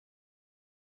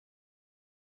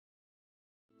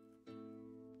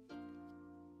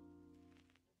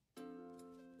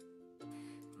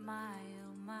My,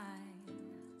 oh my,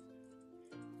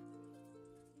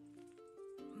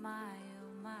 my,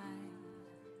 oh my,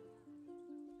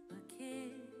 a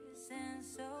kiss, and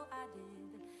so I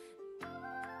did.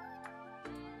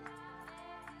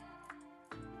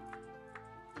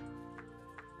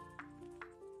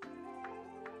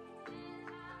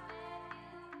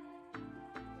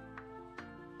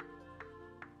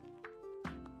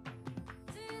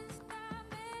 Since I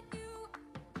met you,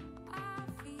 I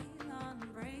feel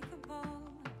unbreakable.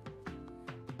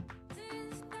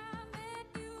 Since I met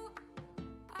you,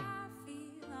 I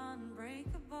feel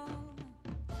unbreakable.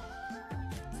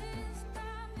 Since I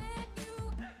met you,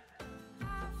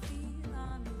 I feel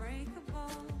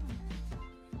unbreakable.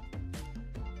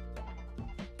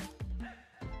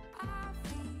 I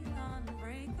feel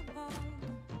unbreakable.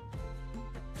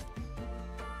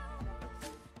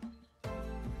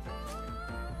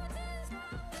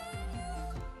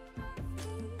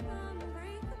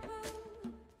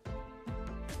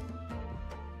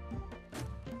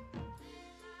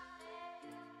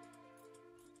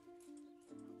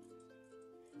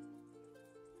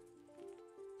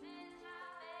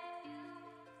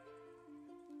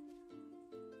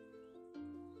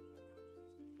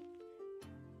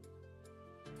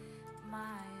 My,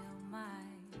 oh my,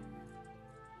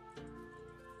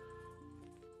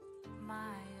 my,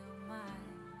 oh my,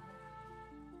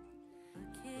 a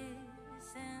kiss,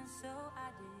 and so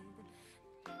I did.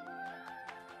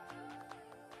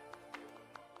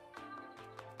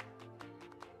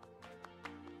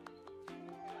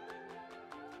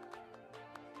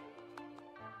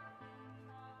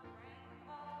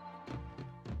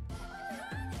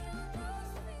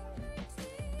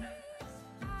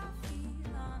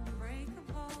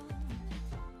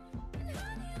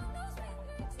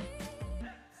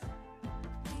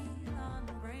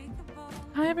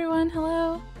 Hi everyone,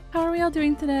 hello. How are we all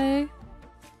doing today?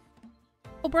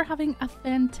 Hope we're having a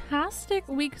fantastic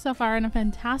week so far and a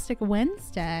fantastic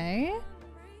Wednesday.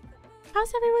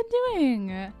 How's everyone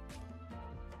doing?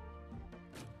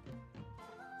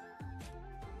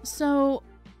 So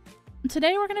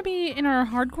today we're going to be in our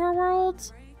hardcore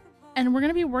world and we're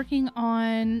going to be working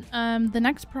on the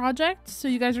next project. So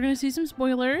you guys are going to see some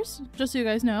spoilers, just so you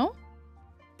guys know.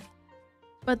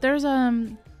 But there's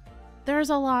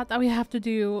a lot that we have to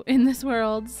do in this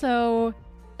world, so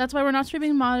that's why we're not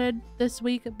streaming modded this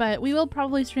week, but we will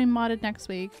probably stream modded next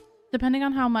week, depending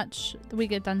on how much we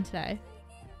get done today.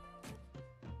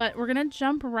 But we're gonna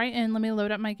jump right in. Let me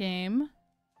load up my game.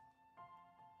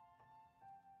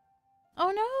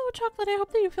 Oh no, Chocolate, I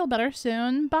hope that you feel better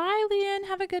soon. Bye, Leon.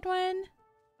 Have a good one.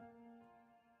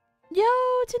 Yo,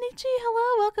 Tanichi,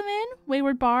 hello. Welcome in.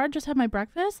 Wayward Bard, just had my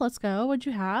breakfast. Let's go. What'd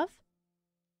you have?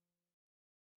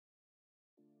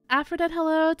 Aphrodite,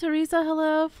 hello. Teresa,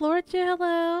 hello. Florida,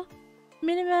 hello.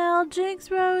 Minimel, Jinx,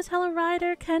 Rose, hello,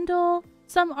 Ryder, Kendall,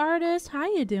 some artist.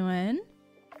 How you doing?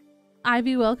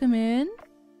 Ivy, welcome in.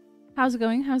 How's it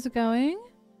going? How's it going?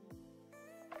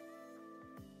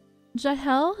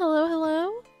 Jahel, hello,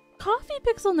 hello. Coffee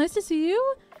Pixel, nice to see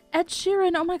you. Ed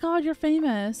Sheeran, oh my god, you're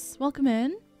famous. Welcome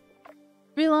in.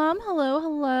 Rilam, hello,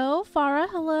 hello. Farah,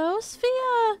 hello.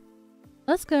 Sphia.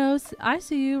 Let's go. I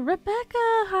see you. Rebecca,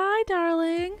 hi,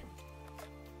 darling.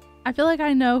 I feel like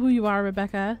I know who you are,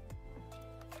 Rebecca.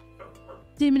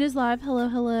 Demon is live. Hello,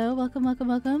 hello. Welcome, welcome,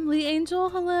 welcome. Lee Angel,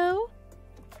 hello.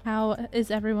 How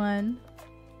is everyone?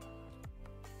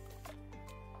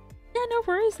 Yeah, no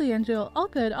worries, Lee Angel. All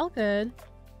good, all good.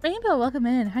 Rainbow, welcome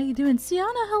in. How you doing? Sienna,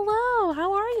 hello.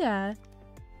 How are ya?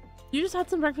 You just had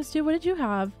some breakfast too. What did you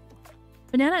have?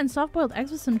 Banana and soft-boiled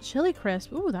eggs with some chili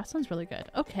crisp. Ooh, that sounds really good.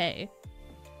 Okay.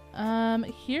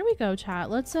 Here we go, chat.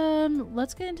 Let's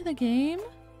get into the game.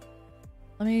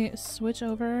 Let me switch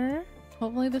over.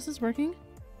 Hopefully this is working.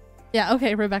 Yeah,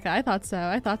 okay, Rebecca. I thought so.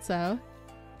 I thought so.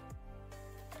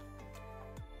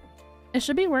 It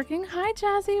should be working. Hi,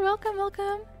 Jazzy. Welcome,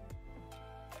 welcome.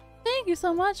 Thank you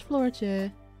so much,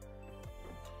 Florche.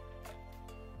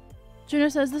 Juno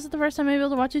says, this is the first time I'm able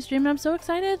to watch you stream and I'm so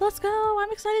excited. Let's go.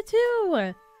 I'm excited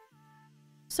too.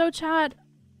 So, chat,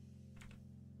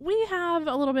 we have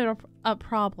a little bit of a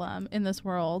problem in this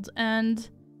world, and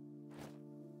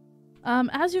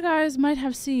as you guys might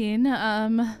have seen,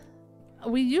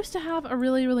 we used to have a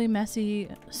really messy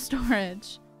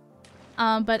storage,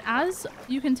 but as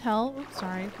you can tell, oops,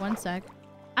 sorry, one sec.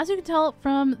 As you can tell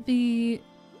from the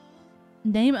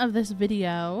name of this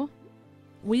video,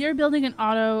 we are building an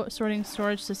auto sorting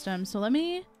storage system. So let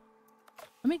me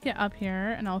get up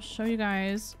here and I'll show you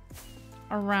guys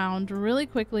around really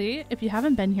quickly if you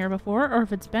haven't been here before or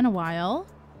if it's been a while.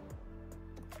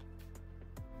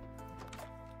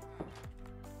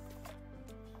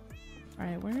 All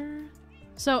right, where?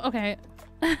 So, okay.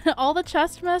 All the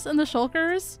chest mess and the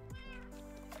shulkers,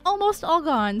 almost all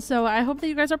gone. So I hope that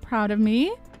you guys are proud of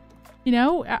me. You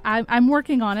know, I'm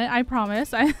working on it. I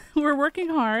promise. We're working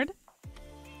hard.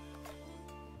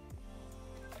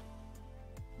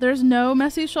 There's no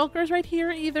messy shulkers right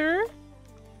here either.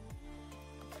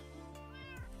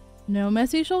 No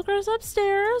messy shulkers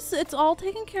upstairs. It's all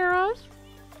taken care of.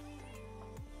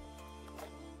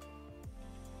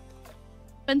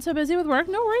 Been so busy with work.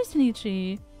 No worries,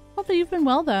 Tanichi. Hope that you've been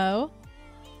well, though.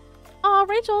 Aw,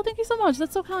 Rachel, thank you so much.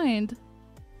 That's so kind.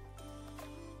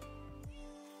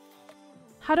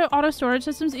 How do auto storage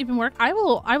systems even work? I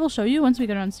will show you once we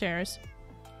go downstairs.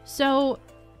 So,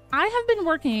 I have been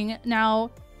working now.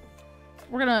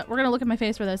 We're gonna look at my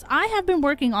face for this. I have been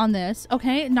working on this.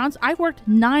 Okay, I worked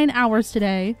 9 hours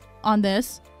today on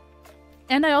this,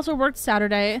 and I also worked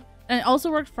Saturday, and I also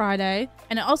worked Friday,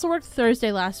 and I also worked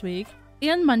Thursday last week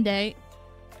and Monday,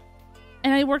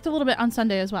 and I worked a little bit on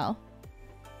Sunday as well.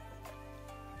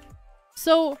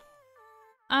 So,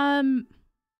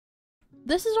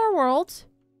 this is our world.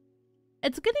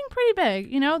 It's getting pretty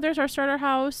big, you know. There's our starter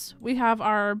house. We have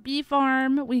our bee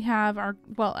farm. We have our,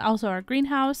 well, also our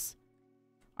greenhouse,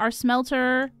 our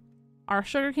smelter, our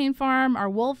sugarcane farm, our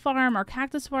wool farm, our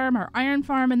cactus farm, our iron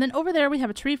farm, and then over there we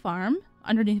have a tree farm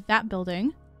underneath that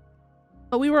building.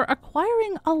 But we were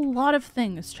acquiring a lot of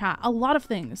things, chat, a lot of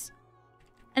things.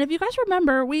 And if you guys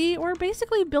remember, we were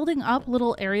basically building up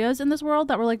little areas in this world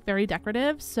that were like very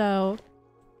decorative. So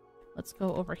let's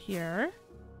go over here.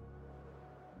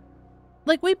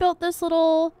 Like, we built this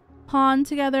little pond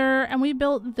together, and we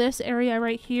built this area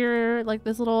right here, like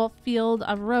this little field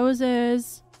of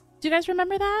roses. Do you guys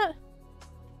remember that?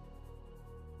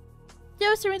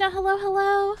 Yo, Serena, hello,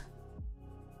 hello.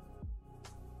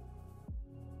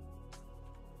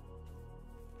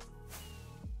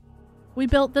 We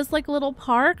built this like little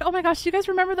park. Oh my gosh, do you guys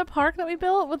remember the park that we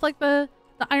built with like the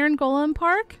Iron Golem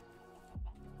park?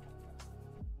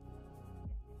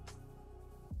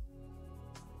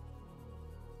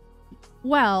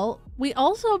 Well, we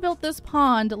also built this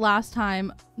pond last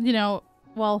time, you know,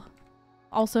 well,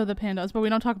 also the pandas, but we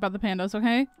don't talk about the pandas,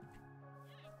 okay?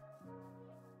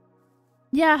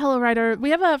 Yeah, hello, Ryder.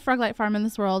 We have a Froglight farm in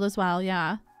this world as well,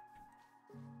 yeah.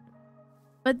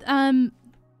 But,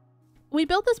 we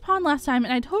built this pond last time,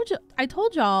 and I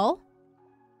told y'all,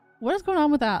 what is going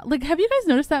on with that? Like, have you guys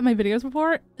noticed that in my videos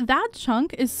before? That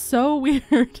chunk is so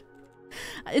weird.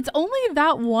 It's only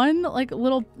that one like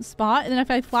little spot, and then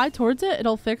if I fly towards it,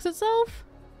 it'll fix itself.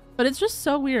 But it's just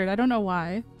so weird. I don't know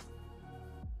why.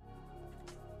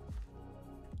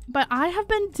 But I have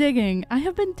been digging. I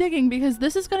have been digging because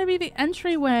this is going to be the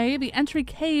entryway, the entry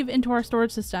cave into our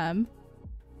storage system.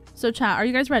 So chat, are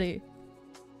you guys ready?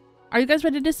 Are you guys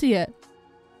ready to see it?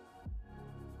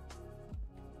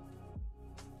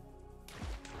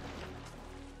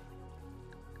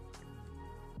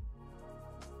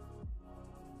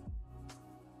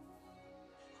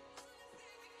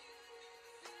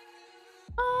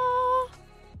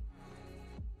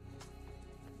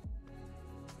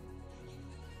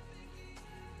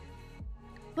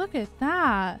 Look at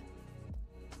that.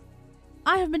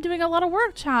 I have been doing a lot of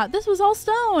work, chat. This was all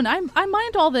stone. I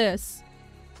mined all this.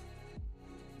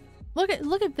 Look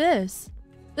at this.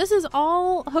 This is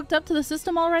all hooked up to the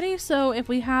system already. So if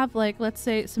we have like, let's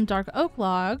say some dark oak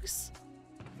logs,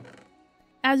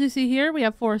 as you see here, we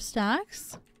have 4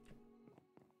 stacks.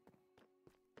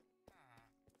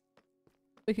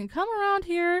 We can come around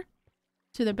here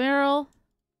to the barrel,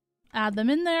 add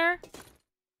them in there.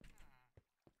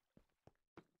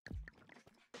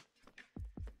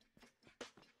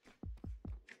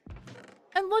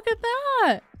 And look at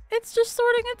that! It's just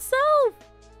sorting itself!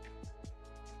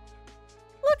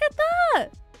 Look at that!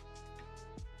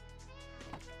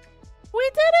 We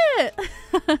did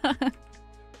it!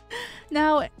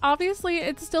 Now, obviously,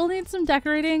 it still needs some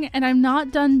decorating, and I'm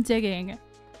not done digging.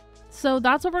 So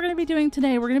that's what we're going to be doing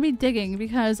today. We're going to be digging,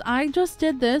 because I just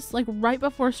did this, like, right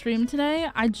before stream today.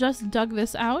 I just dug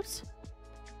this out.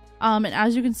 And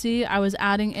as you can see, I was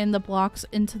adding in the blocks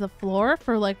into the floor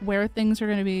for like where things are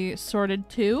going to be sorted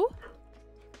to.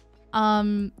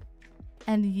 And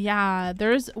yeah,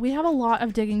 we have a lot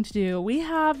of digging to do. We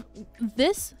have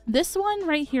this one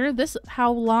right here,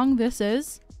 how long this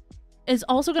is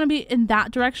also going to be in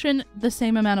that direction the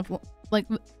same amount of like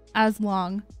as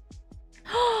long.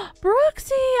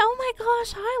 Brooksy, oh my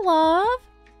gosh, hi love.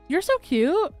 You're so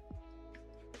cute.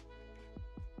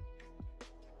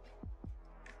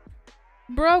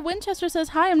 Bro, Winchester says,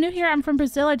 hi, I'm new here. I'm from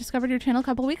Brazil. I discovered your channel a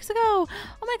couple weeks ago. Oh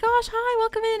my gosh, hi,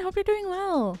 welcome in. Hope you're doing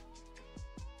well.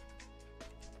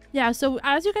 Yeah, so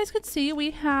as you guys could see,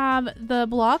 we have the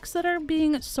blocks that are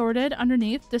being sorted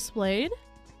underneath displayed.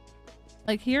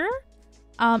 Like here.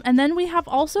 And then we have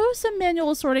also some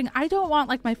manual sorting. I don't want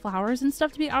like my flowers and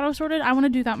stuff to be auto-sorted. I want to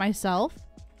do that myself.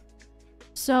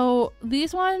 So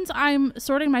these ones I'm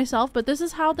sorting myself, but this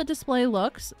is how the display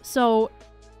looks. So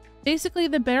basically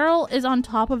the barrel is on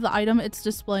top of the item it's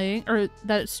displaying, or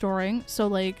that it's storing. So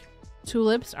like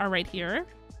tulips are right here.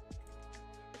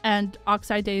 And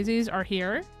oxeye daisies are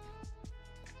here.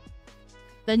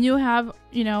 Then you have,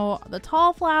 you know, the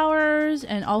tall flowers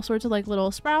and all sorts of like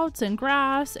little sprouts and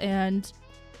grass and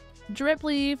drip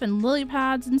leaf and lily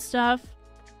pads and stuff.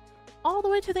 All the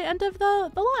way to the end of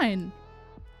the line.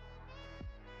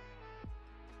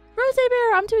 Rose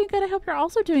Bear, I'm doing good. I hope you're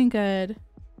also doing good.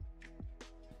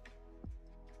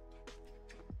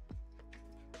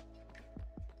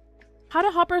 How do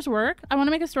hoppers work? I want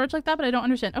to make a storage like that, but I don't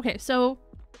understand. Okay, so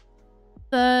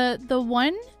the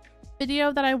one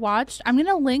video that I watched, I'm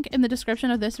gonna link in the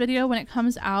description of this video when it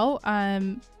comes out.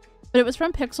 But it was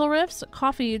from Pixel Riffs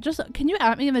Coffee. Just can you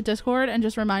add me in the Discord and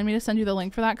just remind me to send you the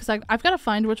link for that, because I've got to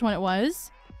find which one it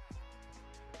was.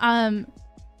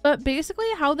 But basically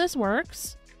how this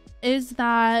works is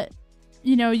that,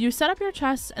 you know, you set up your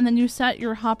chest and then you set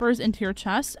your hoppers into your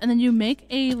chest and then you make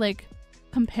a like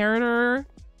comparator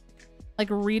like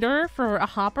reader for a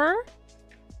hopper.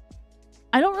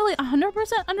 I don't really 100%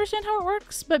 understand how it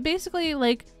works, but basically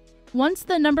like once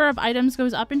the number of items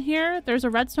goes up in here, there's a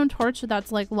redstone torch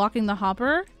that's like locking the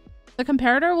hopper. The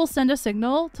comparator will send a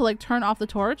signal to like turn off the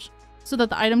torch so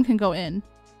that the item can go in.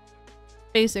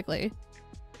 Basically.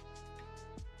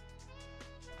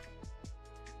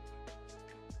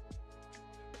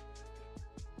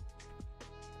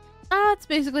 That's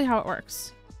basically how it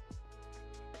works.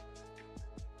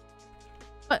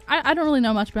 But I don't really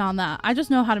know much beyond that. I just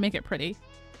know how to make it pretty.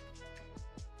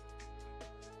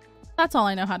 That's all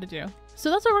I know how to do.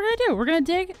 So that's what we're gonna do. We're gonna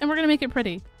dig and we're gonna make it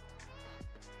pretty.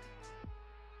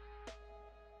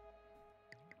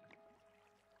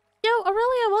 Yo,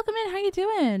 Aurelia, welcome in. How you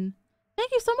doing?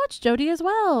 Thank you so much, Jody, as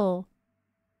well.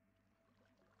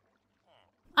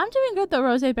 I'm doing good though,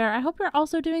 Rose Bear. I hope you're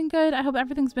also doing good. I hope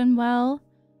everything's been well.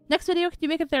 Next video, can you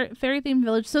make a fairy themed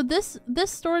village? So this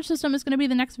storage system is gonna be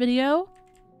the next video.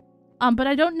 But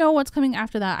I don't know what's coming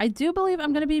after that. I do believe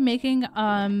I'm going to be making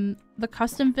the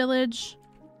custom village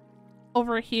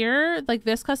over here, like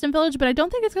this custom village, but I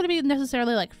don't think it's going to be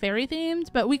necessarily like fairy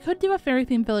themed, but we could do a fairy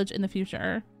themed village in the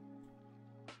future.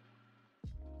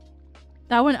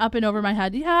 That went up and over my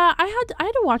head. Yeah, I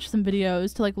had to watch some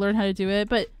videos to like learn how to do it,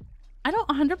 but I don't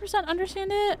 100% understand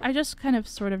it. I just kind of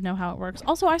sort of know how it works.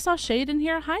 Also, I saw Shade in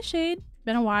here. Hi, Shade.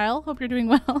 Been a while. Hope you're doing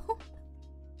well.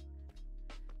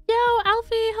 Yo,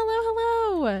 Alfie,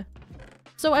 hello.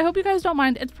 So I hope you guys don't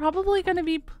mind. It's probably going to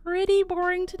be pretty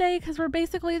boring today because we're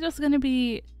basically just going to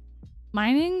be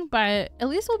mining, but at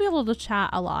least we'll be able to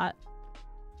chat a lot.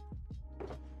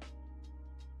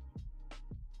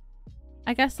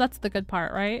 I guess that's the good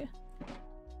part, right?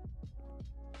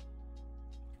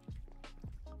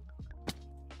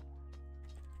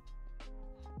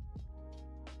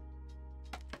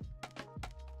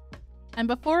 And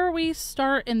before we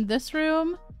start in this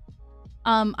room,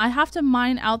 I have to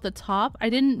mine out the top. I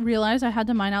didn't realize I had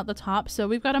to mine out the top, so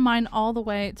we've got to mine all the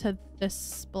way to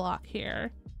this block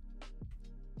here.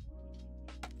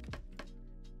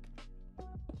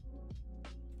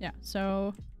 Yeah,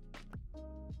 so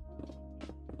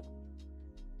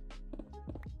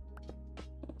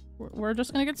we're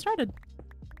just gonna get started.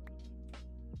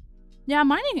 Yeah,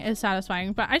 mining is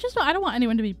satisfying, but I don't want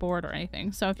anyone to be bored or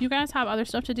anything. So if you guys have other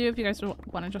stuff to do, if you guys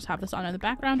want to just have this on in the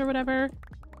background or whatever,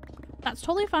 that's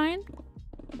totally fine.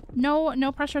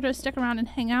 No pressure to stick around and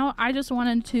hang out. I just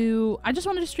wanted to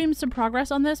stream some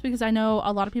progress on this because I know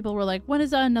a lot of people were like, when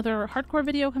is another hardcore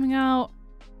video coming out?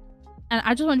 And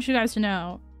I just want you guys to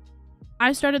know,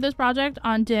 I started this project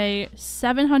on day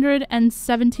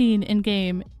 717 in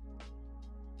game.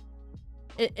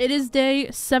 It is day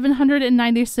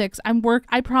 796.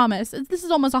 I promise. This is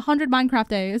almost 100 Minecraft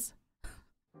days.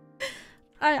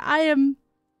 I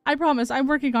promise. I'm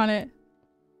working on it.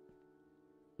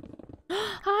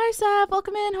 Hi, Seth.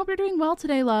 Welcome in. Hope you're doing well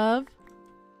today, love.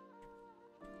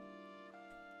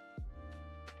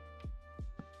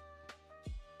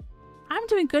 I'm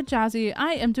doing good, Jazzy.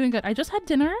 I am doing good. I just had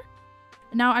dinner.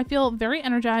 Now I feel very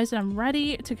energized and I'm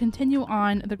ready to continue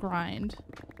on the grind.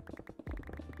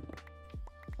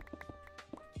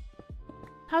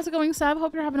 How's it going, Seb?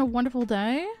 Hope you're having a wonderful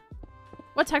day.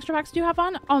 What texture packs do you have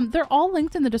on? They're all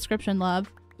linked in the description, love.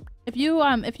 If you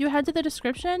head to the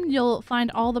description, you'll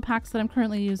find all the packs that I'm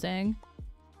currently using.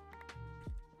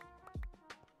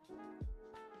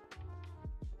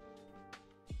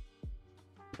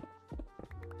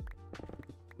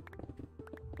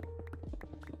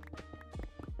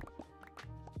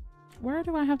 Where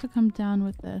do I have to come down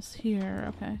with this? Here,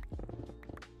 okay.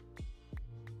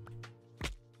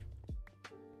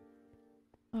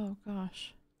 Oh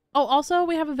gosh. Oh, also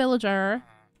we have a villager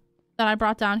that I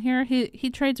brought down here. He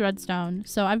trades redstone,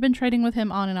 so I've been trading with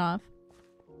him on and off.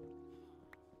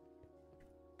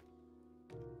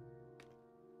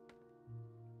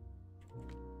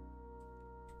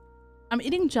 I'm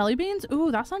eating jelly beans?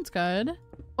 Ooh, that sounds good.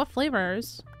 What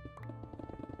flavors?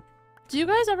 Do you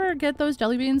guys ever get those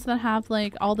jelly beans that have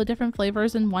like all the different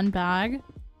flavors in one bag?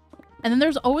 And then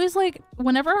there's always like,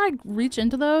 whenever I reach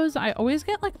into those, I always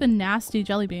get like the nasty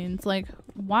jelly beans. Like,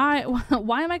 why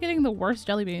am I getting the worst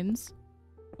jelly beans?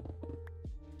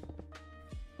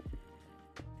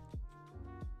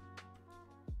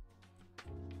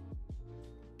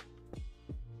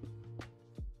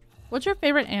 What's your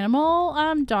favorite animal?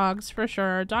 Dogs for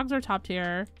sure. Dogs are top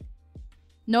tier.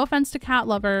 No offense to cat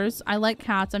lovers. I like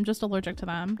cats. I'm just allergic to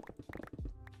them.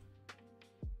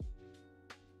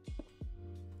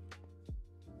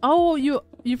 Oh, you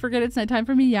forget it's nighttime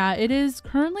for me? Yeah, it is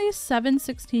currently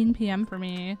 7:16 p.m. for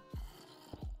me.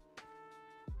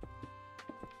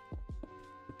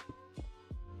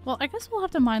 Well, I guess we'll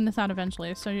have to mine this out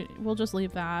eventually, so we'll just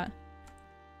leave that.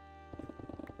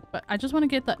 But I just want to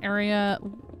get the area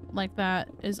like that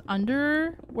is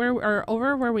under where, or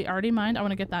over where we already mined. I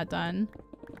want to get that done.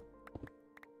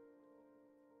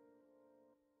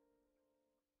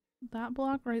 That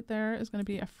block right there is going to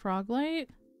be a frog light.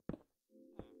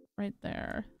 Right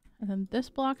there. And then this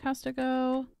block has to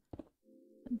go.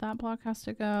 That block has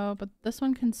to go, but this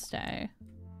one can stay.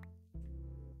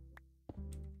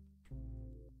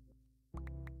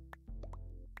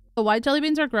 The white jelly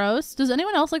beans are gross. Does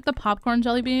anyone else like the popcorn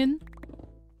jelly bean?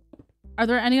 Are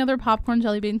there any other popcorn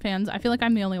jelly bean fans? I feel like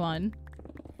I'm the only one.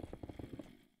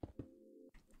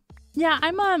 Yeah,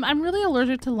 I'm really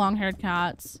allergic to long-haired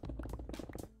cats.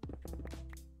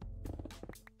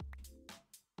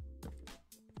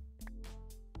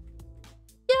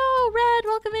 Yo, Red,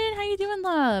 welcome in. How you doing,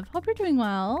 love? Hope you're doing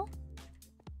well.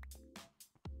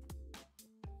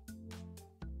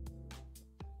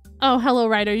 Oh, hello,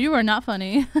 Ryder. You are not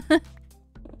funny.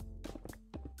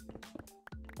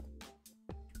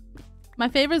 My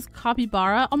favorite is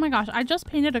capybara. Oh my gosh, I just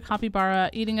painted a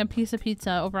capybara eating a piece of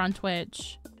pizza over on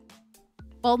Twitch.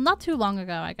 Well, not too long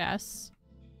ago, I guess.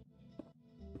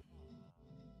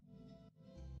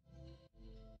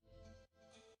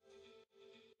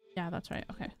 Yeah, that's right.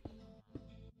 Okay.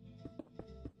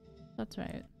 That's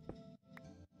right.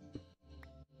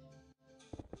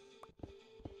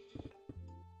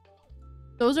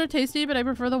 Those are tasty, but I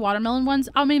prefer the watermelon ones.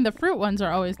 I mean, the fruit ones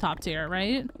are always top tier,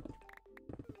 right?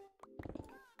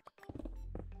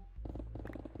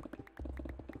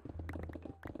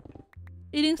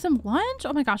 Eating some lunch?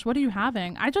 Oh my gosh, what are you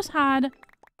having? I just had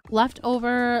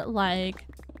leftover, like,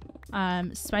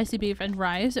 spicy beef and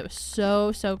rice. It was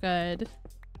so, so good.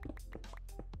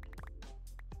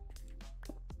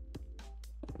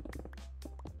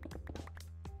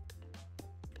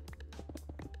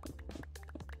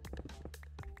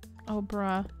 Oh,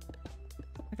 bruh.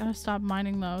 I gotta stop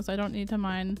mining those. I don't need to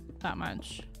mine that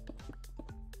much.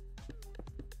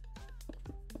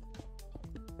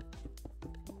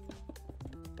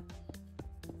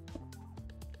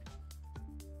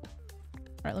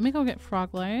 Alright, let me go get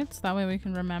frog lights. That way we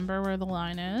can remember where the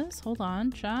line is. Hold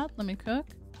on, chat. Let me cook.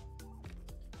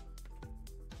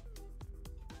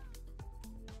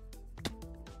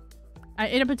 I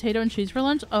ate a potato and cheese for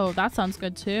lunch. Oh, that sounds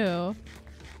good too.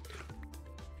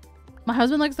 My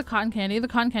husband likes the cotton candy. The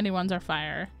cotton candy ones are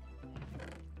fire.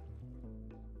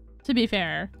 To be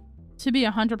fair. To be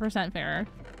 100% fair.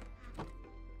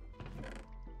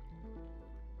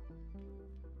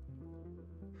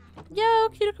 Yo,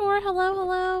 cottagecore. Hello,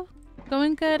 hello.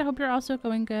 Going good. I hope you're also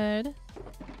going good.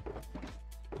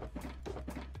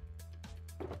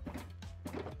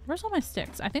 Where's all my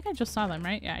sticks? I think I just saw them,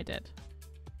 right? Yeah, I did.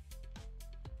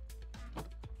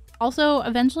 Also,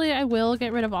 eventually I will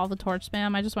get rid of all the torch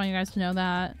spam. I just want you guys to know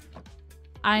that.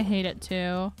 I hate it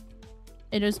too.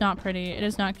 It is not pretty. It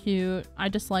is not cute. I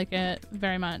dislike it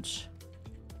very much.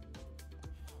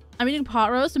 I'm eating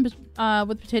pot roast and,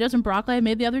 with potatoes and broccoli I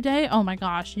made the other day. Oh my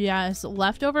gosh, yes.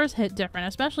 Leftovers hit different,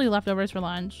 especially leftovers for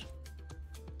lunch.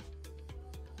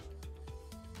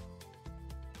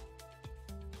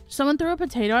 Someone threw a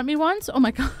potato at me once. Oh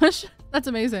my gosh, that's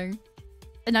amazing.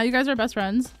 And now you guys are best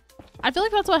friends. I feel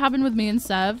like that's what happened with me and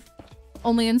Sev.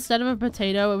 Only instead of a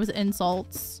potato, it was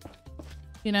insults.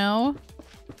 You know?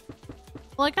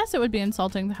 Well, I guess it would be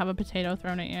insulting to have a potato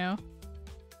thrown at you.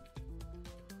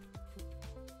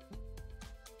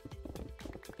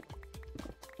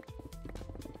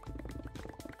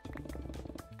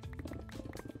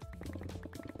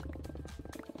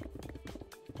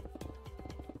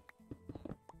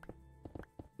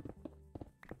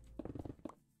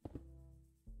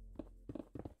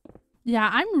 Yeah,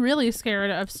 I'm really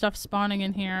scared of stuff spawning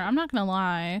in here. I'm not gonna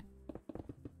lie.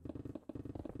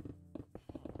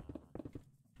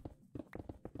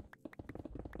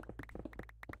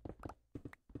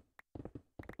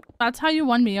 That's how you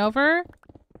won me over?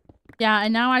 Yeah,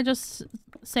 and now I just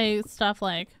say stuff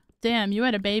like, damn, you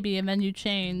had a baby and then you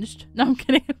changed. No, I'm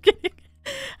kidding, I'm kidding.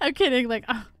 I'm kidding, like,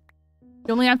 oh,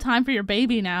 you only have time for your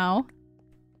baby now.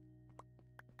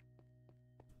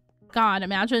 God,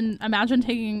 imagine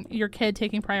taking your kid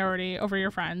taking priority over your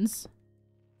friends.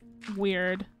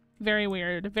 Weird. Very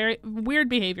weird. Very weird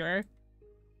behavior.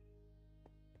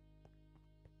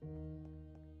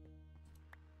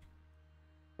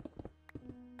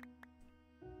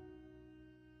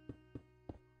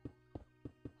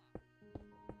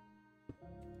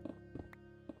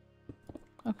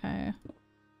 Okay.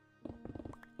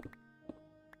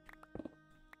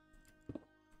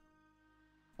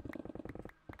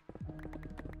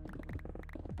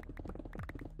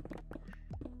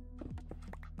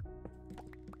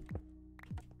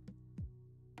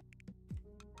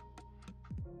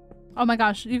 Oh my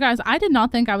gosh, you guys, I did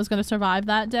not think I was going to survive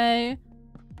that day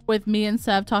with me and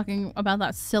Sev talking about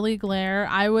that silly glare.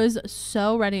 I was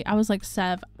so ready. I was like,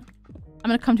 Sev, I'm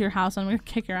going to come to your house and I'm going to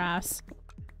kick your ass.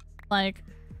 Like...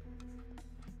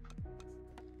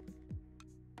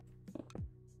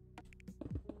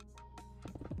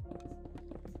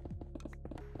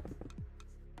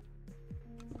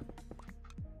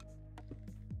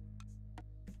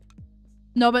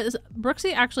 No, but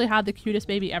Brooksy actually had the cutest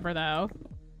baby ever, though.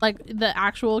 Like, the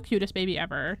actual cutest baby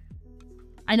ever.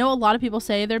 I know a lot of people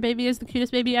say their baby is the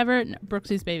cutest baby ever. No,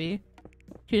 Brooksy's baby.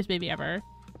 Cutest baby ever.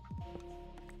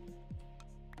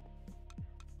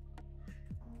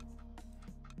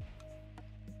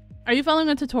 Are you following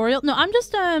a tutorial? No, I'm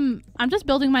just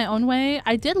building my own way.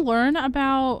 I did learn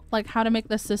about, like, how to make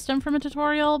the system from a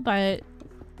tutorial, but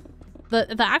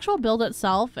the actual build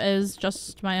itself is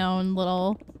just my own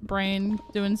little brain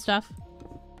doing stuff.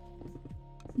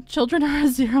 Children are a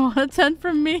 0 out of 10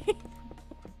 from me.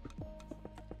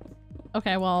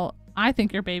 Okay, well, I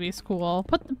think your baby's cool.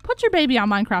 Put your baby on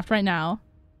Minecraft right now.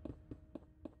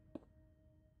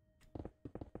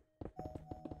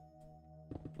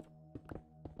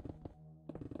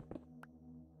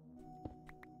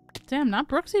 Damn, not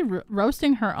Brooksy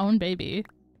roasting her own baby.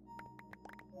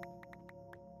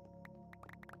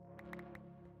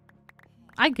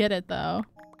 I get it, though.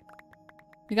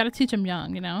 You gotta teach him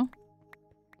young, you know?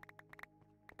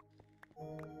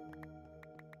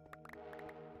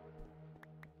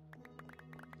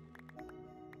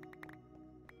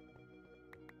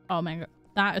 Oh my god.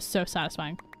 That is so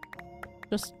satisfying.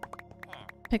 Just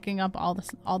picking up all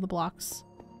the blocks.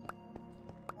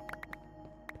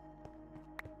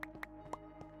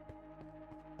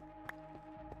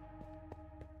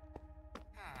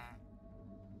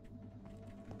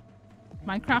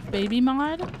 Minecraft baby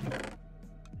mod?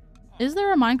 Is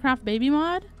there a Minecraft baby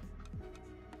mod?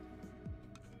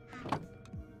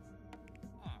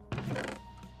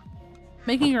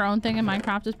 Making your own thing in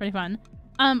Minecraft is pretty fun.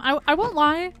 I won't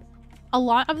lie. A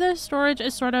lot of this storage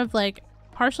is sort of like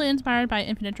partially inspired by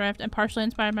Infinite Drift and partially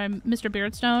inspired by Mr.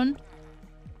 Beardstone.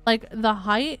 Like the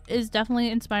height is definitely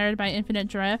inspired by Infinite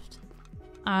Drift.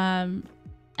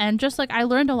 And just like I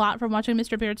learned a lot from watching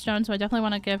Mr. Beardstone, so I definitely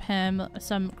want to give him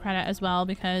some credit as well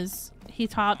because he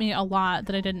taught me a lot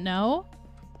that I didn't know.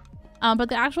 But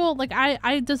the actual, like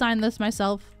I designed this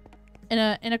myself in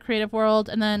a creative world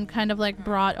and then kind of like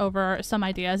brought over some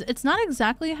ideas. It's not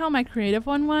exactly how my creative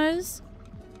one was,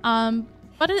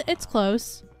 but it's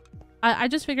close. I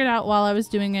just figured out while I was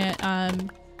doing it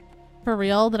for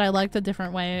real that I liked a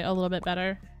different way a little bit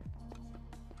better.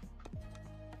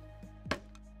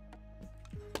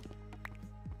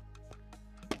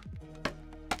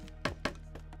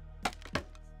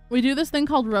 We do this thing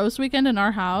called Roast Weekend in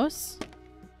our house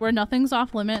where nothing's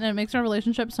off limit and it makes our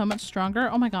relationship so much stronger.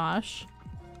 Oh my gosh.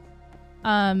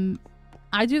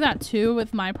 I do that too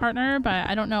with my partner, but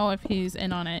I don't know if he's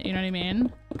in on it. You know what I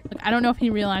mean? Like, I don't know if he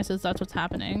realizes that's what's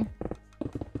happening.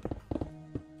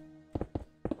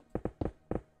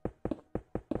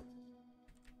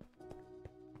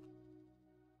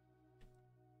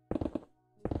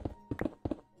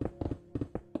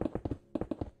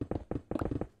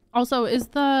 Also, is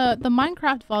the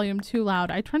Minecraft volume too loud?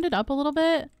 I turned it up a little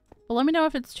bit, but let me know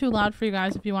if it's too loud for you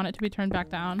guys if you want it to be turned back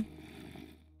down.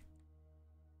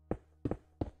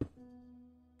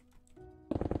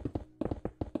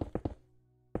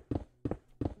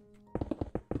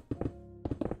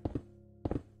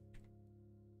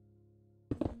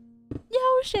 Yo,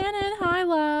 Shannon. Hi,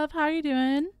 love. How are you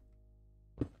doing?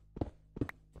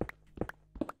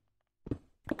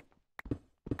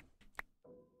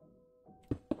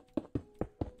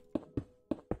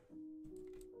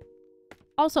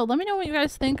 Also, let me know what you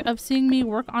guys think of seeing me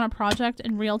work on a project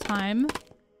in real time.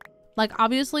 Like,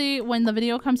 obviously, when the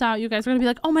video comes out, you guys are gonna be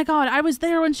like, oh my god, I was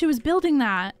there when she was building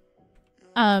that.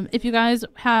 If you guys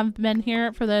have been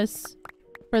here for this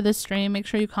stream, make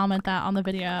sure you comment that on the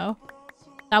video.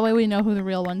 That way we know who the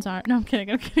real ones are. No, I'm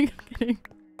kidding, I'm kidding, I'm kidding.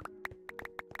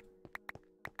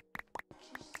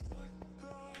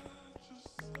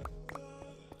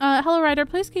 Hello, Ryder,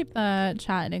 please keep the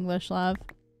chat in English, love.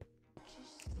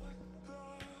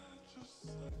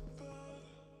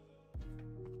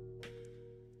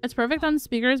 It's perfect on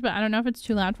speakers, but I don't know if it's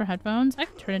too loud for headphones. I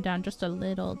can turn it down just a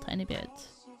little tiny bit.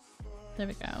 There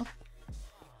we go.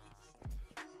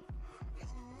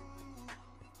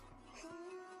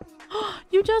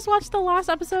 You just watched the last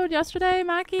episode yesterday,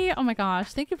 Mackie? Oh my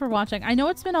gosh, thank you for watching. I know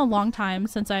it's been a long time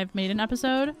since I've made an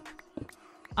episode.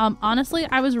 Honestly,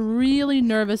 I was really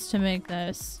nervous to make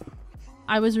this.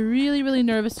 I was really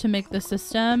nervous to make the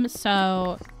system,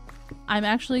 so I'm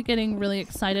actually getting really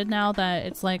excited now that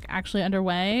it's like actually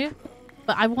underway.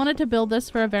 But I've wanted to build this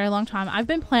for a very long time. I've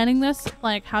been planning this,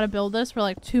 like how to build this, for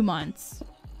like 2 months.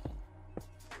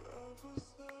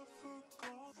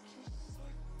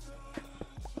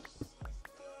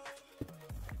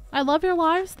 I love your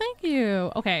lives. Thank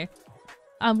you. Okay.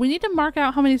 We need to mark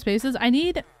out how many spaces. I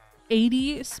need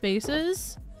 80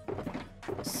 spaces.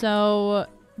 So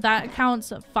that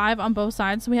counts 5 on both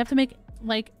sides. So we have to make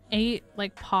like 8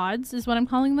 like pods is what I'm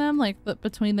calling them. Like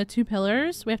between the 2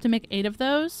 pillars. We have to make 8 of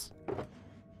those.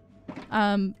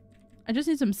 I just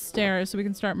need some stairs so we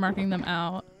can start marking them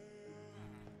out.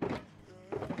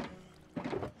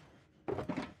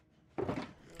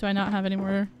 Do I not have any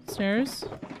more stairs?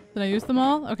 Did I use them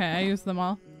all? Okay, I used them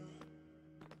all.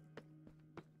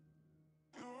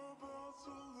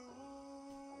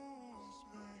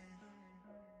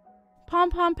 Pom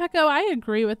Pom Pecco, I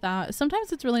agree with that.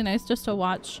 Sometimes it's really nice just to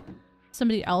watch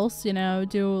somebody else, you know,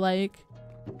 do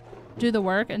the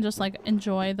work and just like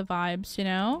enjoy the vibes, you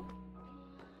know?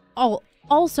 Oh,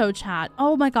 also chat.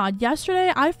 Oh my god,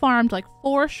 yesterday I farmed like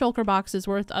 4 shulker boxes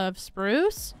worth of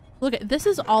spruce. Look at this,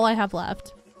 is all I have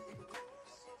left.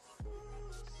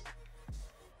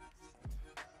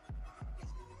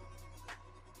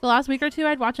 The last week or 2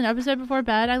 I'd watch an episode before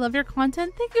bed. I love your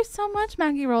content. Thank you so much,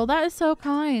 Maggie Roll. That is so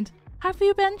kind. How have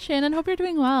you been, Shannon? Hope you're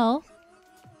doing well.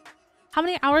 How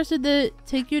many hours did it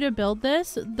take you to build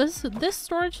this? This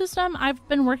storage system I've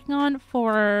been working on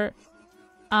for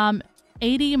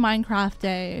 80 Minecraft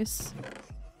days.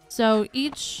 So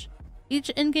each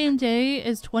in-game day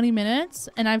is 20 minutes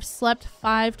and I've slept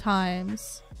 5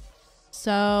 times.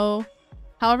 So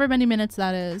however many minutes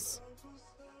that is.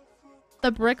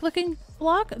 The brick looking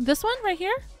block? This one right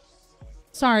here?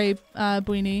 Sorry,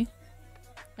 Buini.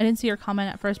 I didn't see your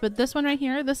comment at first, but this one right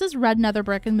here, this is red nether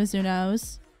brick in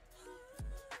Mizuno's.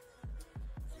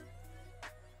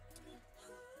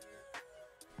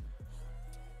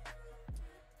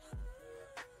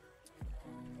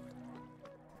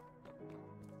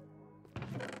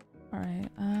 All right,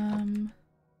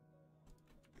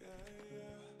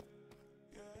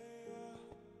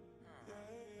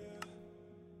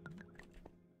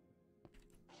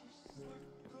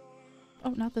 oh,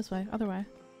 not this way, other way.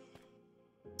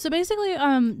 So basically,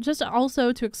 just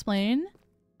also to explain,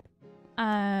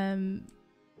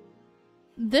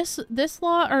 this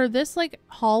like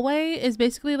hallway is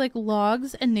basically like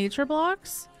logs and nature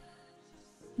blocks.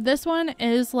 This one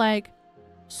is like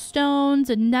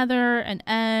stones and nether and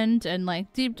end and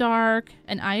like deep dark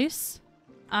and ice.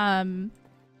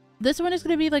 This one is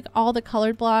gonna be like all the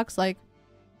colored blocks like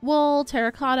wool,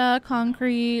 terracotta,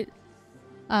 concrete,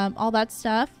 all that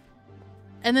stuff.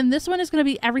 And then this one is going to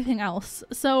be everything else.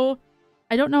 So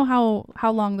I don't know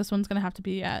how long this one's going to have to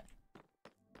be yet.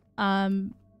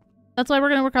 That's why we're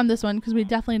going to work on this one, because we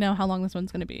definitely know how long this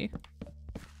one's going to be.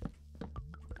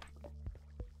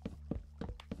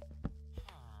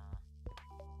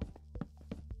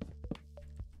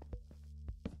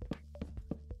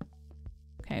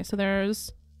 Okay, so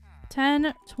there's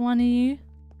 10, 20,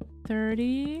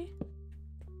 30...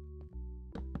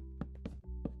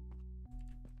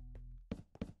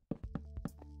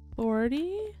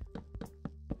 40.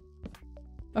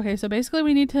 Okay, so basically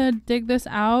we need to dig this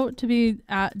out to be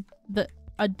at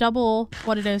a double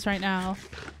what it is right now.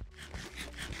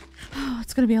 Oh,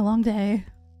 it's gonna be a long day.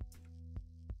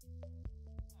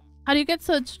 How do you get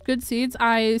such good seeds?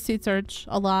 I seed search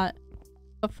a lot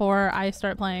before I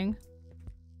start playing.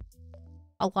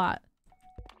 A lot.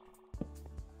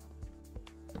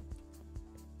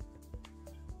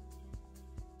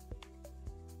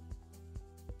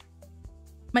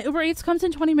 My Uber Eats comes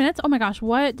in 20 minutes. Oh my gosh,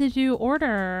 what did you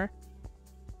order?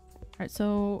 right,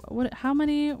 so what, how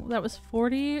many? That was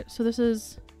 40. So this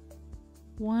is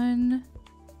 1.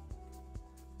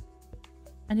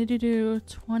 I need to do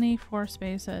 24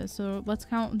 spaces. So let's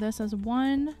count this as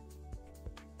 1.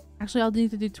 Actually, I'll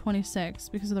need to do 26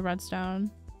 because of the redstone.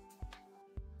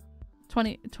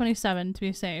 27 to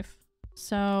be safe.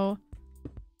 So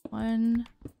 1,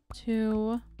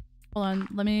 2, hold on,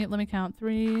 let me count.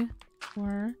 3,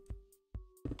 4,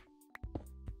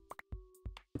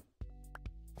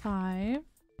 5. Wait,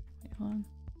 hold on.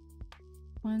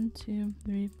 1, 2,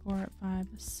 3, 4, 5,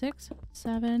 6,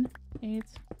 7, 8,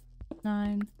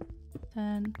 9,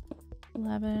 10,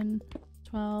 11,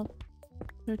 12,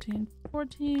 13,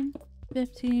 14,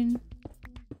 15,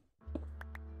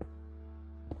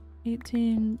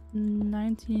 18,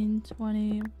 19,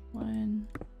 20, 1,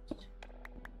 2,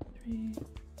 3,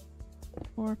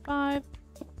 4, 5,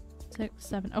 6,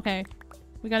 7. Okay,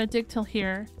 we gotta dig till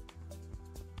here.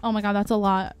 Oh my god, that's a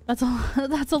lot. That's a lot.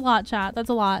 That's a lot, chat. That's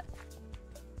a lot.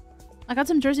 I got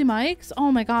some Jersey Mike's.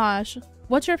 Oh my gosh.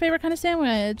 What's your favorite kind of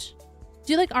sandwich?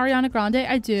 Do you like Ariana Grande?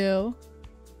 I do.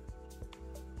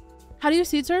 How do you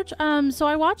seed search? So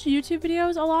I watch YouTube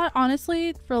videos a lot,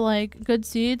 honestly, for like good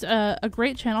seeds. A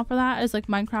great channel for that is like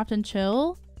Minecraft and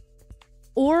Chill.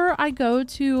 Or I go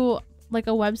to like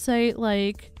a website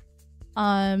like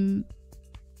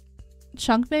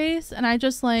Chunkbase, and I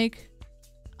just like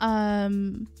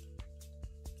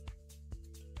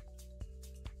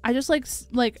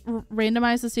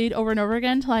randomize the seed over and over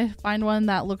again until I find one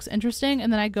that looks interesting,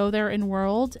 and then I go there in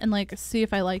world and like see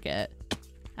if I like it.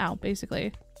 Ow,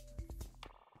 basically.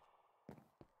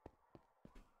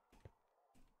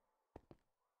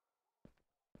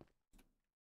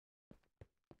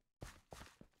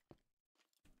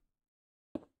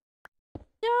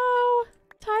 Yo,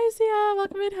 Tysia,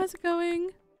 welcome in. How's it going?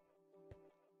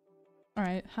 All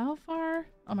right, how far?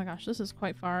 Oh my gosh, this is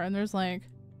quite far, and there's like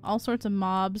all sorts of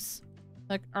mobs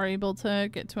that are able to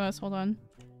get to us. Hold on.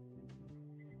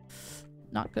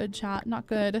 Not good, chat. Not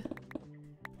good.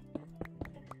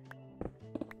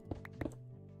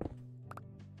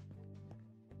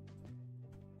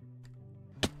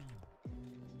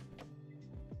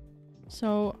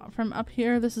 So from up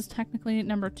here, this is technically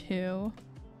number 2.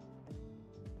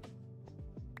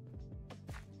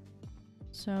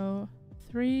 So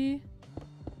 3,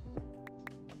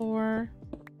 4,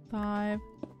 5,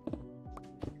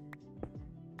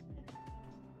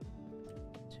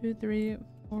 2, 3,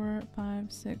 4,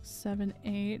 5, 6, 7,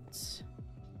 8,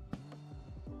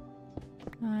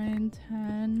 9,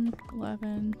 10,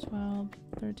 11, 12,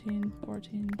 13,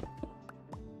 14,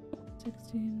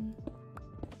 16.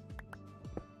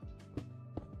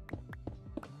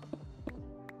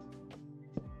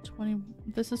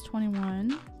 This is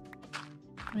 21,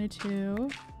 22,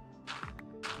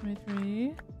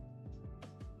 23,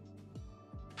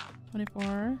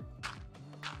 24,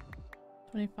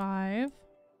 25.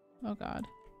 Oh god.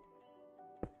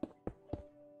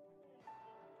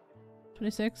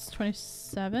 26,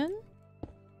 27?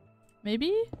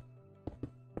 Maybe?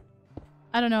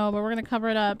 I don't know, but we're gonna cover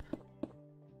it up.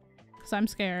 Because I'm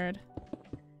scared.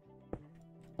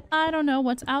 I don't know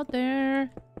what's out there.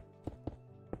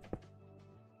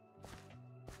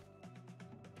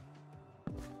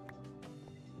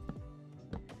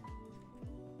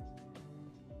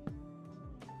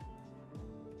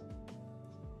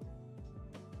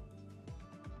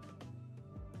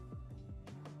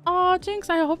 Oh, Jinx,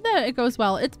 I hope that it goes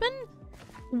well. It's been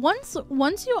once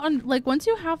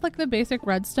you have like the basic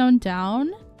redstone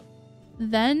down,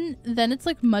 then it's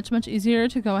like much easier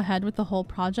to go ahead with the whole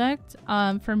project.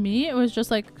 For me, it was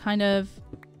just like kind of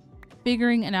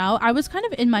figuring it out. I was kind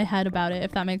of in my head about it,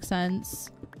 if that makes sense.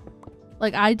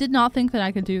 Like, I did not think that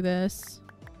I could do this.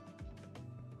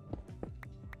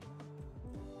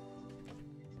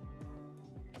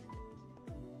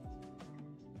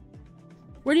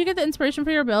 Where do you get the inspiration for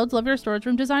your builds? Love your storage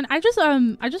room design. I just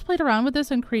played around with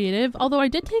this in creative, although I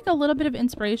did take a little bit of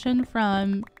inspiration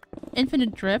from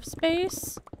Infinite Drift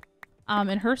Space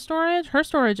and her storage. Her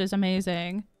storage is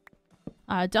amazing.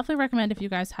 Definitely recommend if you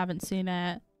guys haven't seen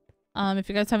it. If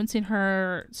you guys haven't seen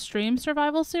her stream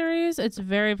survival series, it's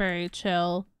very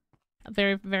chill.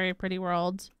 Very pretty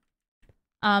world.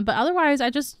 But otherwise,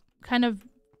 I just kind of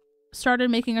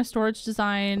started making a storage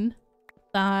design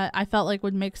that I felt like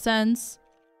would make sense.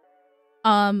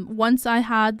 Once I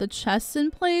had the chests in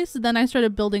place, then I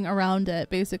started building around it,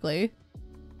 basically.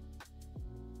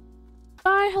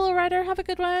 Bye, Hello Rider. Have a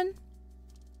good one.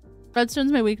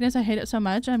 Redstone's my weakness. I hate it so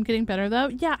much. I'm getting better, though.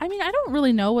 Yeah, I mean, I don't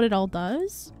really know what it all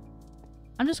does.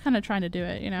 I'm just kind of trying to do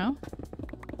it, you know?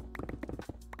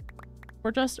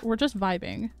 We're just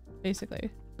vibing,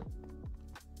 basically.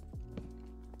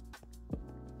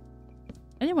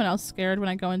 anyone else scared when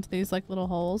I go into these like little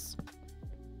holes?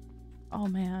 Oh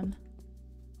man.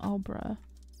 Oh bruh.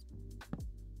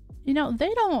 You know, they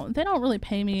don't really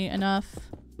pay me enough,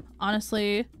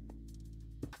 honestly,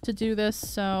 to do this,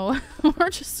 so we're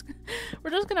just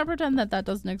gonna pretend that that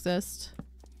doesn't exist.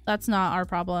 That's not our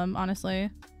problem, honestly.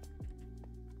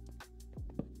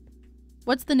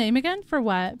 What's the name again for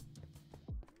what?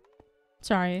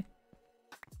 Sorry.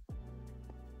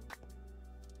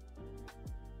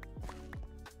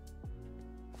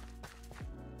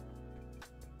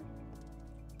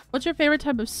 What's your favorite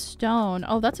type of stone?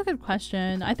 Oh, that's a good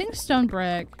question. I think stone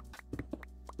brick.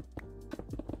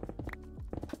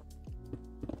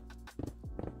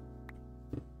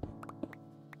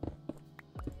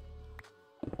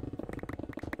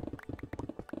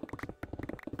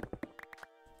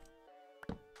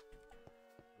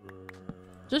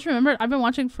 Just remembered, I've been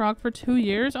watching Frog for 2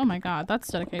 years. Oh my god, that's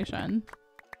dedication.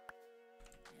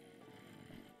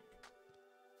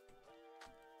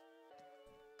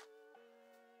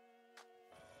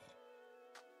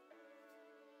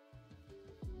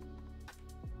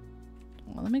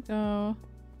 Well, let me go.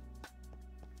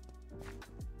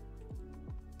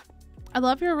 I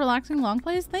love your relaxing long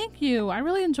plays. Thank you. I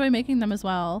really enjoy making them as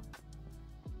well.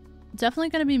 Definitely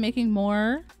going to be making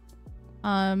more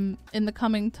in the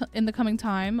coming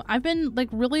time. I've been like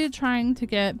really trying to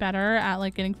get better at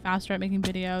like getting faster at making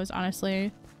videos,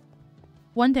 honestly.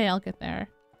 One day I'll get there.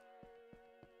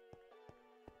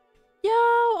 Yo,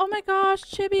 oh my gosh,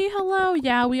 Chibi, hello.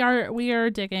 Yeah, we are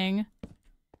digging.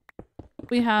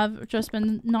 We have just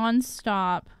been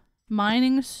non-stop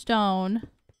mining stone.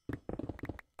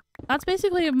 That's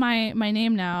basically my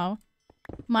name now.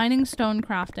 Mining stone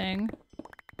crafting.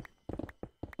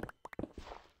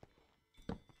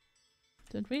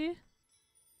 Did we?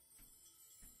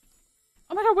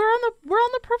 Oh my god, we're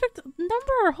on the perfect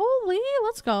number. Holy,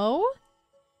 let's go.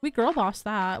 We girl bossed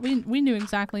that. We knew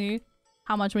exactly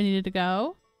how much we needed to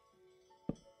go.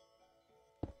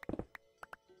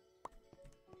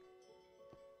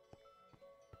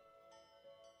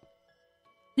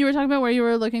 You were talking about where you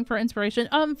were looking for inspiration.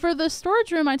 For the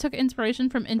storage room, I took inspiration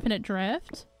from Infinite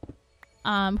Drift,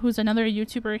 who's another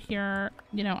YouTuber here,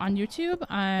 you know, on YouTube.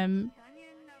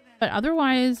 But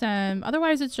otherwise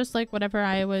it's just like whatever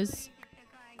I was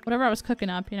cooking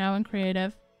up, you know, and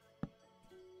creative.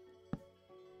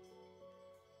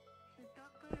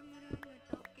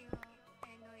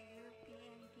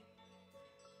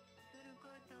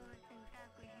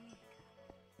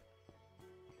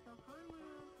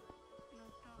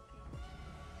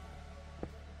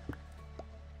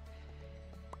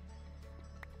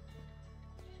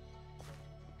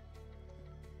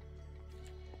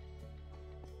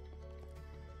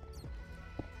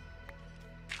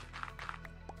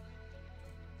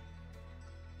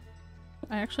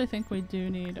 I actually think we do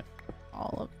need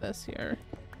all of this here.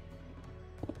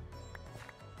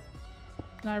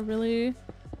 And I really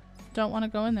don't want to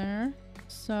go in there,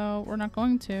 so we're not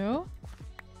going to.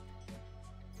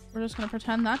 We're just going to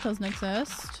pretend that doesn't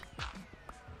exist.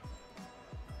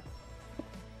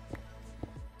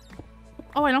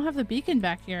 Oh, I don't have the beacon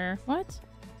back here. What?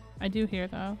 I do here,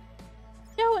 though.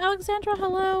 Yo, Alexandra,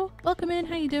 hello. Welcome in.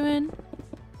 How you doing?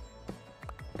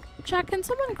 Chat, can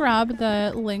someone grab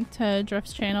the link to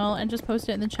Drift's channel and just post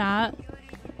it in the chat?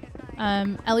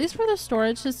 At least for the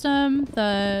storage system,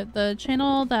 the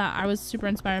channel that I was super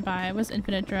inspired by was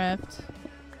Infinite Drift.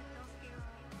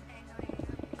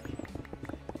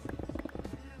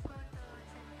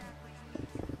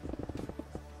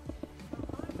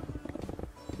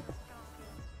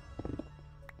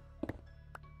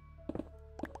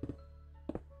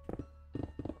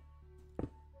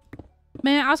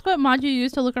 May I ask what mod you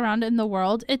use to look around in the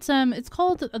world? It's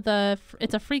called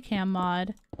it's a free cam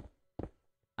mod.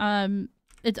 I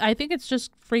think it's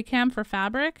just free cam for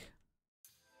fabric.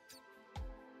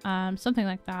 Something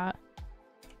like that.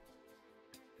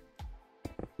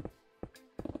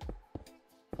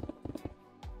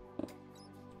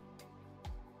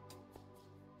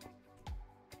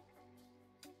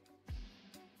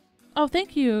 Oh,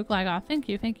 thank you, Glagoth. Thank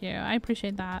you, thank you. I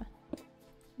appreciate that.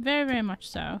 Very, very much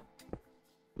so.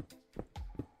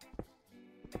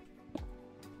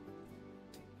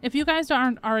 If you guys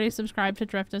aren't already subscribed to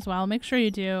Drift as well, make sure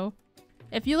you do.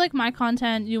 If you like my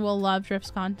content, you will love Drift's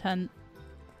content.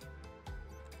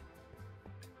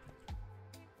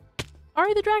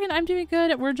 Ari the Dragon, I'm doing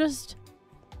good. We're just...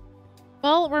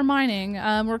 Well, we're mining.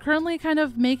 We're currently kind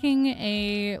of making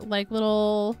a, like,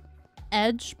 little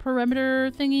edge perimeter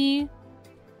thingy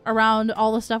around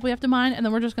all the stuff we have to mine, and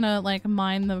then we're just gonna, like,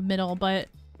 mine the middle, but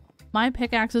My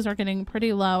pickaxes are getting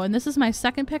pretty low, and this is my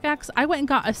second pickaxe. I went and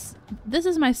got this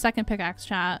is my second pickaxe,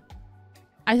 chat.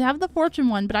 I have the fortune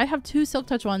one, but I have 2 silk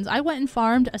touch ones. I went and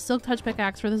farmed a silk touch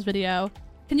pickaxe for this video.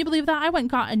 Can you believe that? I went and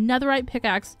got a netherite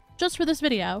pickaxe just for this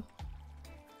video.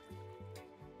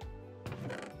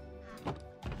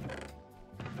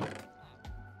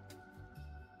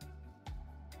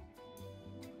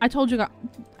 I told you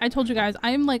guys,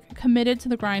 I am like committed to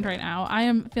the grind right now. I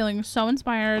am feeling so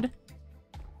inspired.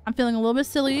 I'm feeling a little bit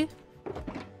silly.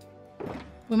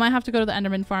 We might have to go to the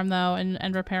Enderman farm though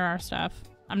and repair our stuff.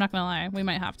 I'm not gonna lie, we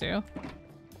might have to.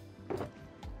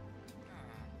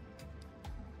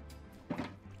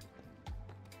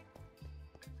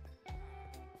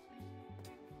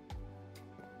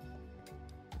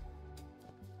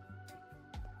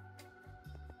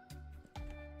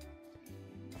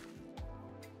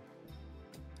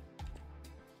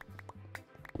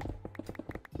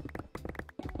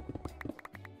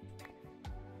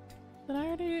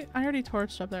 I already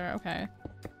torched up there. Okay.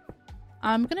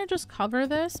 I'm gonna just cover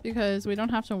this because we don't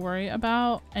have to worry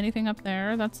about anything up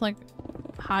there that's like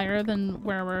higher than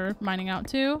where we're mining out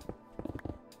to.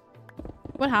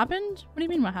 What happened? What do you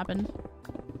mean what happened?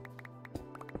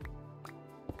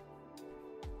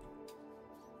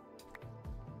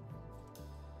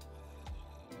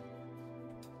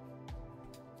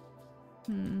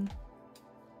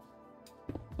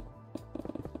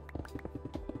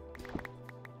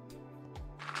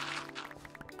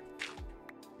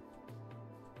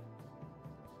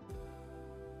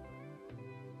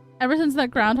 Ever since that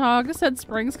groundhog said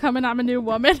spring's coming, I'm a new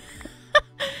woman.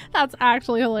 That's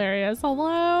actually hilarious.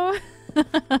 Hello?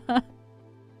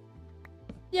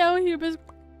 Yo,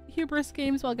 Hubris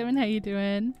Games, welcome. How you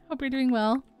doing? Hope you're doing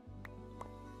well.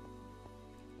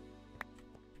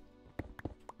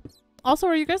 Also,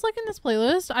 are you guys liking this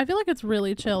playlist? I feel like it's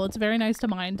really chill. It's very nice to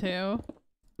mine too.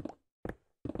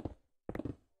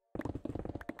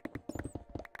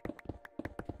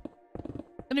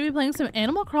 Gonna be playing some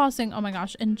Animal Crossing. Oh my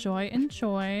gosh, enjoy,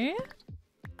 enjoy.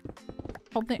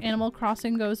 Hope the Animal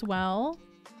Crossing goes well.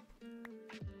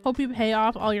 Hope you pay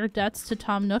off all your debts to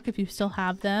Tom Nook if you still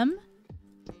have them.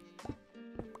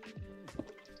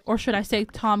 Or should I say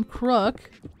Tom Crook?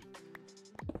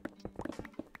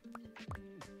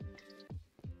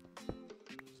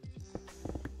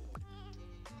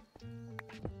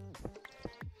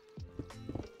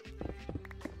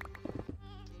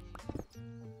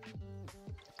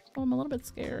 Oh, I'm a little bit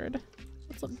scared.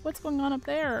 What's going on up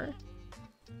there?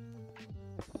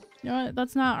 You know what?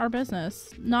 That's not our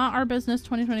business. Not our business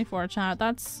 2024, chat.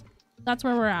 That's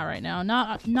where we're at right now.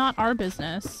 Not our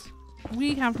business.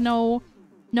 We have no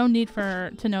need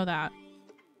to know that.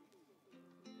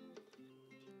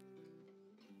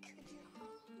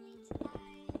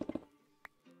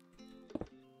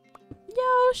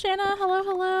 Yo, Shanna. Hello,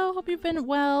 hello. Hope you've been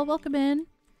well. Welcome in.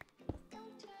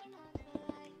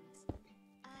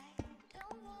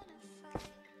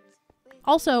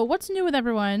 Also, what's new with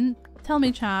everyone? Tell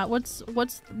me, chat. What's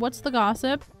the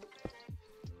gossip?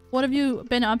 What have you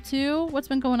been up to? What's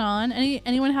been going on?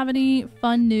 Anyone have any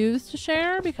fun news to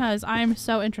share? Because I'm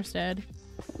so interested.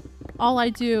 All I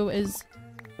do is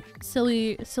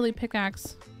silly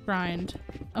pickaxe grind.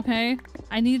 Okay?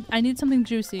 I need something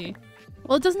juicy.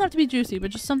 Well, it doesn't have to be juicy,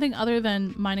 but just something other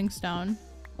than mining stone.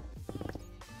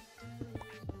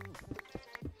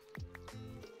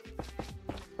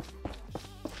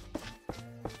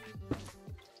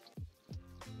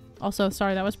 Also,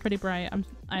 sorry, that was pretty bright.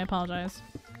 I apologize.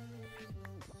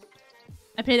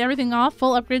 I paid everything off,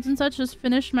 full upgrades and such. Just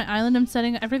finished my island. I'm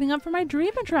setting everything up for my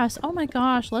dream address. Oh my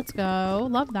gosh, let's go.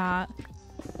 Love that.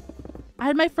 I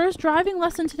had my first driving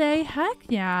lesson today. Heck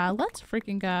yeah, let's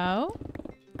freaking go.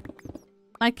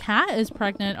 My cat is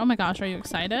pregnant. Oh my gosh, are you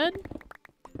excited?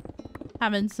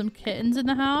 Having some kittens in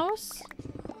the house.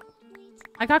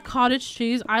 I got cottage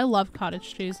cheese. I love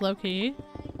cottage cheese, low-key.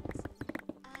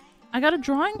 I got a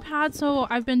drawing pad, so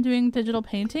I've been doing digital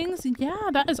paintings. Yeah,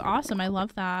 that is awesome. I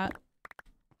love that.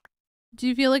 Do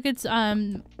you feel like it's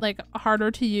like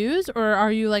harder to use, or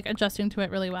are you like adjusting to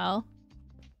it really well?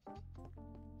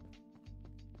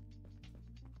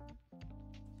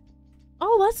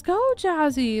 Oh, let's go,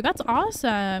 Jazzy. That's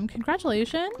awesome.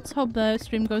 Congratulations. Hope the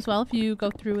stream goes well if you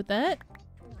go through with it.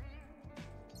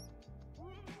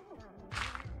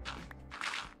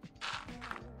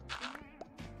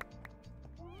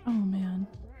 Oh man.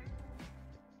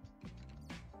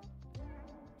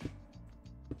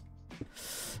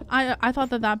 I thought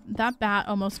that bat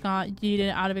almost got yeeted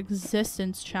out of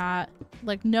existence, chat.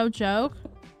 Like, no joke.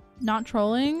 Not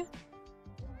trolling.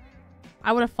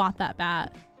 I would have fought that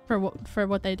bat for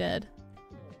what they did.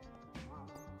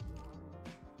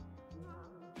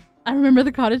 I remember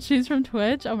the cottage cheese from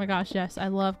Twitch. Oh my gosh, yes, I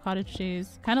love cottage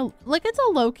cheese. Kind of like it's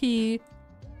a low-key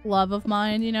love of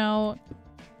mine, you know.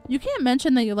 You can't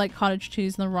mention that you like cottage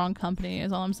cheese in the wrong company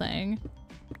is all I'm saying.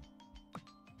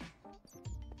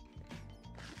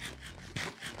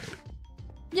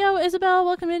 Yo, Isabel,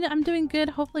 welcome in. I'm doing good.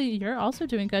 Hopefully you're also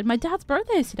doing good. My dad's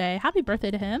birthday is today. Happy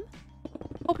birthday to him.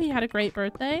 Hope he had a great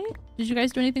birthday. Did you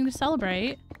guys do anything to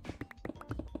celebrate?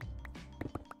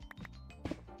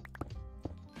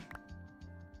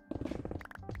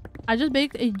 I just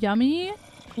baked a yummy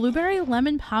blueberry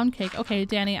lemon pound cake. Okay,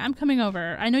 Danny, I'm coming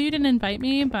over. I know you didn't invite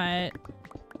me, but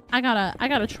I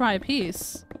gotta try a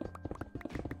piece.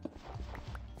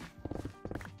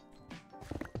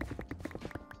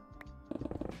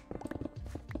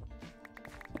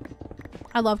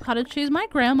 I love cottage cheese. My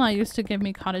grandma used to give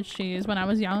me cottage cheese when I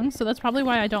was young, so that's probably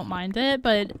why I don't mind it,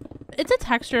 but it's a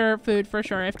texture food for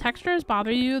sure. If textures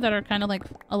bother you that are kind of like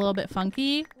a little bit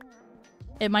funky,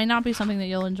 it might not be something that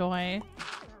you'll enjoy.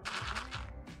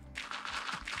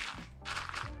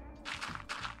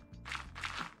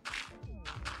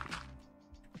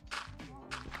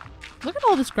 Look at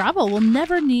all this gravel. We'll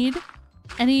never need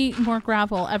any more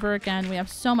gravel ever again. We have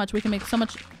so much. We can make so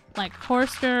much like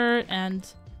coarse dirt and...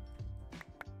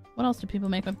 What else do people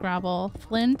make with gravel?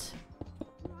 Flint?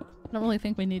 I don't really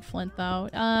think we need flint though.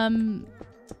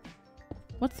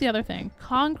 What's the other thing?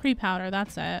 Concrete powder.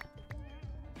 That's it.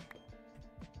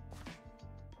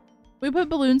 We put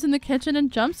balloons in the kitchen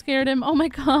and jump scared him. Oh my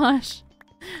gosh.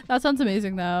 That sounds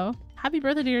amazing though. Happy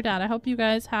birthday to your dad. I hope you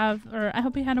guys have, or I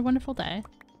hope you had a wonderful day.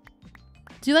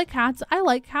 Do you like cats? I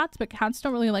like cats, but cats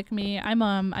don't really like me.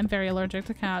 I'm very allergic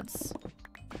to cats.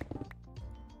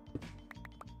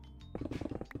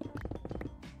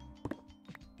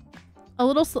 A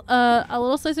little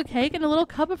slice of cake and a little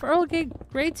cup of Earl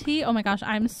Grey tea. Oh my gosh,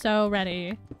 I'm so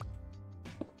ready.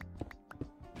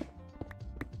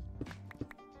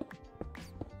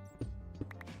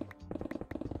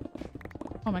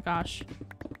 Oh my gosh.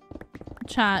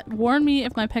 Chat, warn me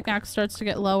if my pickaxe starts to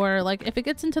get lower. Like, if it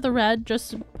gets into the red,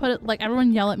 just put it, like,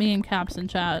 everyone yell at me in caps in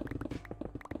chat.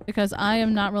 Because I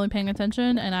am not really paying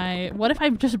attention, and what if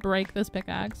I just break this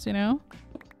pickaxe, you know?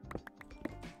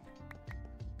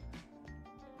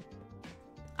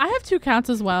 I have 2 cats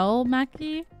as well,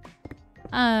 Mackie.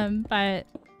 But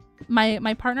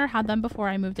my partner had them before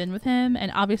I moved in with him,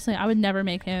 and obviously I would never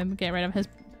make him get rid of his,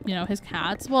 you know, his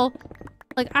cats. Well,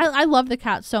 like, I love the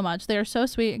cats so much. They are so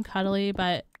sweet and cuddly,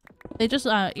 but they just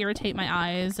irritate my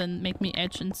eyes and make me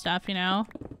itch and stuff, you know?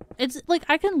 It's like,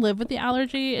 I can live with the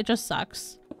allergy, it just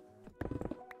sucks.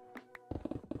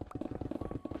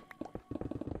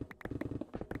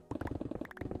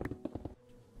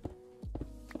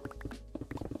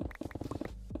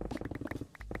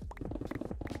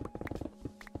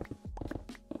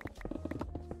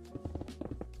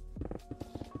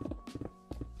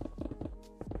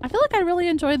 I feel like I really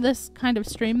enjoyed this kind of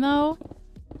stream though.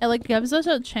 It like gives us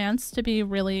a chance to be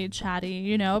really chatty,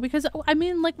 you know, because I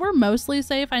mean, like, we're mostly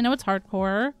safe. I know it's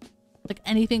hardcore, like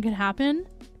anything could happen.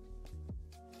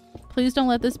 Please don't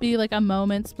let this be like a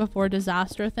moments before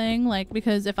disaster thing, like,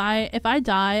 because if I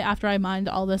die after I mined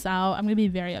all this out, I'm gonna be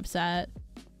very upset.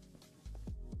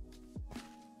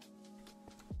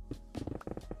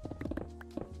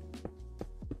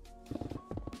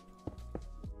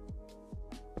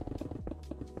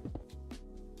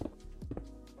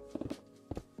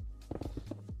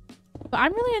 But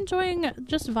I'm really enjoying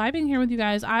just vibing here with you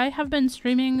guys. I have been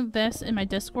streaming this in my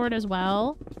Discord as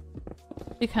well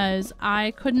because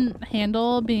I couldn't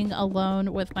handle being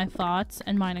alone with my thoughts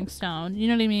and mining stone. You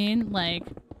know what I mean? Like,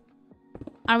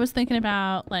 I was thinking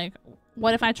about, like,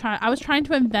 what if I was trying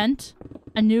to invent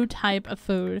a new type of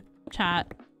food,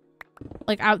 chat.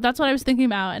 Like, that's what I was thinking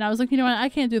about, and I was like, you know what? I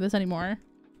can't do this anymore.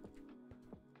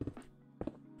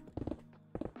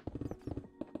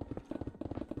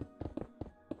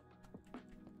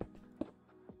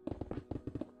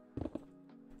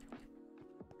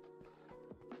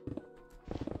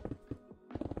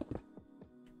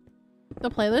 The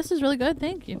playlist is really good.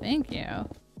 Thank you. Thank you.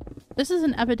 This is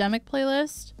an epidemic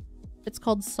playlist. It's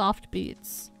called Soft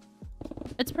Beats.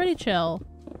 It's pretty chill.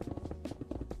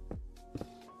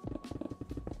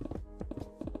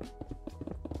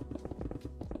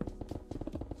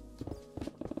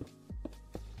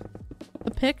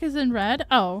 The pick is in red.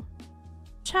 Oh.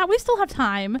 Chat, we still have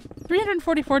time.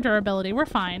 344 durability. We're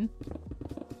fine.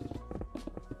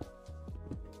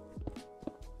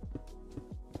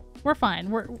 We're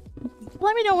fine.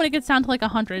 Let me know when it gets down to like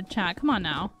 100, chat. Come on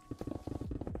now.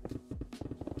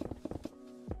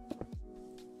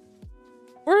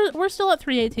 We're still at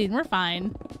 318. We're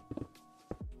fine.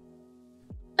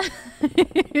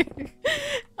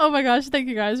 Oh my gosh, thank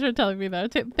you guys for telling me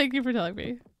that. Thank you for telling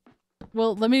me.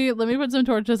 Well, let me put some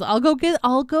torches. I'll go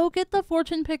get the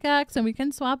fortune pickaxe and we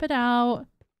can swap it out.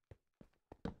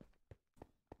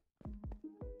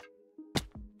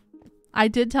 I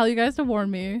did tell you guys to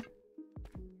warn me.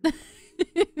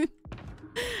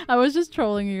 I was just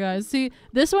trolling you guys. See,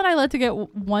 this one I let to get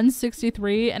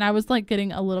 163 and I was like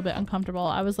getting a little bit uncomfortable.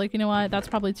 I was like, you know what? That's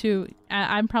probably too...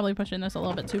 I'm probably pushing this a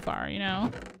little bit too far, you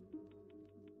know?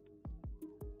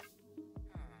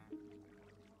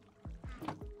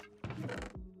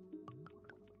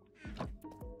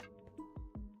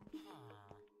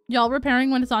 Y'all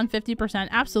repairing when it's on 50%?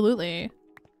 Absolutely.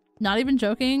 Not even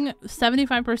joking.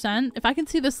 75%. If I can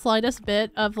see the slightest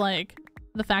bit of like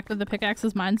the fact that the pickaxe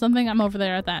is mine something, I'm over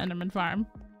there at that Enderman farm.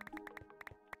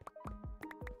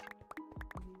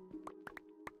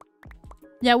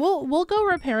 Yeah, we'll go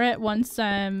repair it once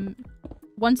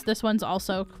this one's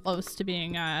also close to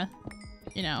being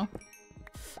you know,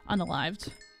 unalived.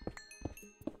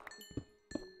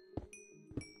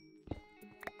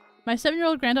 My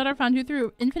 7-year-old granddaughter found you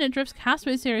through Infinite Drift's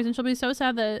Castaway series and she'll be so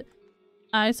sad that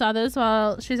I saw this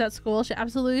while she's at school. She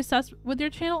absolutely obsessed with your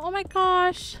channel. Oh my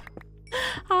gosh.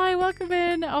 Hi, welcome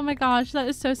in. Oh my gosh, that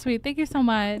is so sweet. Thank you so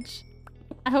much.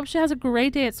 I hope she has a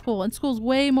great day at school, and school's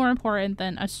way more important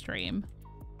than a stream.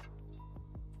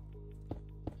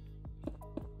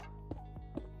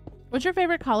 What's your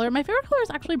favorite color? My favorite color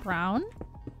is actually brown.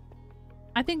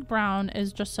 I think brown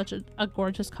is just such a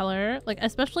gorgeous color. Like,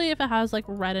 especially if it has like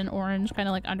red and orange kind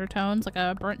of like undertones, like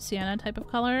a burnt sienna type of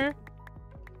color.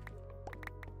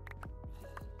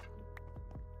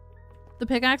 The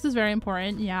pickaxe is very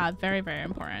important. Yeah, very, very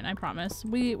important. I promise.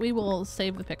 We will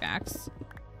save the pickaxe.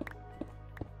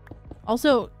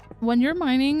 Also, when you're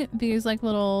mining these like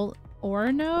little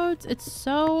ore nodes, it's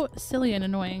so silly and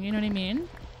annoying. You know what I mean?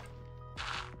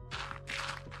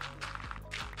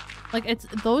 Like,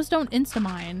 those don't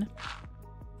insta-mine.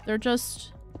 They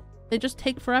just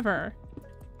take forever.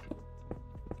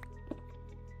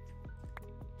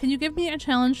 Can you give me a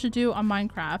challenge to do on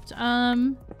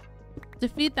Minecraft?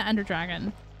 Defeat the Ender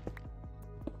Dragon.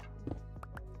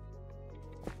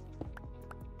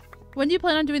 When do you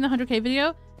plan on doing the 100k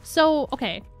video? So,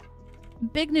 okay.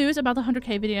 Big news about the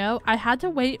 100k video. I had to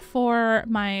wait for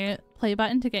my play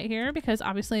button to get here because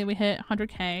obviously we hit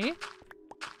 100k.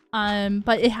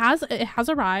 But it has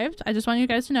arrived. I just want you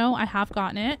guys to know I have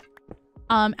gotten it.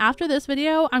 After this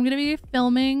video, I'm gonna be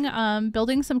filming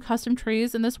building some custom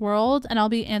trees in this world, and I'll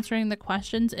be answering the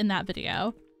questions in that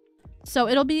video. So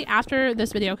it'll be after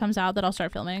this video comes out that I'll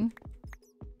start filming.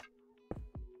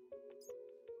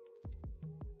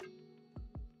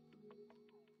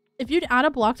 If you'd add a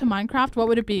block to Minecraft, what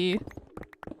would it be?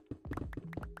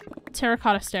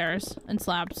 Terracotta stairs and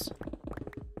slabs.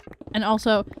 And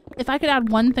also, if I could add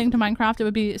one thing to Minecraft, it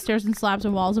would be stairs and slabs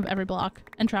and walls of every block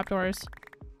and trapdoors.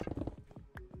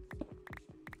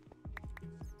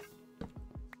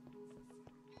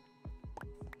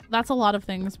 That's a lot of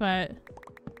things, but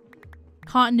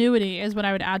continuity is what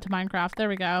I would add to Minecraft. There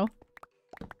we go.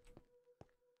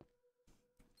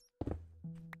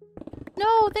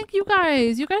 No, thank you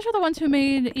guys. You guys are the ones who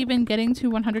made even getting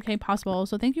to 100k possible.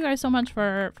 So thank you guys so much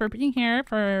for being here,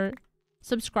 for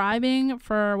subscribing,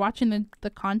 for watching the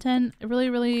content. It really,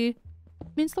 really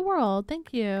means the world.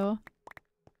 Thank you.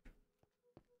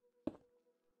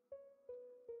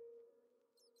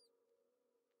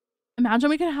 Imagine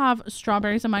we could have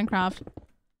strawberries in Minecraft.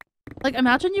 Like,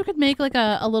 imagine you could make like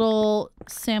a little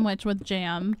sandwich with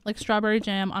jam, like strawberry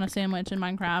jam on a sandwich in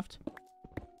Minecraft.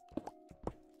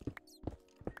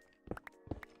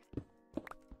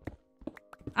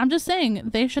 I'm just saying,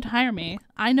 they should hire me.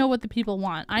 I know what the people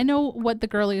want. I know what the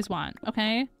girlies want,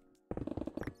 okay?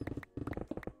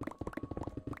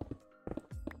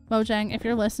 Mojang, if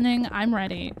you're listening, I'm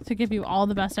ready to give you all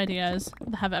the best ideas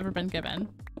that have ever been given.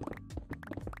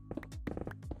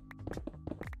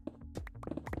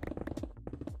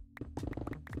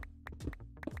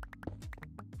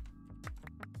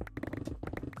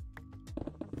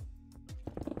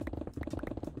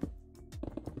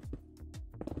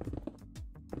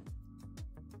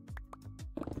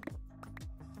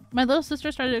 My little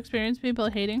sister started to experience people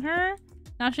hating her.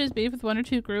 Now she has beef with 1 or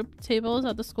 2 group tables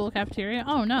at the school cafeteria.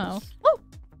 Oh no.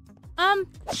 Oh!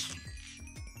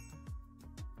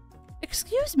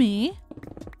 Excuse me?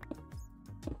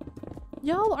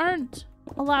 Y'all aren't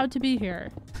allowed to be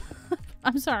here.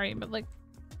 I'm sorry, but like...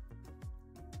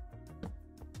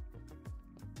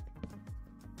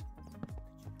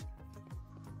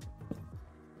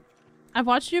 I've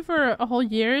watched you for a whole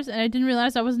years and I didn't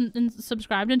realize I wasn't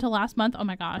subscribed until last month. Oh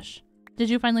my gosh. Did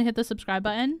you finally hit the subscribe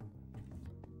button?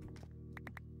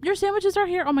 Your sandwiches are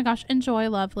here. Oh my gosh, enjoy,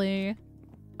 lovely.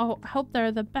 Oh, I hope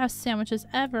they're the best sandwiches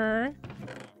ever.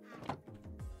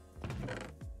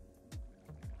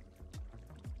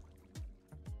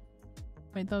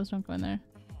 Wait, those don't go in there.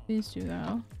 These do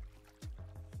though.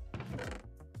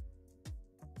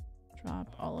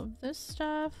 Drop all of this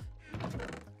stuff.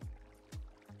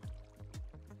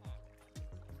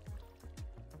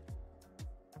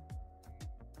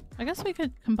 I guess we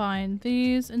could combine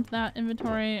these into that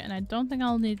inventory, and I don't think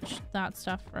I'll need that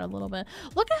stuff for a little bit.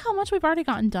 Look at how much we've already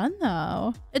gotten done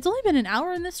though. It's only been an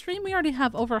hour in this stream. We already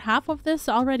have over half of this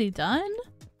already done.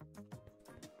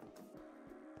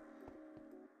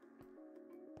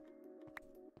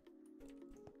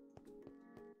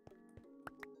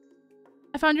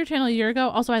 I found your channel a year ago.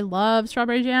 Also, I love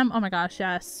strawberry jam. Oh my gosh,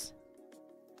 yes.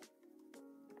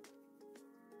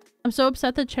 I'm so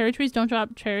upset that cherry trees don't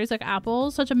drop cherries like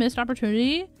apples. Such a missed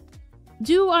opportunity.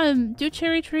 Do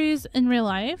cherry trees in real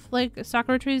life, like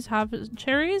sakura trees, have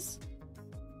cherries?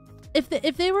 If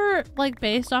they were like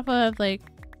based off of like,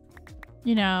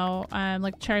 you know,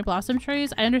 like cherry blossom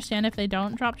trees, I understand if they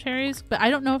don't drop cherries, but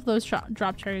I don't know if those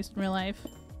drop cherries in real life.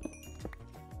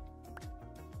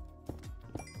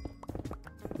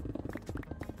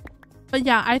 But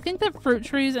yeah, I think that fruit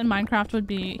trees in Minecraft would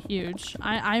be huge.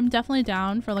 I'm definitely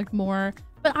down for like more,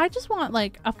 but I just want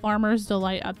like a farmer's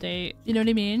delight update. You know what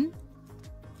I mean?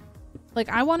 Like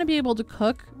I want to be able to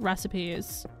cook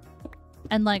recipes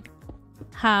and like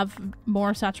have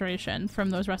more saturation from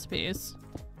those recipes.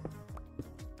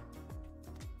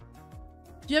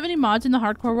 Do you have any mods in the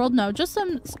hardcore world? No, just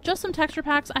some texture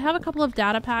packs. I have a couple of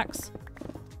data packs,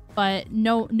 but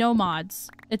no mods.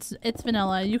 It's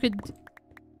vanilla. You could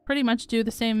pretty much do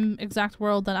the same exact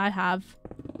world that I have.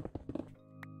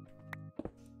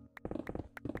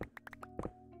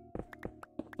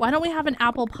 Why don't we have an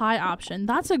apple pie option?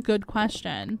 That's a good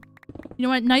question. You know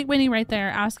what? Night Winnie right there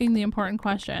asking the important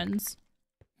questions.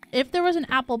 If there was an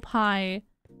apple pie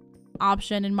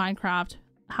option in Minecraft,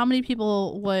 how many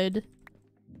people would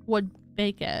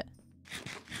bake it?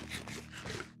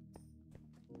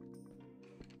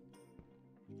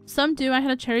 Some do. I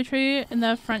had a cherry tree in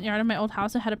the front yard of my old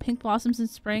house. It had pink blossoms in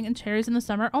spring and cherries in the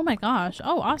summer. Oh my gosh.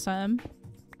 Oh, awesome.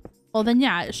 Well then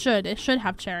yeah, it should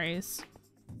have cherries.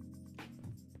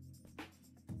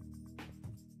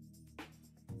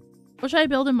 What should I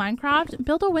build in Minecraft?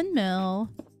 Build a windmill.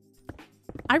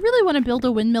 I really want to build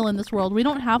a windmill in this world. We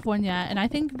don't have one yet, and I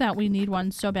think that we need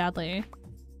one so badly.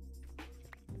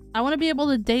 I want to be able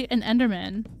to date an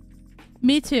Enderman.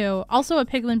 Me too. Also a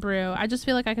piglin brew. I just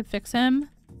feel like I could fix him.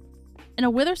 And a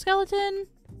wither skeleton?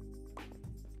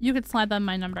 You could slide them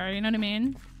my number, you know what I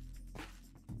mean?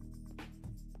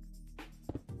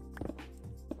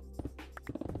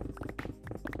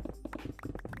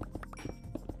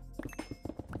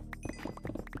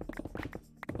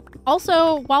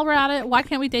 Also, while we're at it, why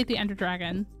can't we date the Ender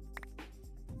Dragon?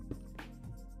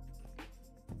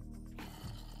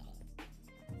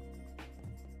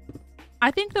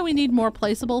 I think that we need more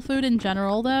placeable food in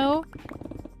general, though.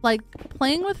 Like,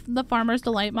 playing with the Farmer's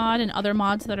Delight mod and other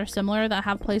mods that are similar that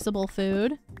have placeable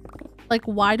food. Like,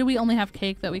 why do we only have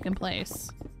cake that we can place?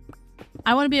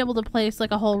 I want to be able to place, like,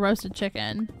 a whole roasted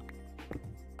chicken.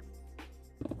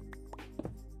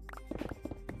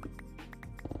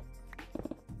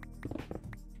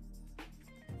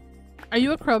 Are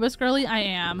you a Krobus girly? I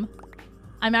am.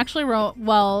 I'm actually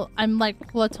well, I'm like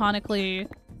platonically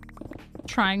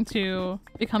trying to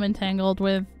become entangled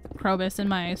with Krobus in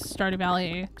my Stardew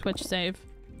Valley Twitch save.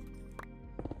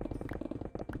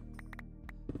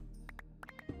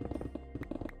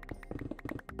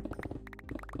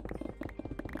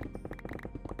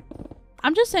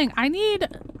 I'm just saying, I need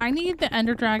the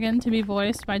Ender Dragon to be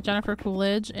voiced by Jennifer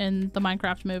Coolidge in the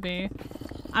Minecraft movie.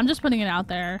 I'm just putting it out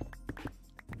there.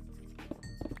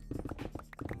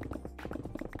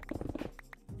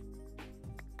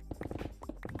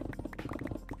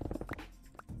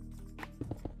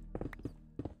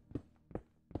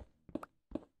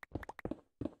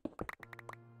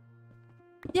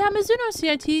 Yeah, Mizuno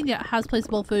CIT has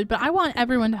placeable food, but I want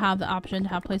everyone to have the option to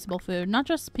have placeable food, not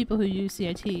just people who use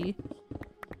CIT.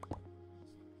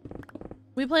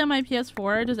 We play on my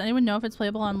PS4. Does anyone know if it's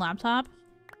playable on laptop?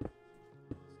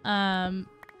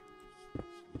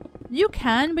 You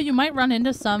can, but you might run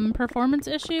into some performance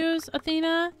issues,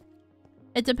 Athena.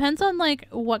 It depends on like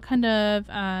what kind of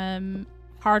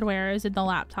hardware is in the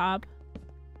laptop.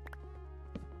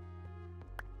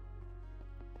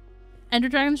 Ender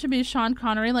Dragon should be Sean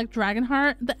Connery like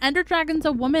Dragonheart. The Ender Dragon's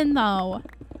a woman though.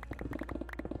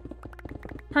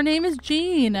 Her name is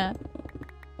Jean.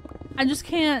 I just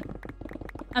can't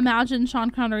imagine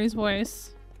Sean Connery's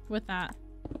voice with that.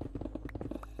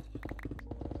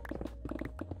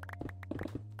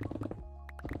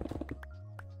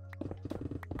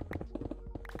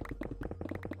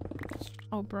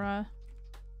 Oh, bruh.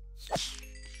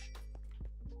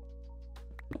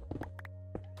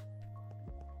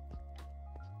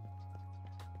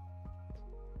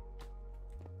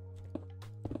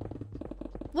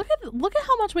 Look at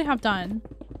how much we have done.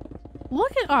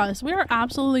 Look at us. We are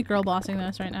absolutely girl bossing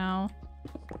this right now.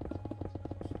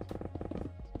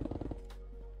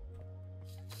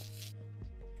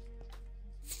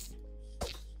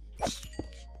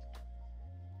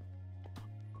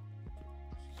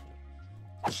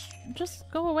 Just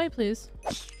go away, please.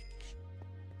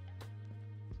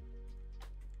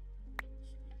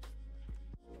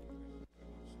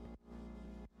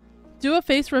 Do a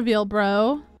face reveal,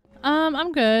 bro.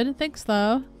 I'm good. Thanks,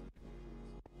 though.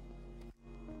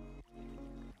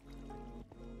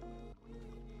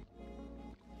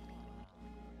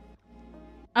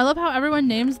 I love how everyone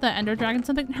names the Ender Dragon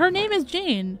something. Her name is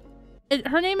Jane.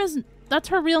 Her name is... That's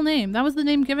her real name. That was the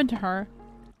name given to her.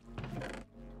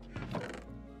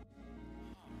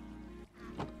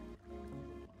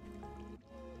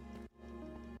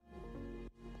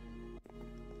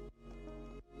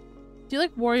 Do you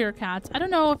like Warrior Cats? I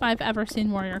don't know if I've ever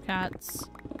seen Warrior Cats.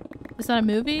 Is that a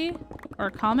movie? Or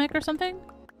a comic or something?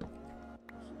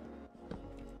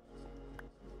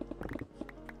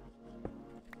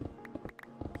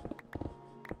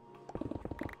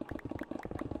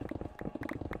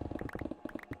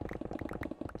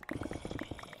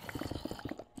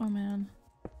 Oh man.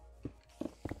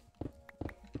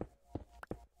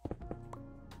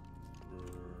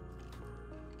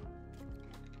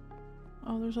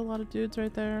 Oh, there's a lot of dudes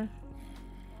right there.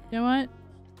 You know what?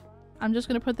 I'm just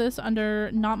gonna put this under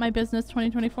Not My Business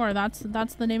 2024. That's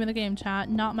the name of the game, chat.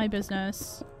 Not My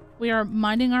Business. We are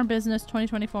minding our business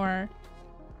 2024.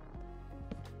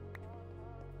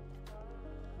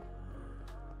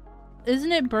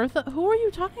 Isn't it Bertha? Who are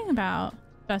you talking about,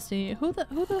 bestie? What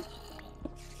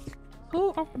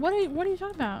are you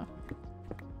talking about?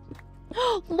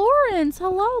 Lawrence,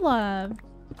 hello, love.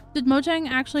 Did Mojang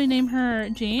actually name her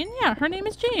Jean? Yeah, her name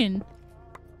is Jean.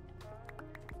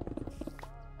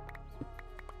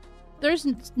 There's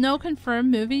no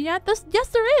confirmed movie yet? Yes,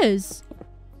 there is.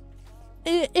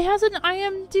 It has an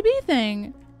IMDb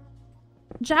thing.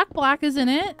 Jack Black is in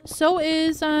it. So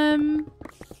is Jason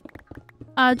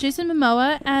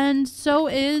Momoa, and so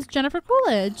is Jennifer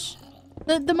Coolidge.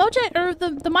 The Mojang or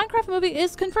the Minecraft movie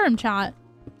is confirmed, chat.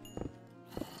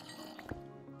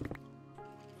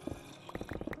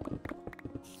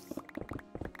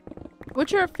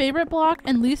 What's your favorite block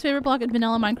and least favorite block in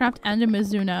vanilla Minecraft and in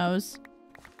Mizuno's?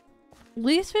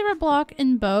 Least favorite block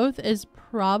in both is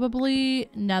probably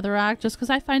netherrack, just because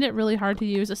I find it really hard to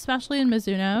use, especially in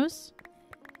Mizuno's.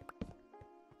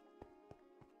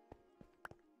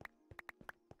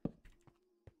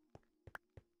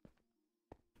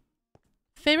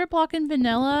 Favorite block in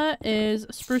vanilla is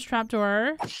spruce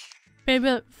trapdoor.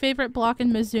 Favorite block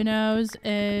in Mizuno's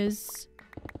is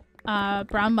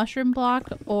brown mushroom block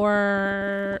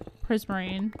or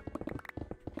prismarine.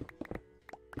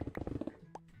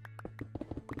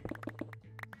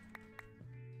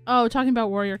 Oh, talking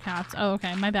about warrior cats. Oh,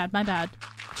 okay. My bad.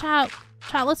 Chat,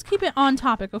 let's keep it on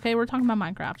topic, okay? We're talking about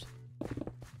Minecraft.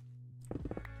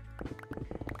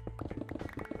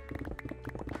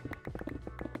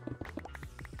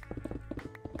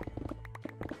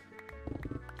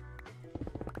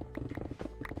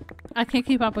 I can't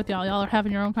keep up with y'all. Y'all are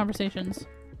having your own conversations.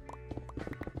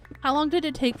 How long did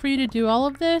it take for you to do all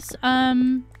of this?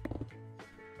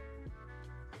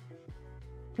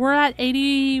 We're at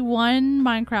 81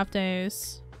 Minecraft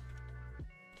days.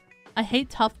 I hate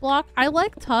tough block. I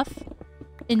like tough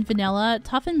in vanilla.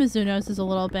 Tough in Mizuno's is a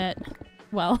little bit,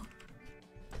 well,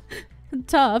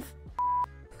 tough.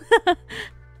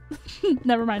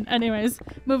 Never mind. Anyways,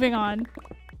 moving on.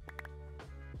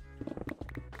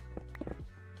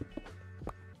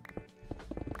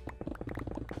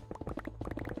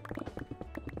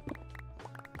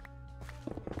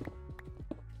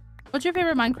 What's your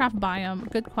favorite Minecraft biome?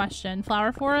 Good question.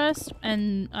 Flower forest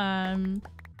and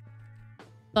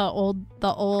the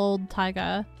old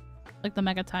taiga, like the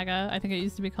mega taiga, I think it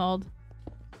used to be called.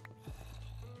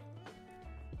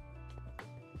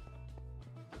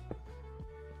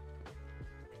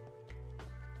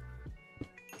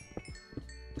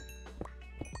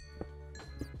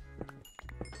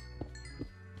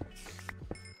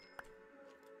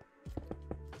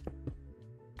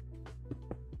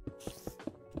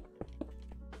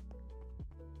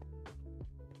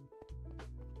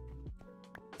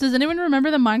 Does anyone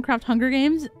remember the Minecraft Hunger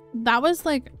Games? That was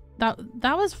like that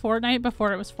was Fortnite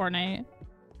before it was Fortnite.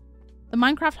 The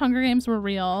Minecraft Hunger Games were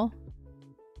real.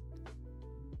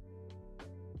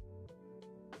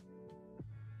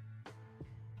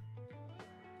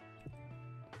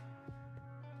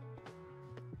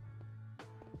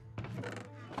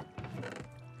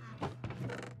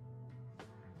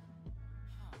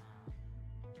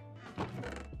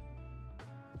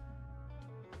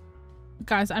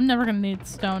 Guys, I'm never gonna need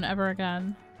stone ever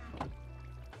again.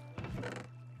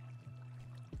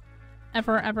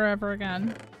 Ever, ever, ever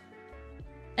again.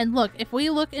 And look, if we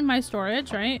look in my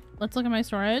storage, right? Let's look at my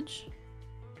storage.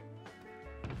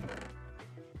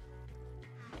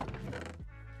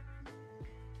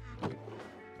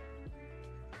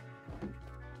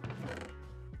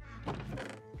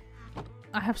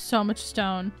 I have so much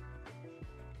stone.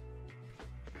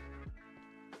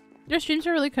 Your streams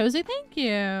are really cozy. Thank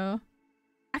you.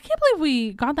 I can't believe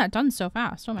we got that done so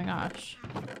fast. Oh my gosh.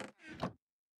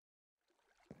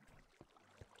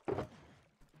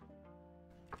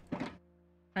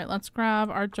 Alright, let's grab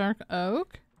our dark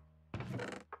oak.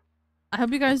 I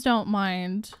hope you guys don't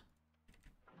mind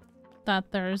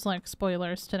that there's like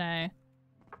spoilers today.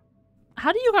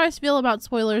 How do you guys feel about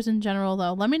spoilers in general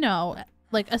though? Let me know.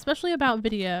 Like, especially about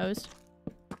videos.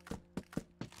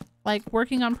 Like,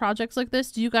 working on projects like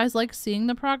this, do you guys like seeing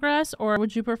the progress? Or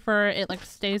would you prefer it like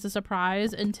stays a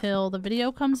surprise until the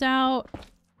video comes out?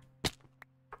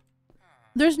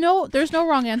 There's no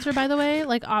wrong answer, by the way.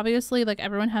 Like, obviously, like,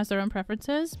 everyone has their own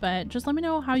preferences, but just let me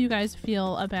know how you guys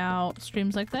feel about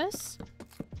streams like this.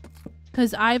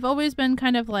 Because I've always been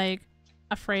kind of, like,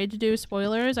 afraid to do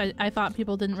spoilers. I thought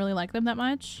people didn't really like them that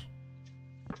much.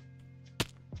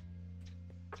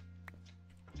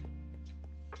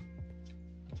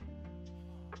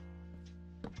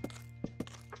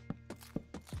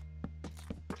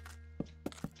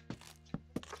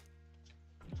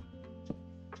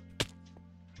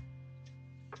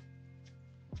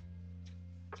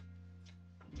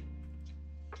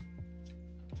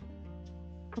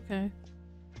 Okay.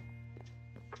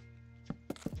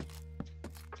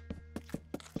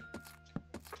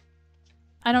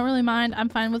 I don't really mind. I'm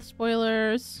fine with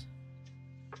spoilers.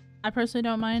 I personally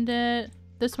don't mind it.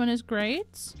 This one is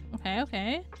great. Okay,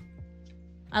 okay.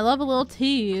 I love a little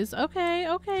tease. Okay,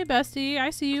 okay, bestie. I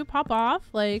see you pop off.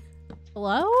 Like,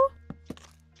 hello?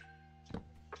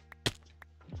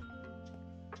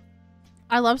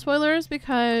 I love spoilers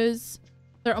because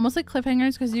they're almost like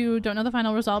cliffhangers because you don't know the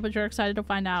final result, but you're excited to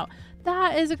find out.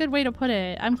 That is a good way to put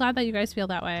it. I'm glad that you guys feel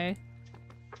that way.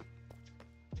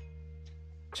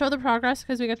 Show the progress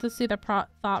because we get to see the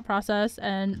thought process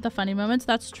and the funny moments.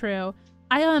 That's true.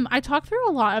 I talked through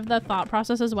a lot of the thought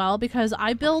process as well because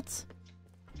I built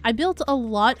a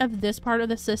lot of this part of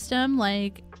the system,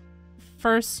 like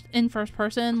first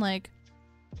person, like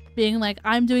being like,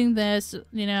 I'm doing this,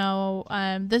 you know,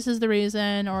 this is the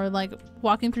reason, or like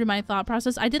walking through my thought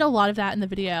process. I did a lot of that in the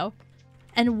video.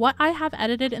 And what I have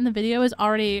edited in the video is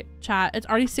already, chat, it's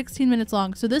already 16 minutes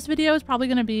long. So this video is probably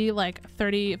going to be like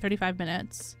 35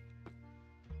 minutes.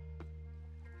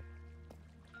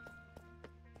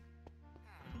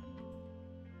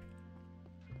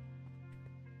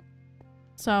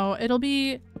 So it'll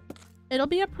be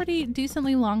a pretty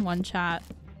decently long one, chat.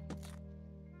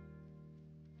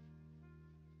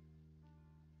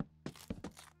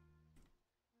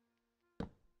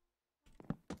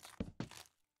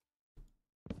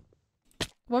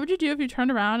 What would you do if you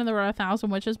turned around and there were 1,000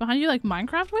 witches behind you, like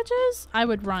Minecraft witches? I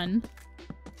would run.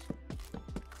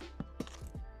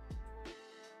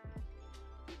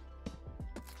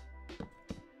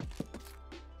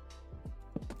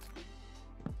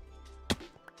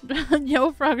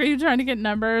 Yo, Frog, are you trying to get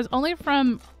numbers? Only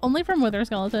from wither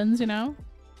skeletons, you know?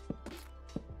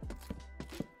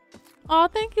 Oh,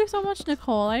 thank you so much,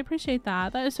 Nicole. I appreciate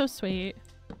that. That is so sweet.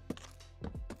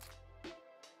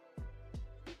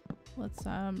 Let's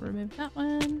remove that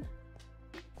one.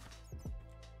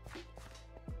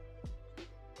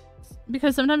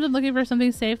 Because sometimes I'm looking for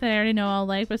something safe that I already know I'll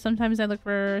like, but sometimes I look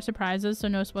for surprises, so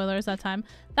no spoilers that time.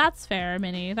 That's fair,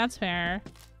 Minnie. That's fair.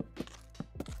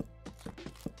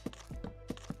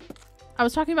 I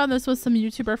was talking about this with some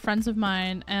YouTuber friends of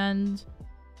mine, and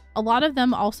a lot of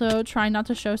them also try not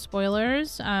to show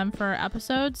spoilers for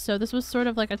episodes, so this was sort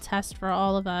of like a test for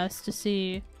all of us to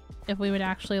see if we would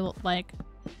actually like,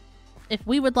 if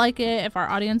we would like it, if our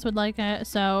audience would like it.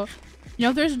 So, you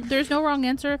know, there's no wrong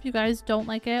answer if you guys don't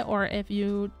like it, or if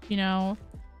you know,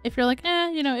 if you're like,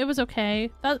 you know, it was okay.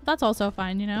 That's also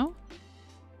fine, you know?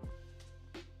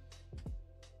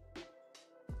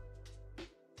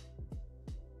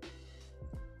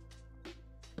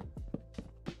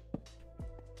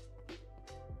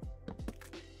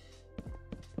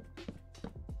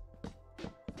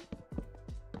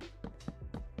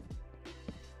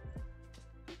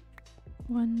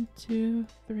 One, 2,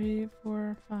 3,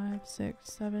 4, 5,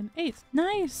 6, 7, 8.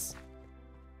 Nice!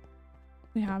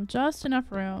 We have just enough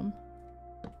room.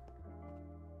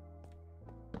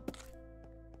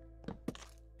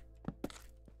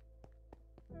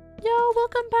 Yo, Oh,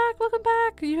 welcome back, welcome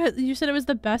back. You said it was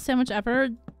the best sandwich ever.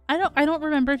 I don't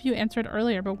remember if you answered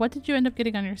earlier, but what did you end up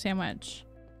getting on your sandwich?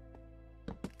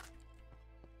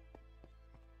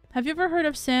 Have you ever heard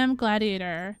of Sam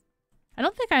Gladiator? I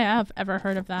don't think I have ever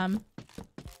heard of them.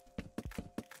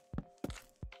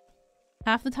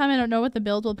 Half the time I don't know what the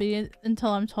build will be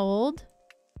until I'm told.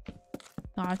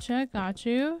 Gotcha, got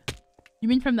you. You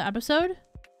mean from the episode?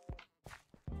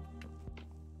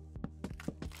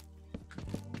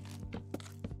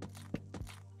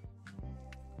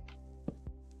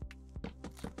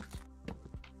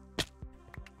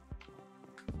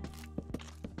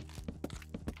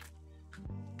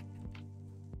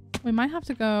 We might have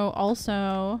to go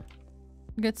also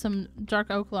get some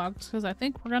dark oak logs because I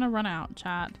think we're gonna run out,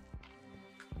 chat.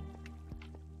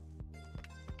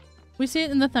 We see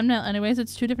it in the thumbnail anyways.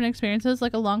 It's two different experiences,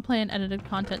 like a long play and edited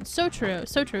content. So true,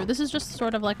 so true. This is just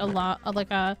sort of like a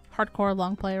hardcore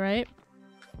long play, right?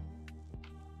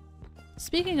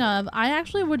 Speaking of, I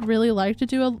actually would really like to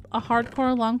do a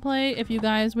hardcore long play if you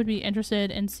guys would be interested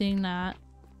in seeing that.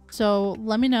 So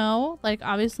let me know. Like,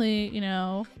 obviously, you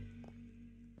know,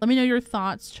 let me know your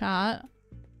thoughts, chat.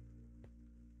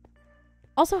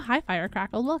 Also, hi,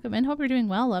 Firecrackle. Welcome in. Hope you're doing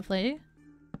well, lovely.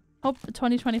 Hope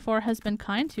 2024 has been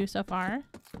kind to you so far.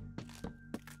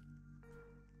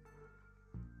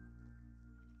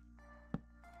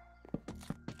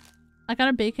 I got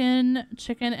a bacon,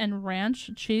 chicken, and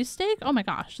ranch cheesesteak. Oh my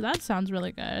gosh, that sounds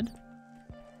really good.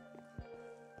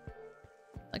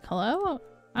 Like, hello?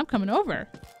 I'm coming over.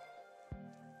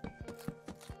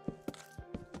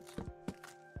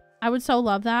 I would so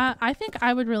love that. I think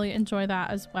I would really enjoy that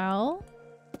as well.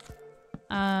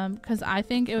 Because I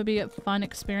think it would be a fun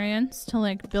experience to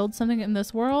like build something in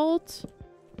this world.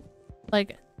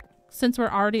 Like, since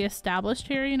we're already established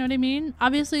here, you know what I mean?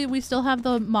 Obviously, we still have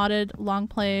the modded long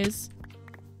plays.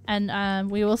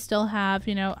 And we will still have,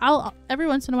 you know, every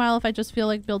once in a while if I just feel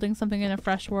like building something in a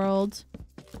fresh world.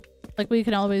 Like, we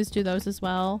can always do those as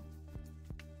well.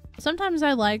 Sometimes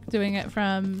I like doing it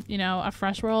from, you know, a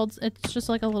fresh world. It's just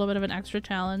like a little bit of an extra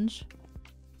challenge.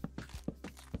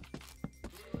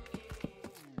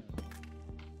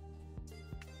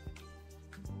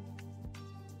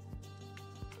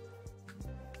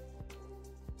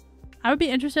 I would be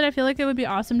interested. I feel like it would be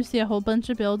awesome to see a whole bunch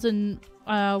of builds in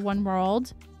one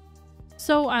world.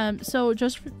 So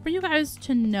just for you guys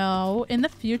to know, in the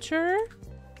future,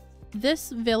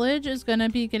 this village is going to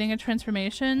be getting a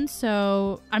transformation.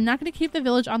 So I'm not going to keep the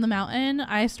village on the mountain.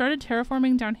 I started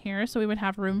terraforming down here so we would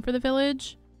have room for the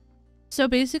village. So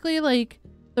basically, like,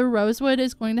 the Rosewood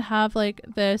is going to have like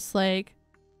this like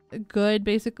good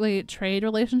basically trade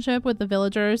relationship with the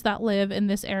villagers that live in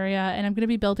this area, and I'm going to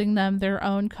be building them their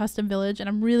own custom village, and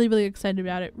I'm really excited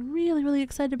about it. Really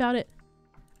excited about it.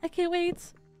 I can't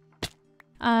wait.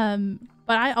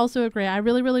 But I also agree. I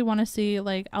really want to see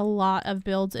like a lot of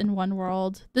builds in one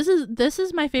world. This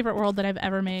is my favorite world that I've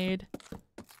ever made.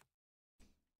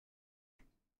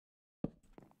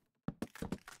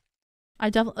 I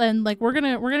definitely, and like we're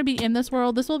gonna be in this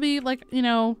world. This will be like, you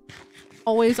know,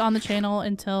 always on the channel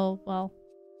until, well,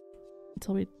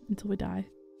 until we die.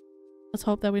 Let's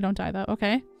hope that we don't die though.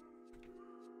 Okay.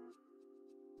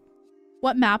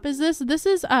 What map is this? This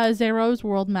is Zero's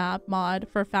world map mod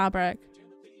for Fabric.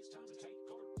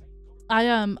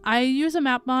 I use a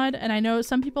map mod, and I know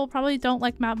some people probably don't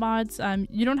like map mods.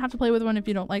 You don't have to play with one if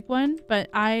you don't like one, but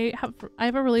I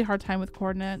have a really hard time with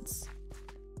coordinates.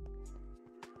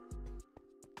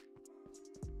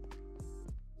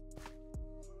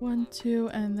 One, two,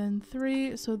 and then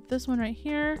three. So this one right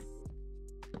here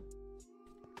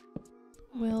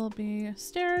will be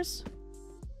stairs.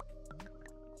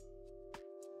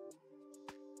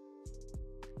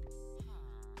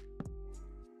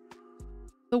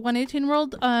 The 118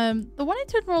 world, the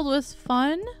 118 world was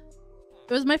fun.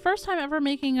 It was my first time ever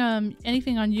making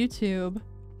anything on YouTube.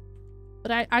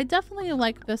 But I definitely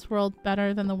like this world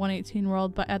better than the 118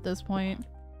 world, but at this point.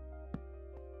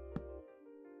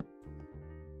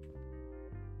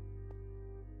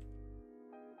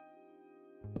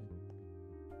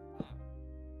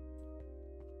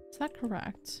 Is that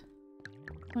correct?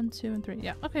 1, 2, and 3.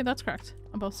 Yeah, okay, that's correct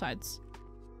on both sides.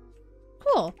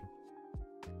 Cool.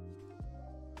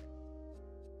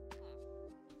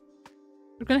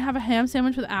 We're gonna have a ham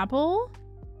sandwich with apple?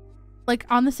 Like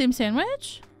on the same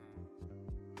sandwich?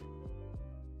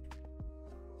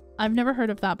 I've never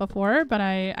heard of that before, but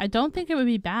I don't think it would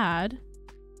be bad.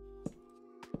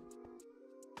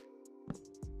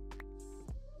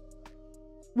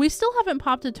 We still haven't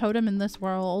popped a totem in this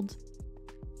world.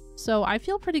 So I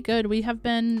feel pretty good. We have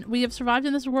survived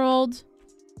in this world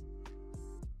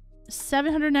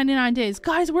 799 days.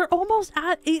 Guys, we're almost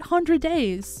at 800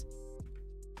 days.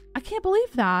 I can't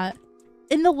believe that.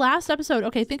 In the last episode,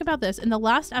 okay, think about this. In the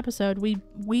last episode,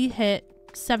 we hit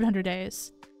 700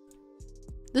 days.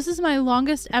 This is my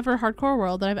longest ever hardcore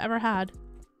world that I've ever had.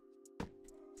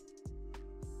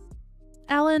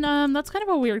 Alan, that's kind of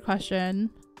a weird question.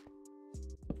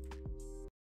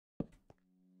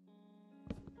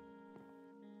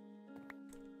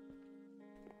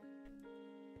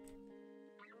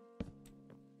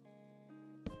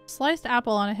 Sliced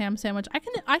apple on a ham sandwich. I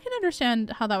can understand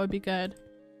how that would be good.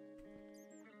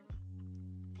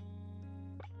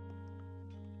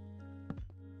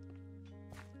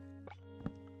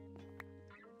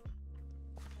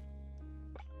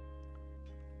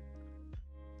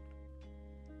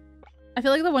 I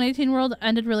feel like the 118 world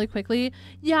ended really quickly.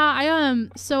 Yeah,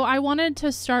 so I wanted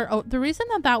to start. Oh, the reason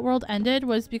that world ended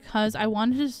was because I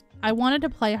wanted to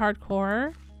play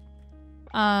hardcore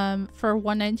for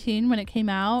 119 when it came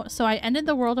out. So I ended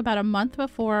the world about a month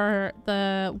before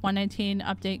the 119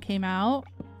 update came out.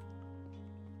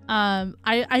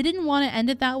 I didn't want to end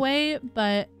it that way,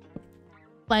 but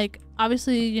like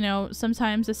obviously, you know,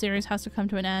 sometimes the series has to come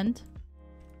to an end.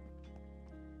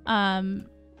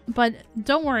 But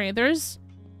don't worry, there's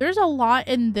a lot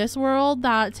in this world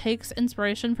that takes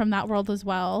inspiration from that world as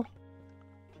well.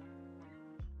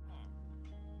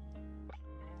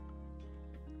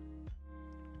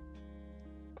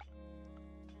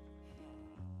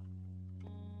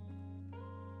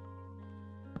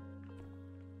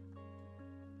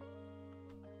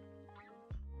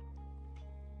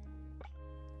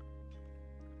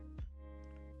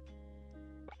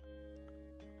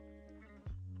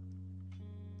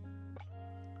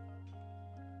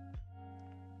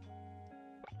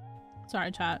 Sorry,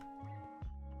 chat.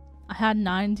 I had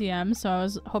 9 DMs, so I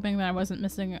was hoping that I wasn't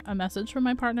missing a message from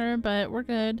my partner, but we're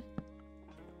good.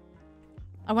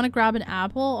 I want to grab an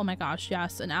apple. Oh my gosh,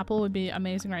 yes. An apple would be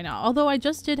amazing right now. Although I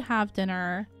just did have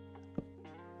dinner.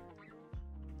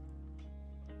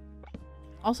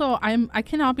 Also, I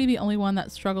cannot be the only one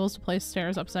that struggles to place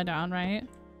stairs upside down, right?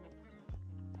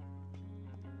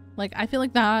 Like, I feel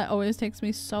like that always takes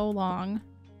me so long.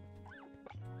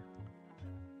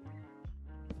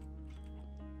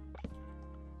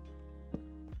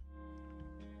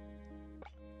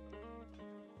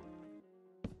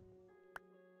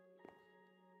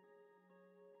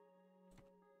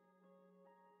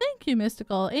 Thank you,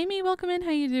 Mystical. Amy, welcome in.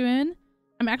 How you doing?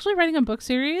 I'm actually writing a book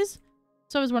series,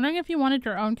 so I was wondering if you wanted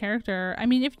your own character. I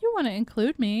mean, if you want to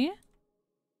include me,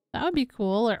 that would be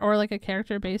cool. Or like a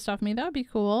character based off me, that would be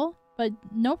cool. But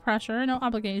no pressure, no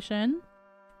obligation.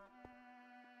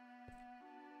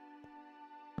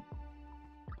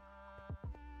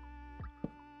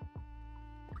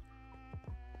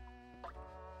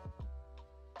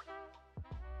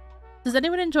 Does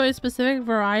anyone enjoy a specific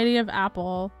variety of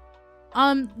apple?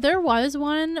 There was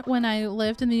one when I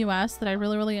lived in the US that I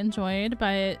really enjoyed,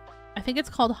 but I think it's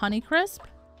called Honeycrisp.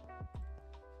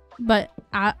 But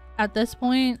at this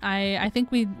point, I think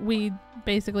we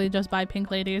basically just buy Pink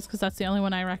Ladies because that's the only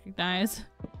one I recognize.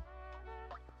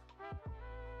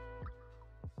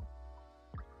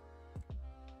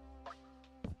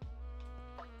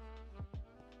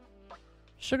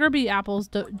 Sugar beet apples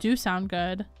do sound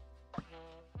good.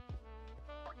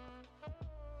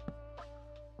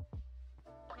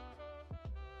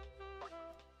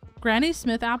 Granny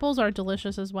Smith apples are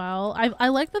delicious as well. I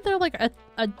like that they're like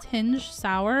a tinge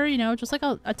sour, you know, just like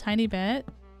a tiny bit.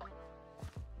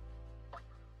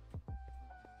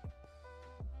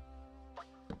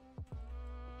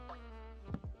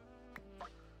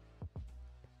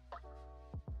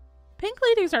 Pink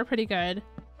Ladies are pretty good.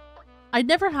 I'd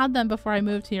never had them before I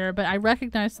moved here, but I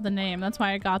recognized the name. That's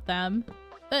why I got them.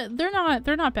 They're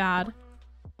not bad.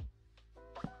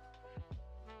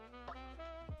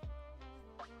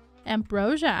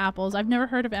 Ambrosia apples. I've never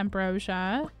heard of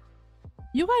ambrosia.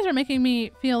 You guys are making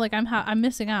me feel like I'm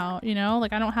missing out, you know?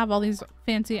 Like I don't have all these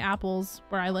fancy apples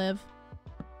where I live.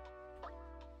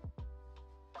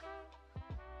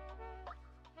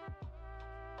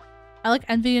 I like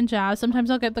Envy and Jazz. Sometimes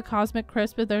I'll get the Cosmic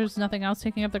Crisp if there's nothing else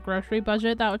taking up the grocery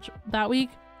budget that week.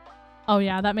 Oh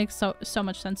yeah, that makes so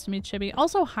much sense to me, Chibi.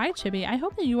 Also, hi Chibi. I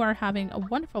hope that you are having a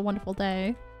wonderful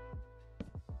day.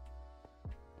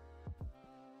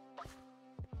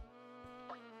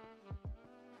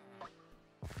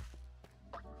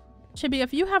 Chibi,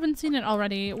 if you haven't seen it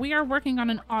already, we are working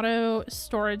on an auto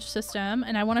storage system,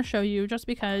 and I want to show you just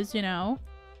because, you know,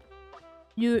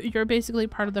 you're basically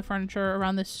part of the furniture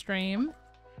around this stream.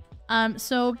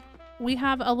 So we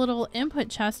have a little input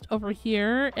chest over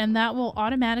here, and that will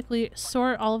automatically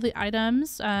sort all of the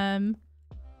items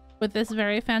with this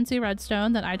very fancy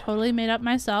redstone that I totally made up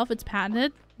myself. It's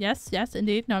patented. Yes, yes,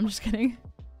 indeed. No, I'm just kidding.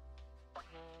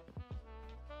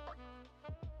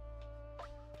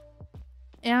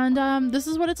 And this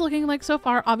is what it's looking like so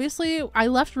far. Obviously, I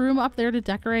left room up there to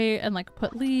decorate and like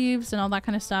put leaves and all that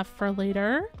kind of stuff for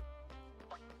later.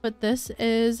 But this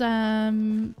is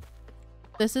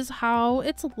how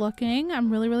it's looking.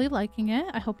 I'm really, really liking it.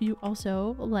 I hope you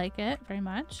also like it very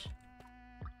much.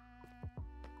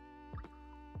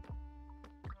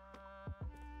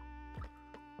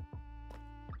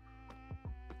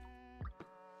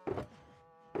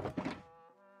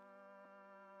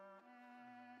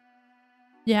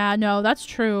 Yeah, no, that's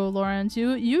true, Lawrence.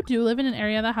 You do live in an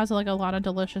area that has like a lot of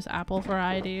delicious apple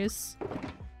varieties.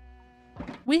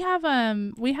 We have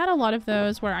we had a lot of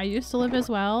those where I used to live as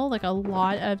well, like a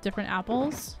lot of different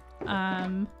apples.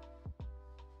 But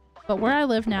where I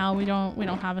live now, we don't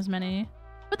have as many.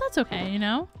 But that's okay, you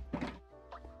know?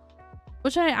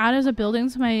 What should I add as a building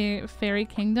to my fairy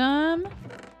kingdom?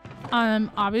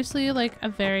 Obviously like a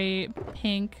very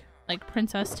pink like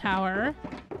princess tower.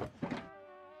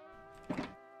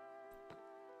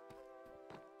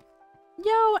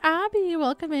 Yo, Abby,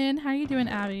 welcome in. How are you doing,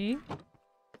 Abby?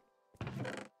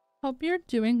 Hope you're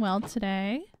doing well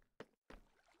today.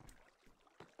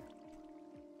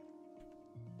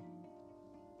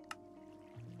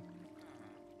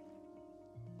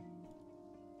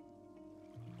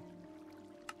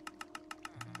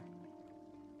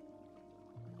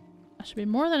 That should be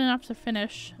more than enough to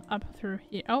finish up through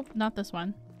here. Oh, not this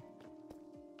one.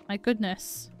 My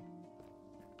goodness.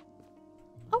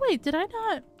 Oh wait, did I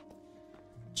not...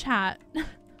 Chat.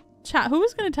 Chat, who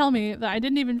was gonna tell me that I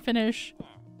didn't even finish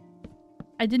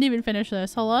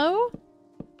this? Hello?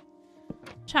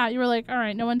 Chat, you were like,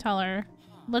 alright, no one tell her.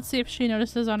 Let's see if she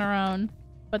notices on her own.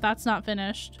 But that's not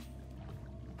finished.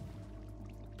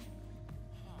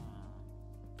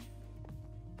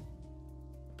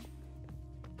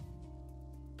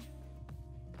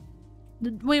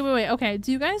 Wait. Okay,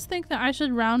 do you guys think that I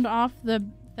should round off the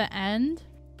end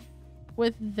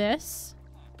with this?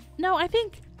 No, I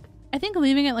think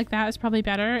leaving it like that is probably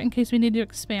better in case we need to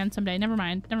expand someday. Never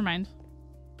mind.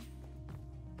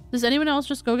 Does anyone else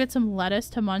just go get some lettuce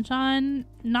to munch on?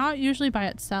 Not usually by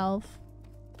itself.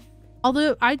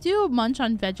 Although I do munch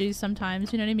on veggies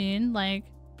sometimes, you know what I mean? Like,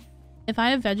 if I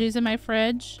have veggies in my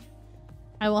fridge,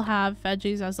 I will have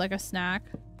veggies as like a snack.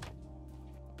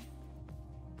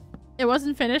 It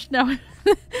wasn't finished, no.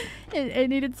 it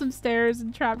needed some stairs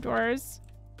and trapdoors.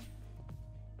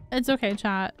 It's okay,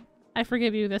 chat. I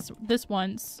forgive you this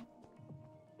once.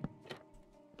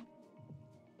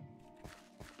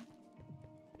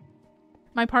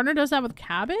 My partner does that with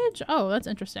cabbage? Oh, that's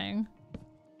interesting.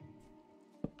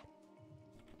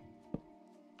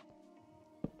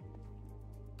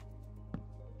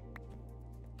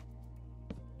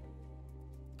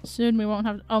 Soon we won't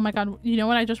have... Oh my god, you know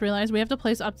what I just realized? We have to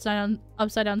place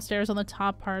upside down stairs on the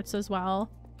top parts as well.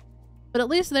 But at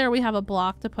least there we have a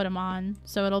block to put them on,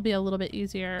 so it'll be a little bit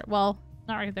easier. Well,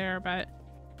 not right there, but...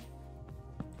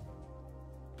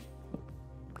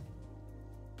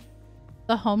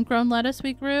 The homegrown lettuce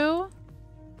we grew?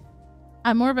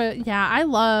 I'm more of a... Yeah, I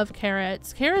love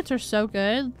carrots. Carrots are so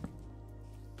good.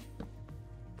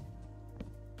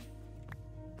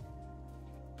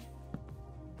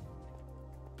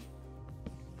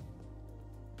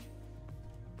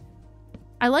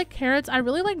 I like carrots. I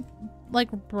really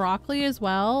like broccoli as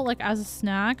well, like as a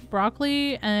snack.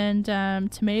 Broccoli and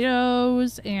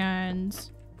tomatoes and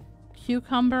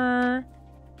cucumber.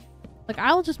 Like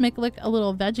I'll just make like a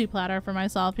little veggie platter for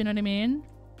myself, you know what I mean?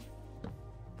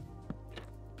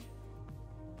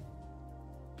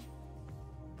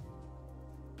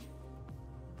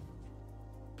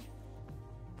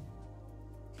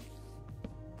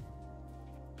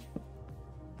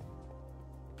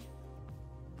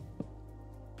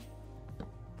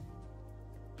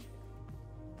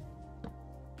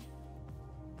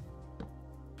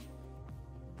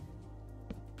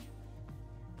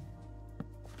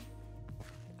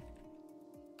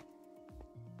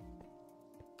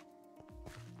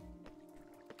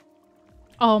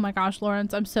 Oh my gosh,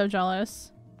 Lawrence, I'm so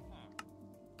jealous.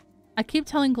 I keep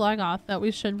telling Glagoth that we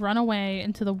should run away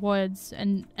into the woods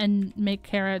and make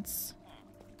carrots.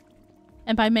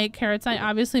 And by make carrots, I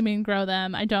obviously mean grow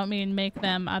them. I don't mean make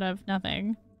them out of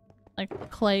nothing. Like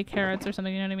clay carrots or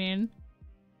something, you know what I mean?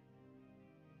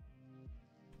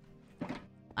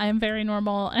 I am very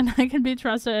normal and I can be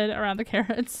trusted around the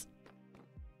carrots.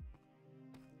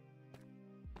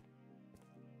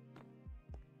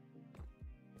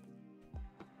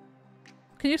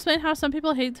 Can you explain how some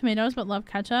people hate tomatoes but love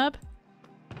ketchup?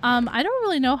 I don't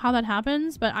really know how that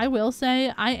happens, but I will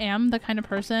say I am the kind of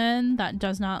person that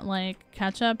does not like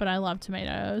ketchup, but I love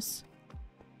tomatoes.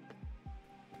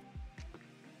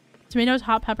 Tomatoes,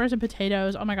 hot peppers, and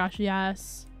potatoes. Oh my gosh,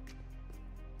 yes.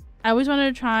 I always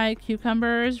wanted to try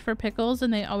cucumbers for pickles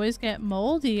and they always get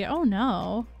moldy. Oh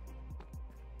no.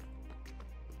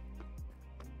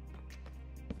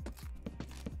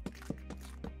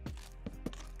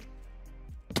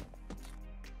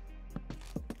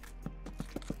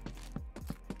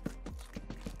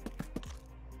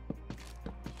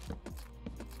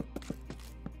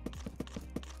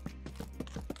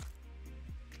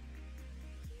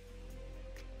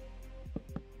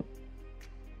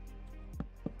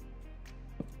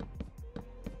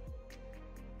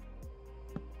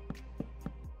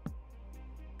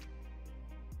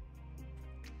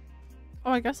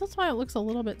 Oh, I guess that's why it looks a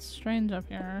little bit strange up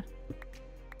here.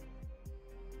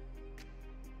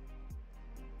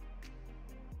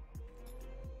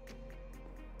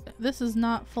 This is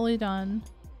not fully done.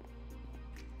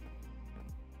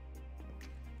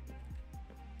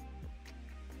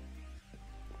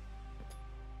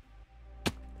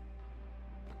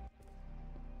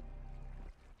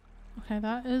 Okay,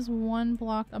 that is one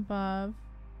block above.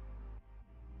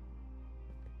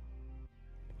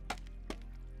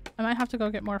 I might have to go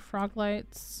get more frog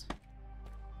lights.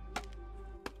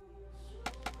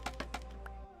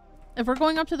 If we're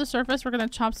going up to the surface, we're gonna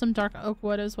chop some dark oak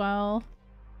wood as well.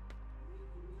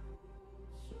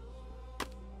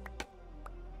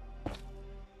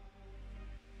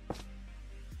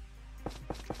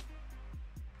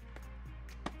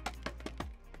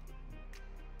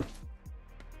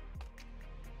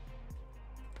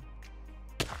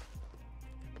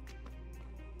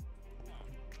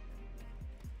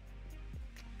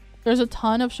 There's a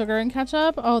ton of sugar in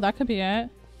ketchup. Oh, that could be it.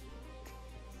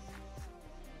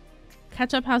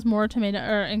 Ketchup has more tomato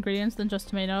or ingredients than just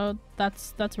tomato.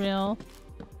 That's real.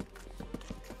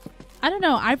 I don't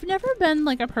know. I've never been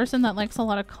like a person that likes a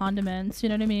lot of condiments. You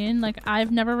know what I mean? Like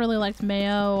I've never really liked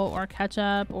mayo or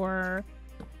ketchup or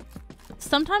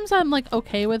sometimes I'm like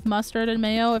okay with mustard and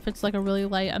mayo if it's like a really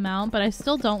light amount, but I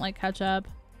still don't like ketchup.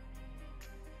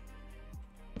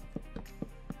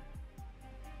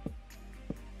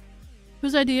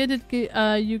 Whose idea did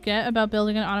you get about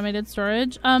building an automated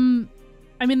storage? I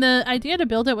mean, the idea to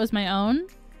build it was my own.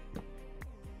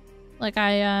 Like,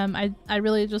 I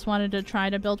really just wanted to try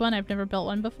to build one. I've never built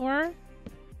one before.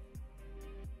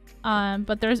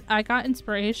 But I got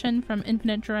inspiration from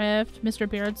Infinite Drift, Mr.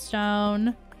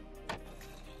 Beardstone.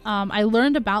 I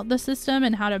learned about the system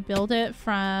and how to build it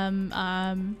from,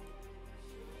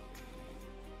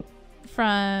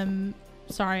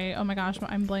 sorry, oh my gosh,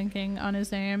 I'm blanking on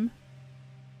his name.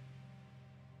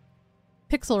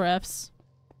 Pixel Riffs.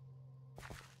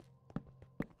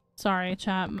 Sorry,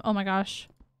 chat. Oh my gosh.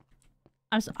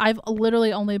 I've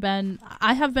literally only been...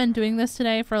 I have been doing this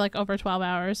today for like over 12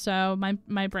 hours, so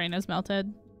my brain is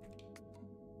melted.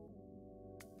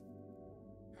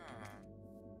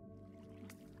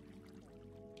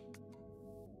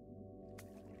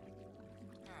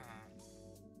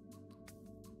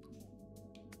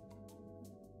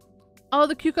 Oh,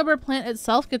 the cucumber plant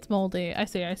itself gets moldy. I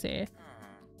see, I see.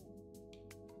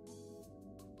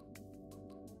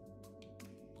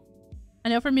 I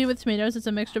know for me with tomatoes, it's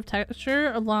a mixture of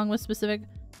texture along with specific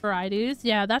varieties.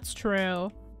 Yeah, that's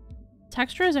true.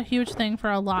 Texture is a huge thing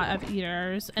for a lot of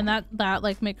eaters, and that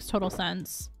like makes total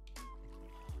sense.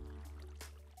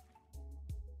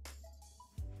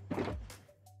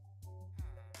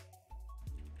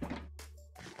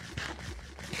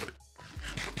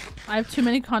 I have too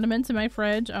many condiments in my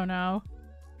fridge. Oh no.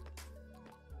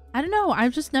 I don't know.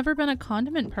 I've just never been a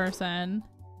condiment person.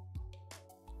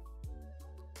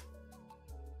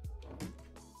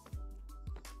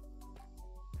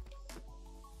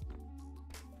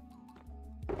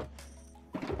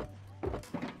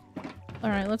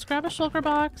 Alright, let's grab a shulker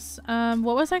box.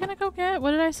 What was I gonna go get?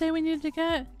 What did I say we needed to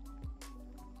get?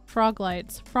 Frog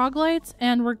lights. Frog lights,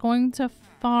 and we're going to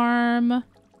farm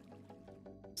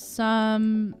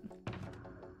some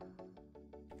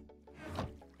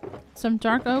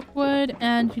dark oak wood,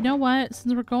 and you know what?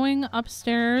 Since we're going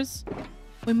upstairs,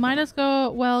 we might as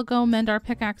well go mend our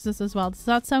pickaxes as well. Does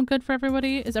that sound good for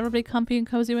everybody? Is everybody comfy and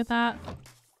cozy with that?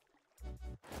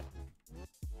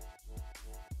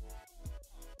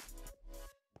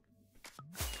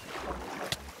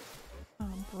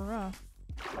 Bruh.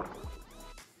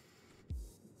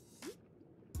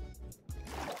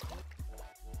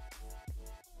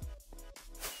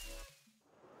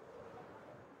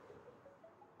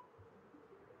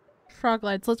 Frog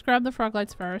lights. Let's grab the frog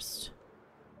lights first.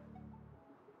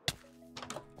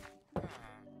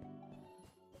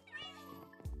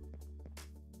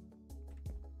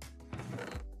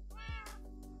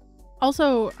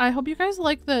 Also, I hope you guys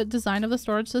like the design of the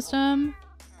storage system.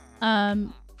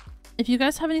 If you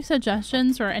guys have any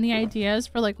suggestions or any ideas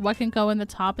for like what can go in the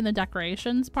top in the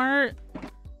decorations part,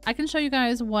 I can show you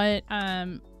guys what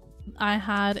I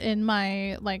had in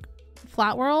my like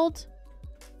flat world.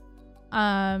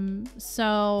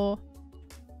 So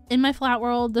in my flat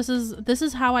world, this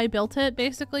is how I built it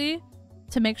basically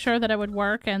to make sure that it would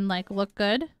work and like look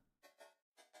good.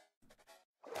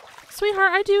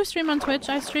 Sweetheart, I do stream on Twitch.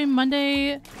 I stream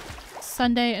Monday,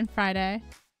 Sunday, and Friday.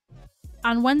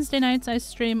 On Wednesday nights, I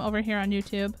stream over here on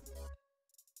YouTube.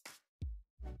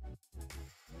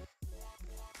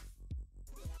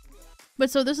 But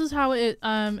so this is how it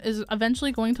is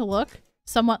eventually going to look,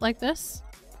 somewhat like this.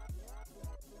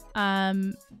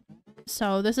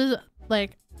 So this is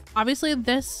like, obviously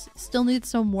this still needs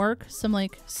some work, some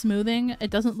like smoothing. It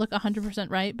doesn't look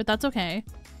 100% right, but that's okay.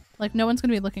 Like no one's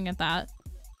gonna be looking at that,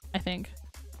 I think.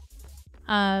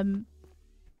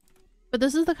 But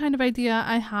this is the kind of idea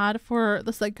I had for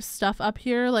this like stuff up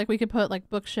here. Like we could put like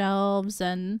bookshelves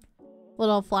and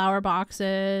little flower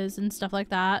boxes and stuff like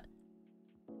that.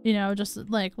 You know, just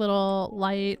like little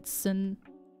lights and...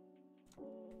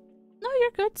 No,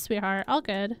 you're good, sweetheart. All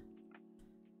good.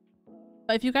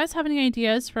 But if you guys have any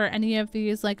ideas for any of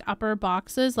these like upper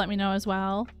boxes, let me know as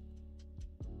well.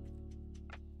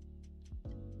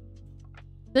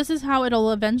 This is how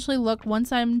it'll eventually look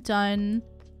once I'm done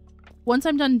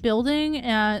building,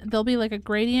 and there'll be like a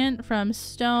gradient from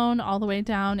stone all the way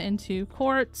down into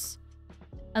quartz,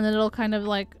 and then it'll kind of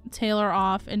like tailor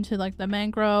off into like the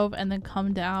mangrove and then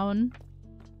come down.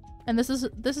 And this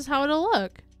is how it'll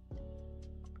look.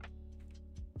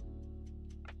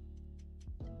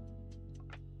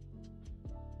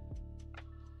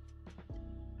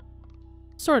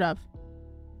 Sort of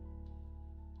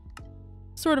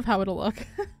how it'll look.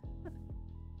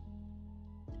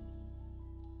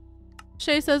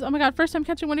 Shay says, oh my god, first time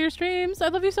catching one of your streams. I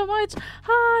love you so much.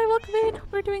 Hi, welcome in.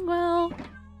 Hope we're doing well.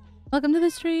 Welcome to the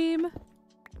stream.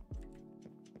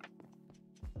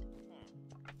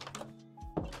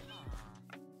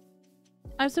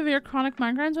 I have severe chronic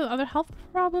migraines with other health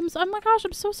problems. Oh my gosh,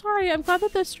 I'm so sorry. I'm glad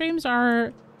that the streams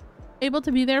are able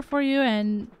to be there for you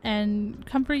and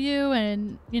comfort you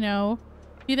and, you know,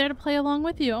 be there to play along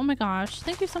with you. Oh my gosh.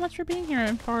 Thank you so much for being here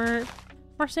and for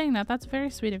saying that. That's very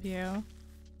sweet of you.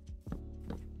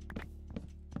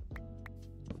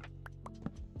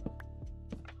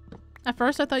 At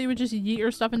first, I thought you would just yeet your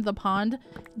stuff into the pond.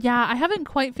 Yeah, I haven't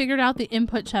quite figured out the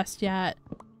input chest yet.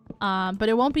 But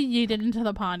it won't be yeeted into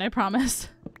the pond, I promise.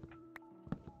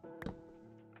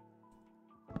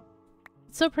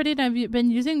 It's so pretty, and I've been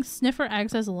using sniffer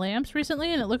eggs as lamps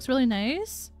recently, and it looks really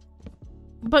nice.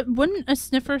 But wouldn't a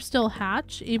sniffer still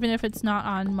hatch, even if it's not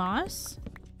on moss?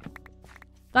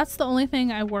 That's the only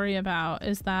thing I worry about,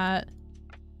 is that...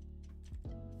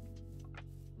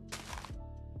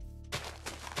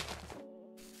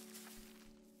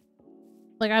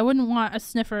 like, I wouldn't want a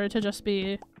sniffer to just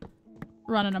be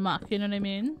running amok, you know what I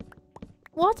mean?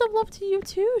 Lots of love to you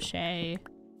too, Shay.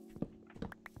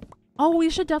 Oh, we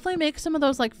should definitely make some of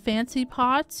those, like, fancy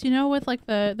pots, you know, with, like,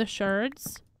 the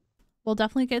sherds. We'll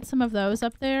definitely get some of those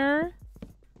up there.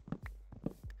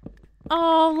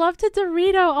 Oh, love to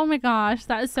Dorito. Oh my gosh,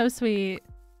 that is so sweet.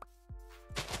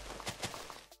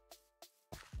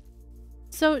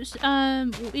 So,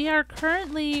 we are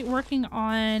currently working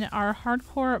on our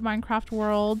hardcore Minecraft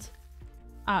world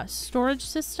storage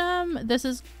system. This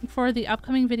is for the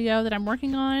upcoming video that I'm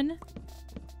working on.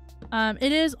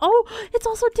 It is, oh, it's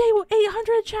also day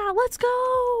 800, chat. Let's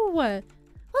go.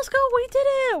 Let's go. We did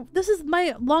it. This is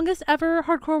my longest ever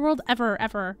hardcore world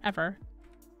ever.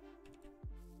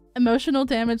 Emotional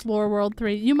damage lore world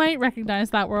 3. You might recognize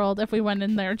that world if we went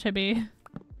in there, Chibi.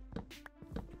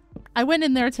 I went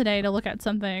in there today to look at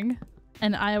something,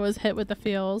 and I was hit with the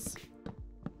feels.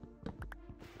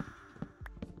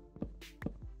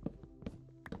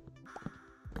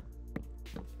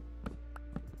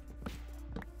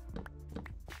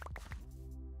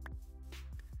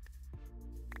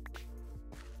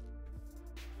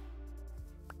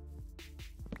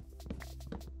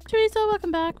 Teresa,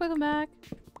 welcome back, welcome back.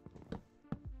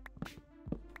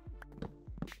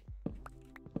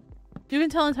 You can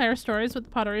tell entire stories with the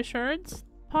pottery sherds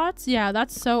pots. Yeah,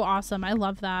 that's so awesome. I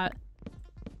love that.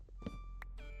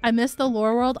 I miss the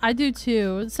lore world. I do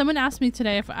too. Someone asked me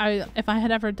today if I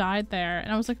had ever died there,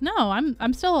 and I was like, no,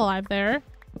 I'm still alive there.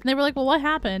 And they were like, well, what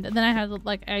happened? And then I had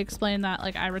like, I explained that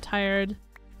like I retired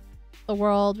the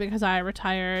world because I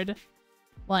retired,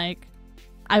 like,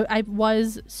 I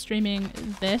was streaming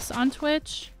this on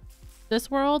Twitch,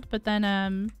 this world, but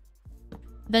then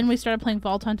we started playing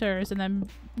Vault Hunters, and then,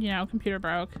 you know, computer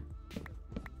broke.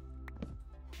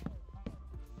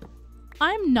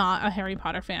 I'm not a Harry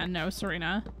Potter fan, no,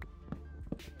 Serena.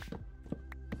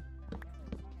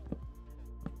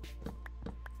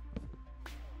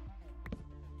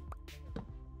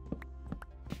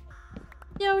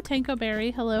 Yo, Tanko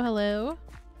Berry, hello, hello.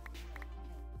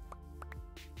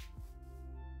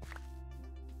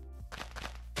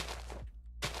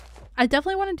 I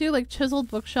definitely want to do like chiseled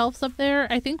bookshelves up there.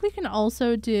 I think we can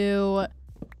also do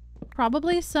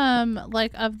probably some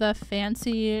like of the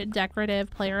fancy decorative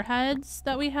player heads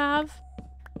that we have.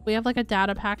 We have like a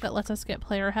data pack that lets us get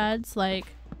player heads. Like,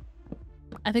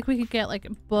 I think we could get like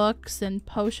books and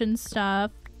potion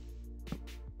stuff.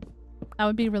 That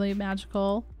would be really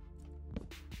magical.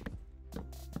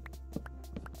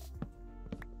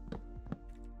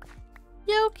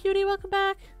 Yo, cutie, welcome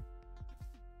back.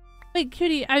 Wait,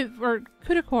 cutie, or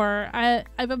cottagecore,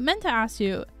 I've meant to ask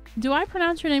you, do I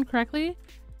pronounce your name correctly?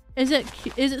 Is it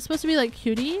supposed to be like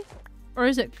cutie? Or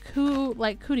is it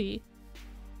like cootie?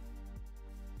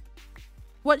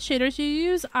 What shaders do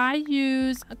you use? I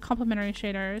use complementary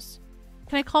shaders.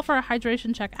 Can I call for a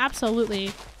hydration check?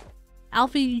 Absolutely.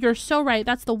 Alfie, you're so right.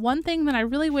 That's the one thing that I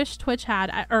really wish Twitch had,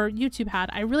 or YouTube had.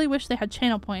 I really wish they had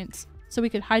channel points so we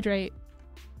could hydrate.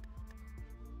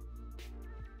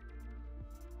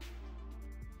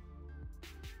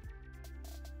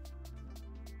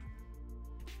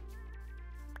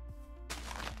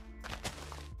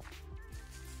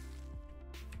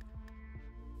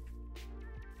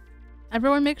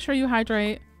 Everyone make sure you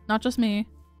hydrate, not just me.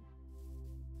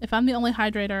 If I'm the only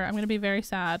hydrator, I'm gonna be very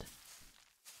sad.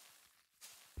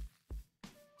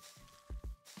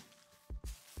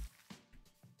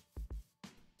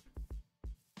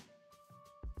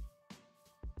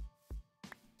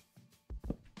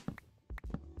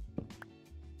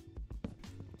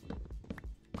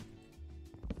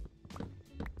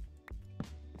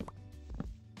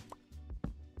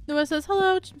 Noah says,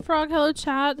 hello, Frog, hello,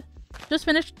 chat. Just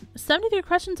finished 73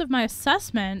 questions of my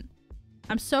assessment.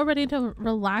 I'm so ready to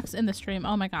relax in the stream.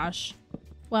 Oh my gosh.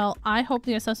 Well, I hope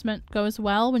the assessment goes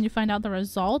well when you find out the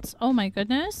results. Oh my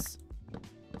goodness.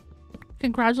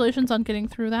 Congratulations on getting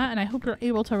through that, and I hope you're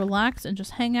able to relax and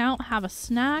just hang out, have a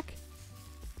snack,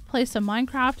 play some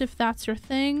Minecraft if that's your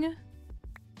thing,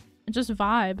 and just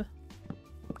vibe.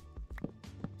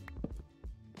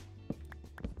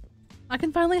 I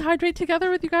can finally hydrate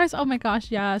together with you guys. Oh my gosh,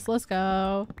 yes, let's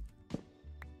go.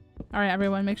 All right,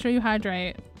 everyone, make sure you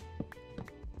hydrate.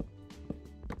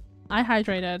 I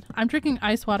hydrated. I'm drinking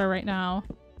ice water right now.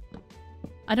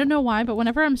 I don't know why, but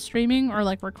whenever I'm streaming or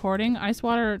like recording, ice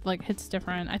water like hits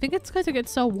different. I think it's because it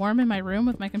gets so warm in my room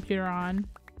with my computer on.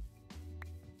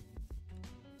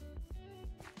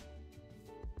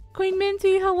 Queen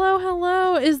Minty, hello,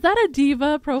 hello. Is that a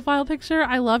diva profile picture?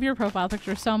 I love your profile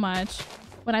picture so much.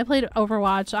 When I played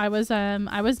Overwatch, I was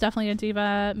definitely a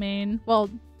diva main. Well,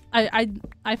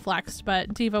 I flexed,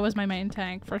 but diva was my main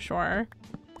tank for sure.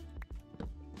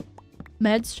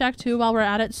 Meds check too while we're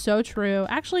at it. So true.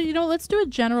 Actually, you know, let's do a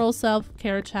general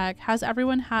self-care check. Has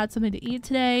everyone had something to eat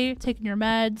today? Taken your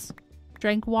meds?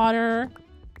 Drank water?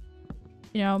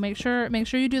 You know, make sure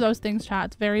you do those things, chat.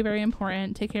 It's very, very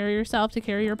important. Take care of yourself, take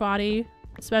care of your body.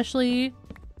 Especially,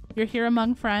 you're here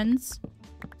among friends.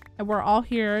 And we're all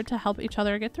here to help each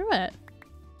other get through it.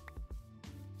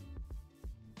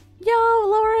 Yo,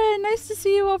 Lauren, nice to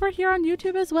see you over here on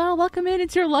YouTube as well. Welcome in.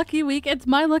 It's your lucky week. It's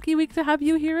my lucky week to have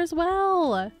you here as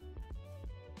well.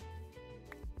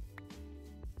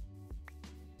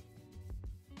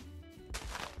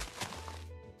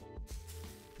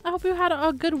 I hope you had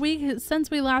a good week since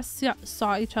we last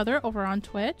saw each other over on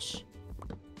Twitch.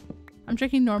 I'm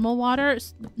drinking normal water.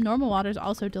 Normal water is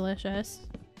also delicious.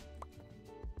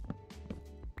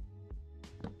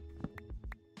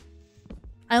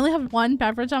 I only have one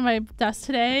beverage on my desk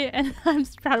today, and I'm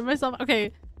just proud of myself.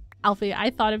 Okay, Alfie, I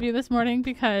thought of you this morning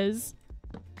because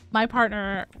my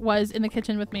partner was in the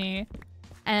kitchen with me,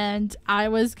 and I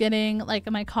was getting like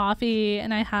my coffee,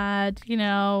 and I had, you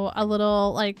know, a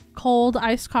little like cold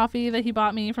iced coffee that he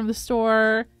bought me from the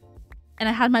store, and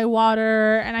I had my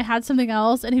water, and I had something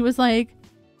else, and he was like,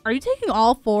 "Are you taking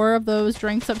all 4 of those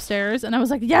drinks upstairs?" And I was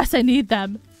like, "Yes, I need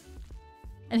them."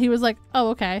 And he was like,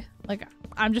 "Oh, okay. Like,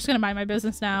 I'm just gonna mind my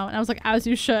business now." And I was like, "As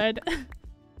you should."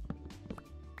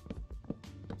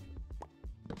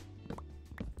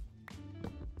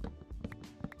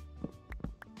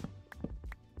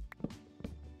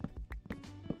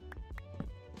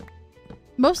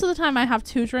 Most of the time I have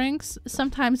 2 drinks,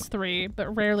 sometimes 3,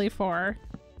 but rarely 4.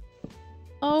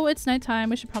 Oh, it's nighttime.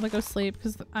 We should probably go sleep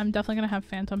because I'm definitely gonna have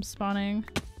phantoms spawning.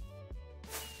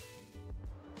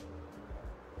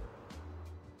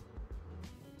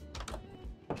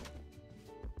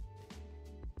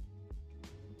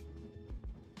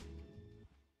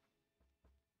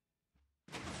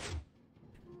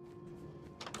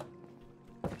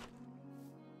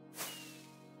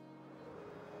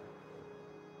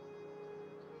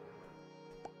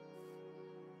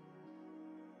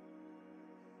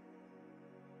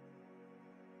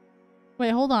 Wait,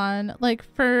 hold on. Like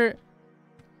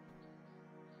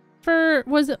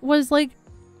was like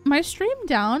my stream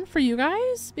down for you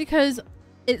guys? Because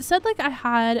it said like I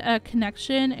had a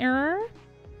connection error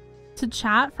to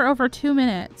chat for over 2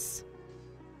 minutes.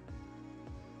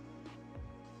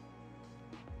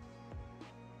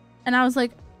 And I was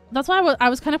like, that's why I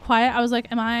was kind of quiet. I was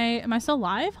like, am I still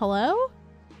live? Hello?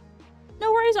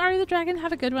 No worries, Ari the Dragon.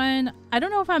 Have a good one. I don't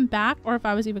know if I'm back or if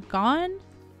I was even gone.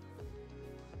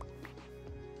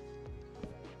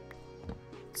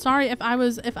 Sorry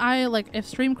if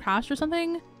stream crashed or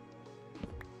something.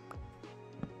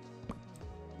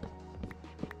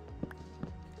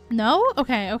 No?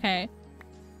 Okay, okay.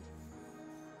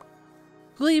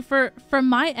 Glee, from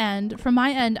my end,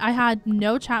 I had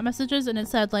no chat messages and it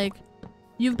said like,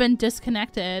 you've been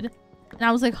disconnected. And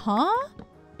I was like, huh?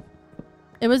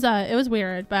 It was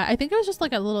weird, but I think it was just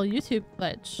like a little YouTube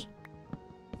glitch.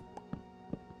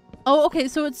 Oh, okay,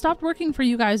 so it stopped working for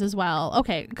you guys as well.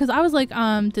 Okay, because I was like,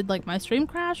 did like my stream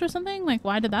crash or something? Like,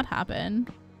 why did that happen?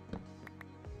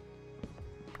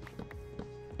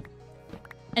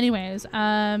 Anyways,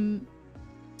 so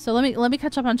let me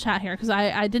catch up on chat here because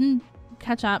I didn't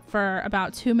catch up for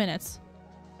about 2 minutes.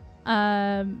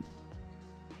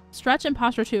 Stretch and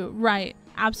posture too. Right,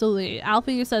 absolutely.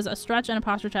 Alfie says a stretch and a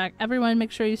posture check. Everyone make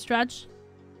sure you stretch.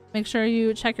 Make sure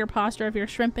you check your posture if you're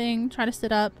shrimping. Try to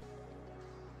sit up.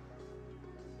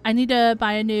 I need to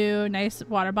buy a new nice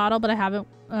water bottle, but I haven't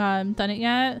done it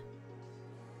yet.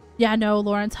 Yeah, no,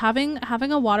 Lawrence, having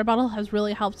a water bottle has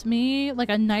really helped me.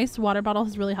 Like a nice water bottle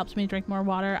has really helped me drink more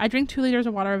water. I drink 2 liters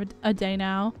of water a day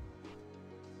now.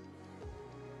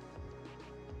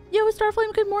 Yo,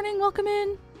 Starflame, good morning. Welcome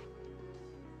in.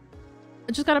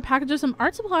 I just got a package of some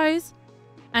art supplies.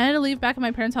 I had to leave back at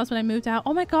my parents' house when I moved out.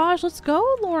 Oh my gosh, let's go,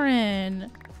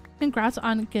 Lauren. Congrats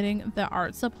on getting the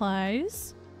art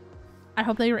supplies. I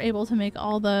hope that you were able to make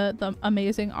all the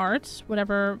amazing art,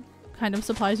 whatever kind of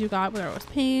supplies you got, whether it was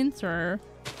paints or,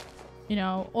 you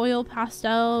know, oil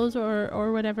pastels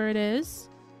or whatever it is.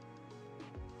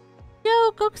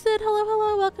 Yo, Gooksid,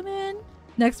 hello, welcome in.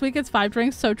 Next week it's 5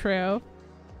 drinks, so true.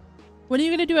 When are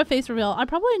you gonna do a face reveal? I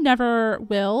probably never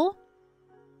will.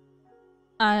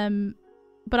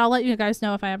 But I'll let you guys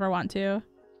know if I ever want to.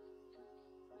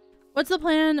 What's the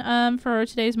plan for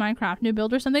today's Minecraft? New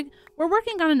build or something? We're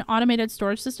working on an automated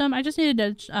storage system. I just needed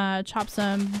to chop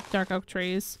some dark oak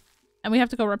trees. And we have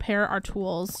to go repair our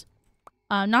tools.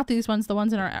 Not these ones, the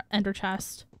ones in our ender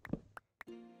chest.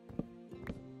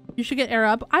 You should get air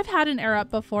up. I've had an air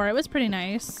up before. It was pretty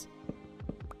nice.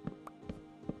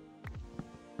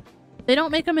 They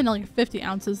don't make them in like 50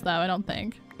 ounces though, I don't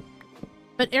think.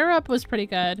 But air up was pretty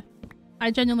good.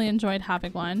 I genuinely enjoyed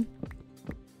having one.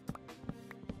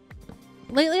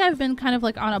 Lately I've been kind of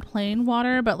like on a plain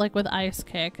water, but like with ice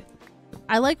kick.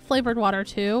 I like flavored water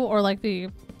too, or like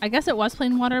I guess it was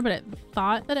plain water, but it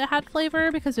thought that it had flavor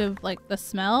because of like the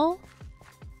smell.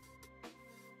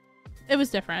 It was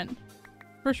different,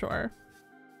 for sure.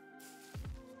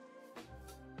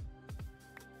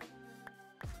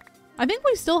 I think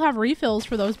we still have refills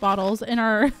for those bottles in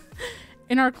our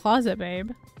in our closet,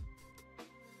 babe.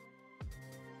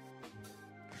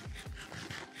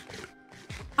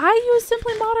 I use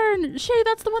Simply Modern. Shay,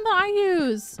 that's the one that I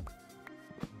use.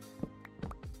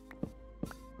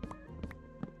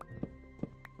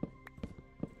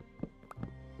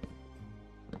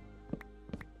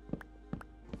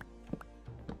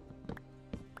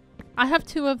 I have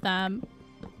 2 of them.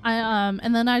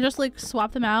 And then I just like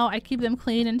swap them out. I keep them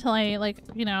clean until I like,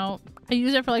 you know, I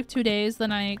use it for like 2 days,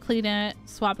 then I clean it,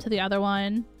 swap to the other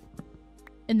one.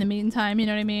 In the meantime, you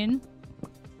know what I mean?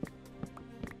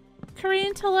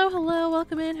 Korean, hello,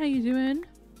 welcome in. How you doing?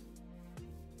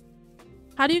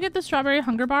 How do you get the strawberry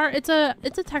hunger bar? It's a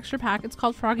texture pack. It's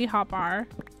called Froggy Hot Bar.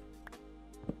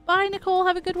 Bye, Nicole.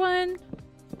 Have a good one.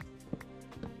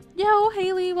 Yo,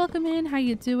 Haley, welcome in. How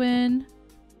you doing?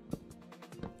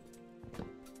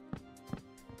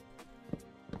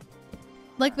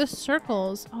 Like the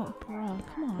circles. Oh, bro,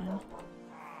 come on.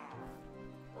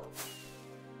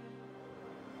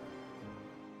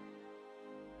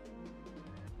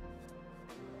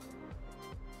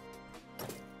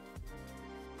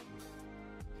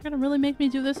 You're gonna really make me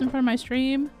do this in front of my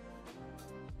stream?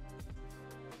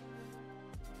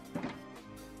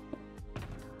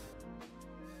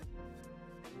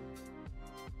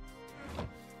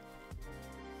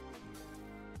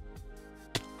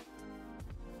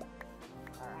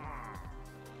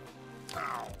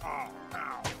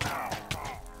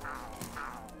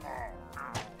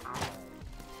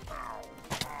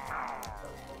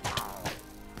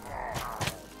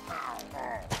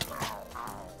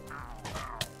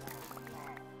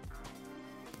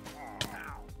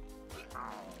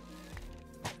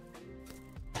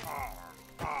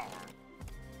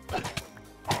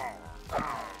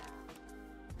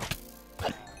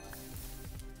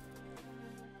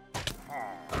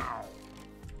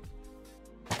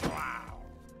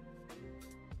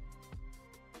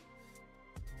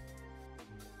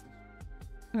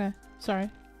 Okay, sorry.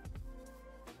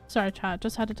 Sorry, chat.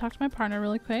 Just had to talk to my partner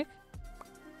really quick.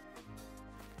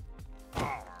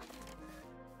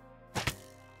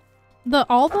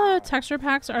 All the texture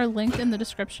packs are linked in the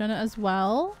description as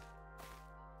well.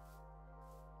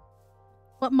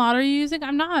 What mod are you using?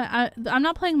 I'm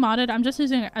not playing modded. I'm just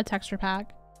using a texture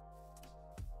pack.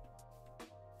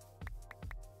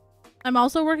 I'm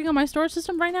also working on my storage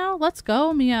system right now. Let's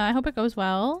go, Mia. I hope it goes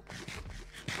well.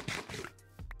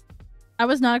 I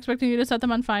was not expecting you to set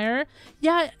them on fire.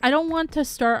 Yeah, I don't want to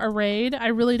start a raid. I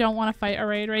really don't want to fight a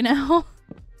raid right now.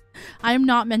 I'm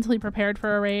not mentally prepared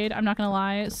for a raid. I'm not gonna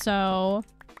lie. So,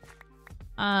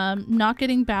 not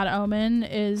getting bad omen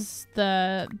is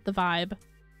the vibe.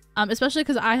 Especially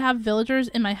because I have villagers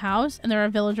in my house and there are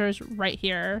villagers right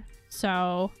here.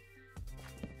 So,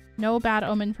 no bad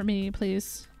omen for me,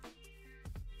 please.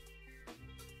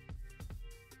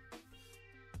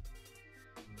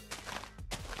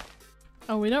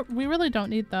 Oh, we really don't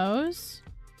need those.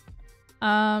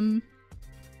 You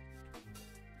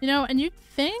know, and you'd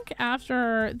think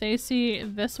after they see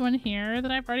this one here that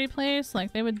I've already placed,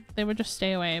 like they would just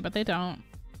stay away, but they don't.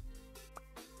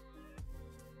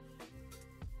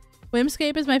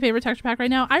 Whimscape is my favorite texture pack right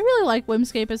now. I really like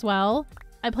Whimscape as well.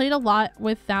 I played a lot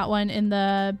with that one in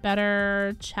the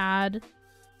Better Chad,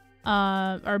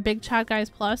 or Big Chad Guys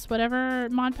Plus, whatever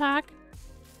mod pack.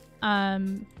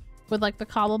 With like the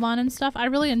Cobblemon and stuff. I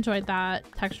really enjoyed that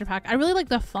texture pack. I really like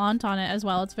the font on it as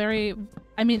well. It's very,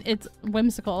 I mean, it's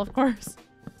whimsical, of course.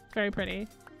 It's very pretty.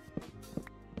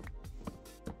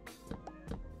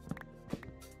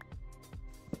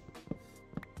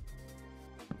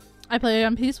 I play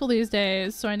on peaceful these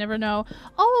days, so I never know.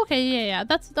 Oh, okay, yeah.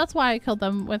 That's why I killed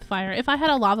them with fire. If I had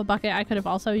a lava bucket, I could have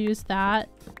also used that.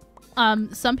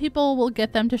 Some people will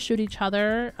get them to shoot each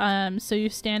other. So you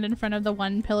stand in front of the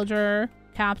one pillager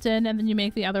captain and then you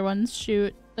make the other ones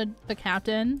shoot the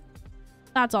captain.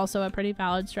 That's also a pretty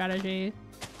valid strategy.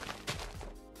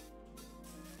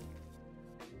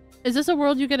 Is this a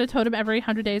world you get a totem every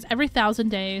 100 days? Every 1,000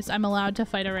 days I'm allowed to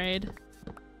fight a raid.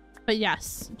 But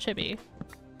yes, Chibi.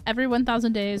 Every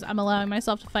 1,000 days I'm allowing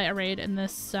myself to fight a raid in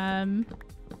this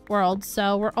world.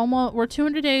 So we're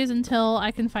 200 days until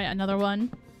I can fight another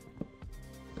one.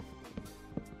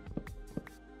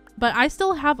 But I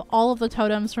still have all of the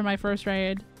totems from my first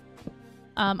raid.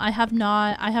 I have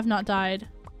not died.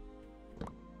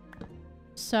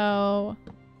 So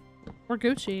we're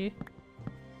Gucci.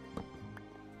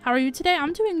 How are you today?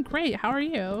 I'm doing great. How are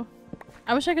you?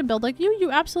 I wish I could build like you.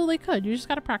 You absolutely could. You just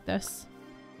gotta practice.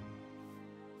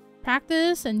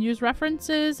 Practice and use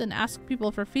references and ask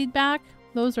people for feedback.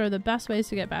 Those are the best ways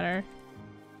to get better.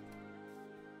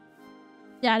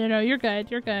 Yeah, no, you're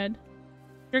good. You're good.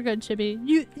 You're good, Chibi.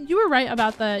 You were right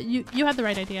about you had the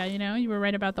right idea, you know? You were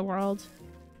right about the world.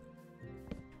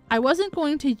 I wasn't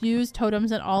going to use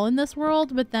totems at all in this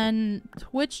world, but then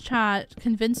Twitch chat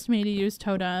convinced me to use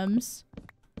totems.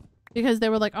 Because they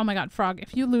were like, oh my god, Frog,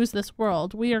 if you lose this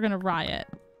world, we are gonna riot.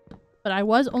 But I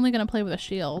was only gonna play with a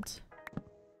shield.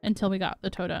 Until we got the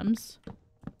totems.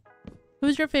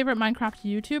 Who's your favorite Minecraft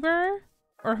YouTuber?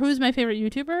 Or who's my favorite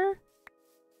YouTuber?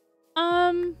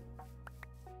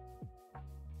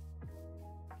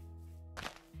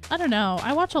 I don't know.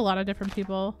 I watch a lot of different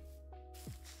people.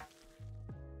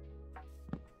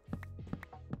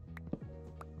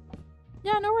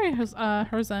 Yeah, no worries,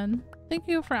 Herzen. Thank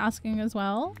you for asking as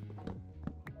well.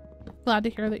 Glad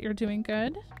to hear that you're doing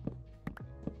good.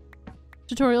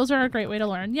 Tutorials are a great way to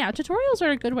learn. Yeah, tutorials are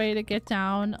a good way to get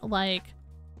down, like,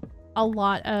 a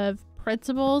lot of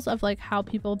principles of, like, how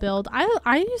people build.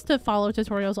 I used to follow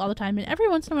tutorials all the time, and every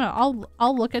once in a while,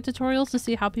 I'll look at tutorials to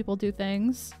see how people do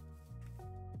things.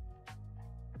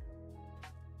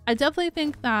 I definitely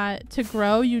think that to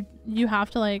grow, you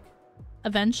have to, like,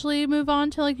 eventually move on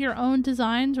to, like, your own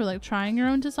designs or, like, trying your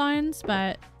own designs,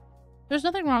 but there's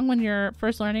nothing wrong when you're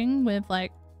first learning with,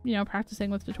 like, you know,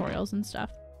 practicing with tutorials and stuff.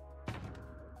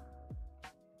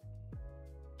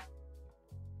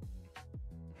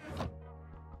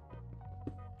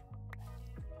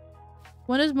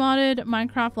 When is modded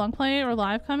Minecraft long play or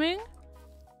live coming?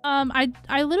 I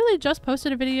literally just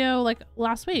posted a video like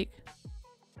last week.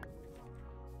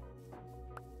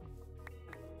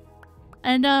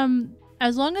 And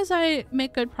as long as I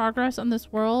make good progress on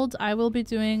this world, I will be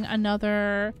doing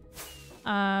another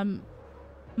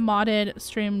modded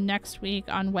stream next week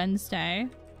on Wednesday.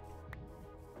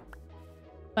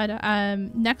 But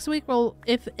next week we'll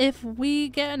if we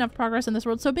get enough progress in this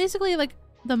world. So basically, like,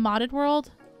 the modded world,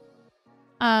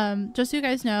 just so you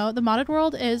guys know, the modded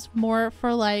world is more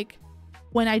for, like,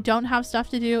 when I don't have stuff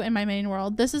to do in my main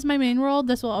world. This is my main world.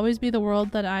 This will always be the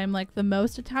world that I'm like the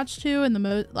most attached to and the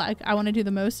most like I want to do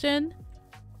the most in.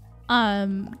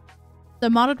 The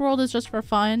modded world is just for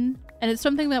fun, and it's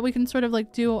something that we can sort of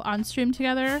like do on stream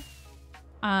together.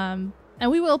 And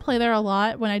we will play there a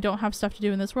lot when I don't have stuff to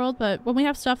do in this world, but when we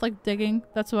have stuff like digging,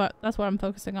 that's what I'm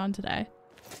focusing on today.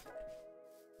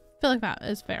 I feel like that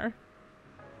is fair.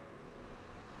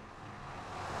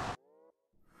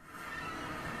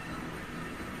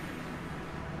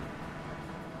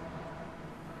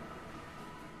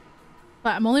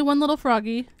 But I'm only one little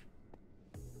froggy.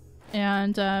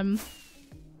 And I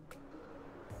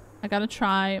gotta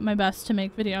try my best to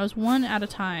make videos one at a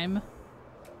time.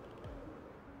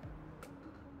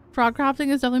 Frogcrafting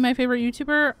is definitely my favorite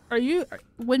YouTuber. Are you,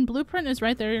 when Blueprint is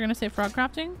right there, you're gonna say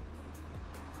frogcrafting?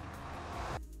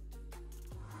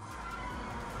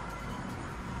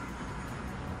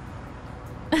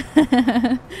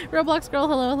 Roblox girl,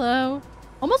 hello, hello.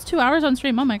 Almost 2 hours on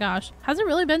stream, oh my gosh. Has it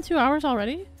really been 2 hours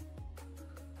already?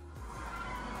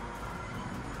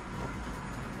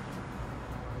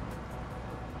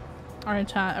 Alright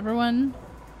chat, everyone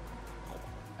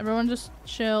just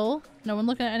chill. No one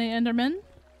look at any Endermen.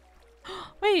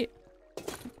 Wait,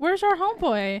 where's our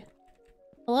homeboy?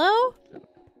 Hello?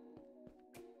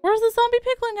 Where's the zombie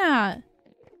pigling at?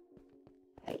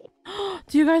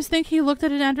 Do you guys think he looked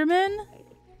at an Enderman?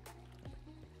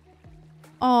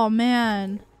 Oh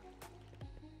man.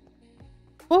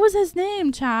 What was his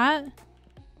name, chat?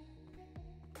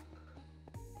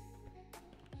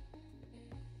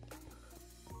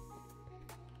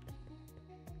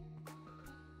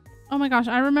 Oh my gosh,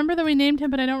 I remember that we named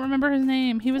him, but I don't remember his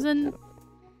name. He was in...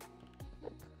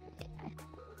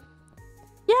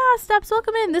 Yeah, Steps,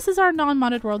 welcome in. This is our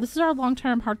non-modded world. This is our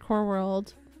long-term hardcore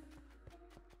world.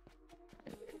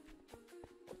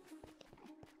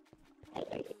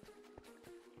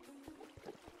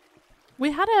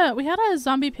 We had a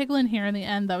zombie piglin here in the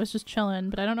end that was just chilling,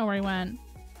 but I don't know where he went.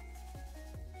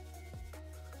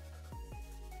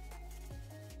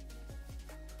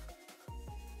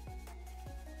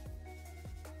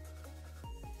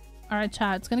 Alright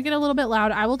chat, it's gonna get a little bit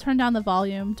loud. I will turn down the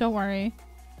volume, don't worry.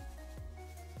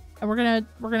 And we're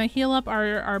gonna heal up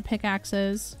our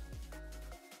pickaxes.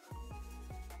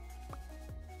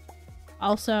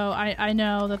 Also, I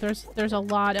know that there's a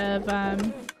lot of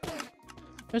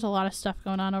stuff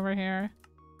going on over here.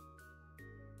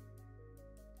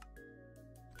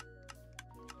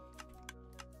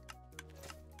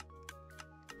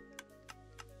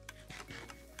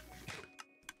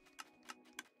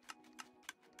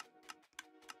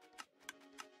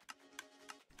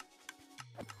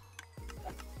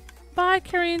 Bye,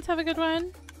 Karines. Have a good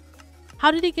one.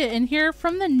 How did he get in here?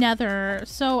 From the nether.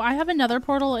 So I have a nether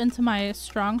portal into my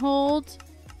stronghold.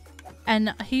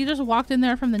 And he just walked in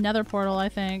there from the nether portal, I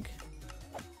think.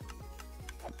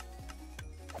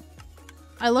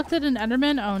 I looked at an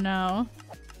Enderman. Oh no.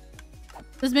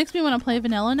 This makes me want to play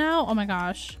vanilla now. Oh my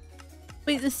gosh.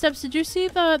 Wait, the Steps, did you see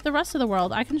the rest of the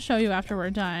world? I can show you after we're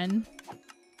done.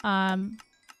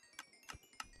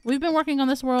 We've been working on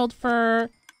this world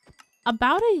for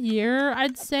about a year,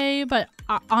 I'd say, but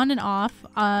on and off.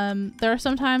 There are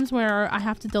some times where I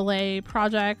have to delay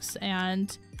projects,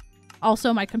 and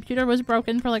also my computer was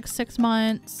broken for like 6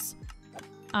 months.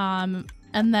 And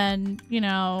then, you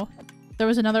know, there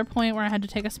was another point where I had to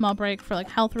take a small break for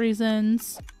like health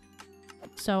reasons.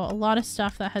 So a lot of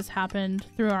stuff that has happened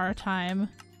through our time.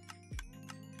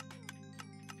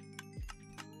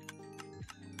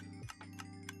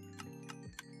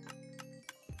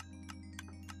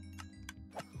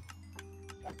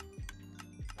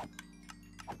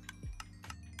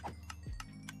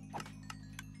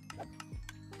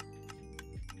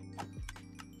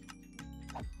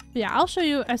 But yeah, I'll show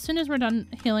you as soon as we're done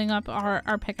healing up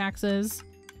our pickaxes.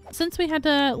 Since we had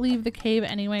to leave the cave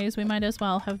anyways, we might as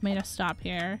well have made a stop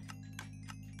here.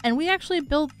 And we actually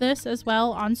built this as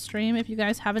well on stream. If you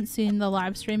guys haven't seen the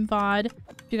live stream VOD,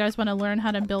 if you guys want to learn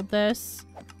how to build this,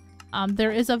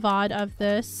 there is a VOD of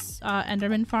this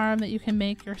Enderman farm that you can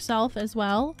make yourself as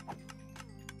well.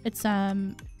 It's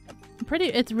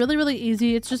it's really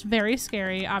easy. It's just very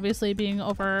scary, obviously, being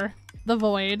over the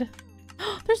void.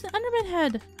 There's an Enderman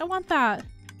head! I want that!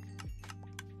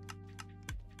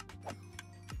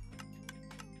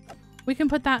 We can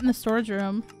put that in the storage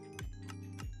room.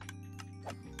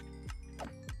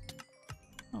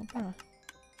 Oh, bro.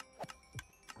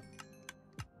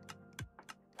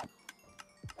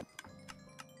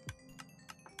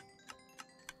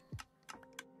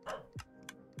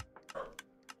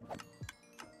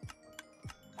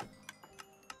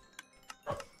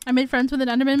 I made friends with an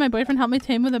Enderman. My boyfriend helped me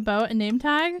tame with a boat and name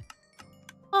tag.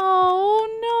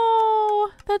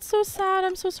 that's so sad.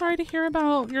 I'm so sorry to hear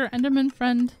about your Enderman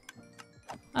friend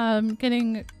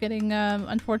getting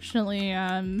unfortunately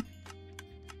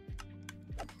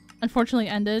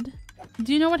ended.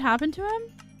 Do you know what happened to him?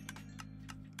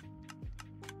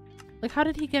 Like, how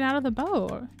did he get out of the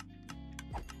boat?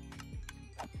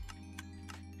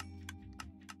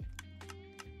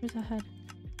 Where's the head?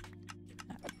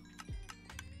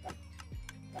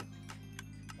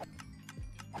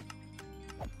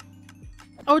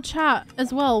 Oh, chat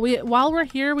as well. While we're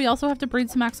here, we also have to breed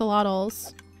some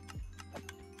axolotls.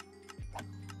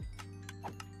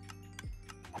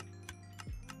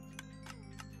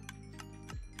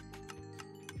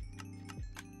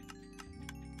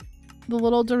 The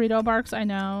little Dorito barks, I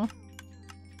know.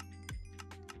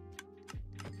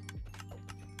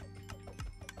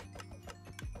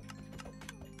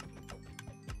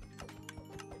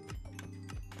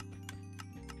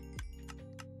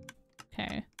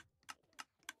 Okay.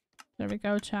 There we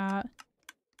go, chat.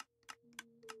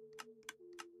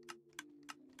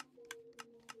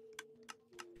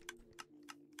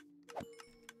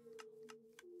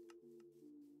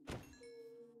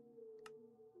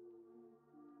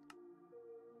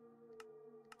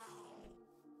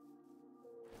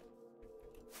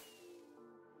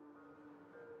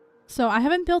 So I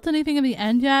haven't built anything in the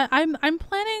end yet. I'm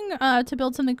planning to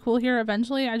build something cool here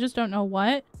eventually. I just don't know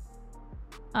what.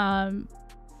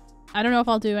 I don't know if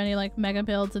I'll do any like mega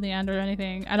builds in the end or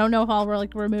anything. I don't know if I'll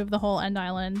like remove the whole end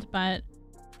island, but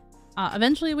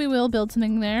eventually we will build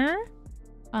something there.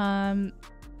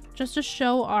 Just to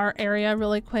show our area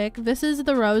really quick. This is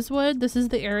the Rosewood. This is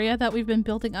the area that we've been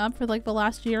building up for like the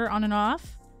last year on and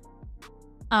off.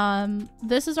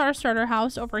 This is our starter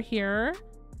house over here.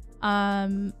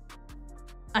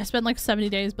 I spent like 70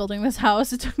 days building this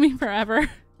house. It took me forever.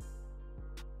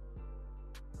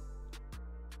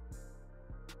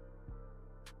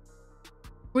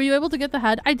 Were you able to get the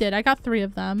head? I did. I got 3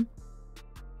 of them.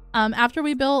 After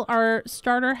we built our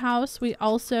starter house, we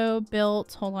also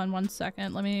built... Hold on one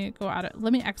second. Let me go out.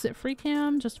 Let me exit free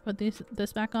cam just to put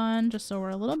this back on, just so we're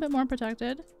a little bit more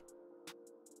protected.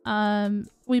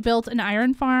 We built an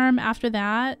iron farm after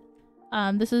that.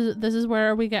 This is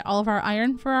where we get all of our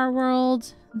iron for our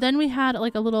world. Then we had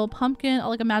like a little pumpkin,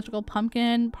 like a magical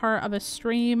pumpkin part of a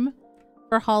stream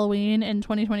for Halloween in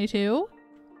 2022.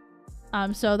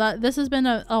 So this has been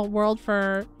a world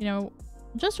for, you know,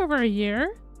 just over a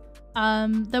year.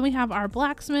 Then we have our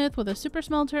blacksmith with a super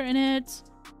smelter in it.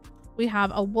 We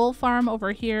have a wool farm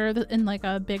over here in like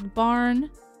a big barn.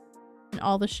 And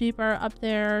all the sheep are up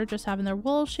there just having their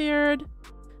wool sheared.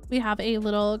 We have a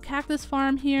little cactus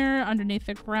farm here underneath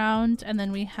the ground, and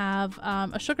then we have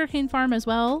a sugarcane farm as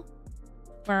well,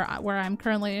 where I'm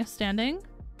currently standing.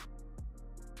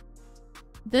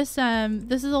 This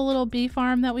is a little bee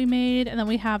farm that we made, and then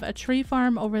we have a tree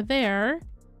farm over there.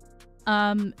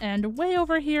 And way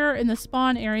over here in the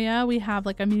spawn area, we have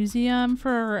like a museum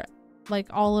for like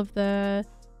all of the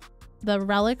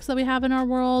relics that we have in our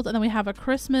world, and then we have a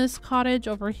Christmas cottage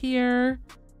over here.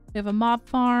 We have a mob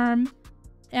farm.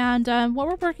 And what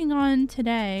we're working on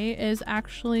today is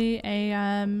actually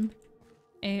a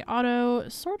auto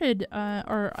sorted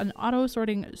or an auto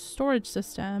sorting storage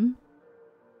system.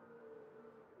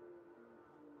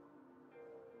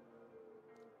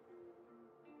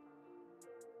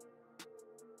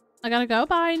 I gotta go.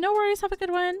 Bye. No worries. Have a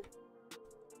good one.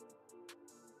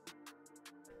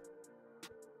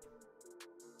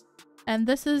 And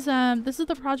this is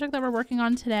the project that we're working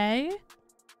on today.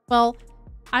 Well,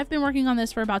 I've been working on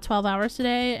this for about 12 hours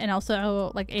today, and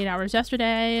also like 8 hours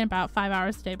yesterday, and about 5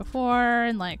 hours the day before,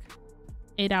 and like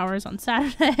 8 hours on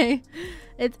Saturday.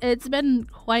 It's been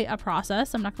quite a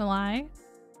process, I'm not gonna lie.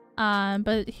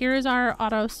 But here's our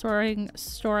auto storing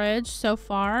storage so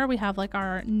far. We have like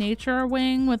our nature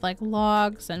wing with like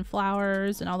logs and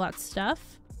flowers and all that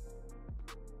stuff.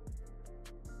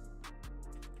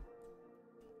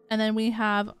 And then we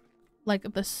have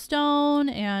like the stone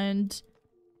and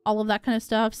all of that kind of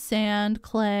stuff. Sand,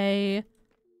 clay,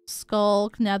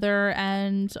 skulk, nether,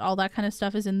 and all that kind of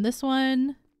stuff is in this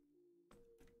one.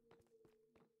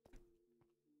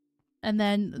 And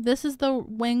then this is the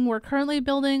wing we're currently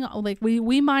building. Like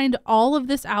we mined all of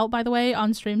this out, by the way,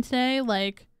 on stream today.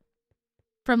 Like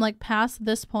from like past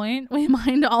this point, we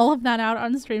mined all of that out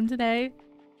on stream today.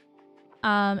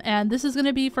 And this is going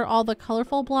to be for all the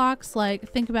colorful blocks.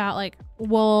 Like think about like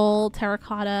wool,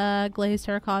 terracotta, glazed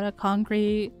terracotta,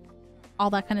 concrete, all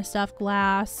that kind of stuff,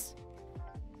 glass.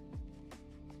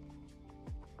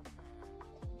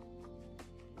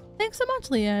 Thanks so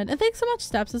much, Leon. And thanks so much,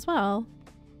 Steps, as well.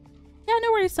 Yeah,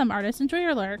 no worries, some artists. Enjoy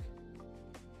your lurk.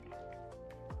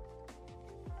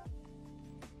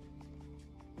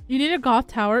 You need a goth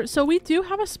tower. So we do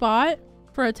have a spot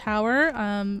for a tower.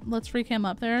 Let's free cam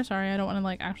up there. Sorry, I don't want to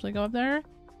like actually go up there.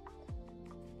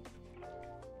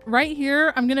 Right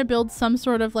here, I'm gonna build some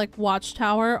sort of like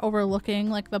watchtower overlooking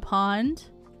like the pond.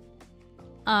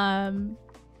 Like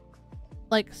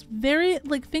very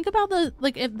like think about the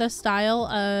like if the style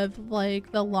of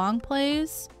like the long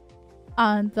plays,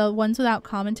 the ones without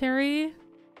commentary.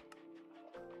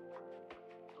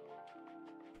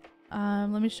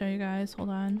 Let me show you guys. Hold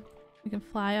on. We can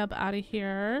fly up out of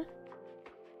here.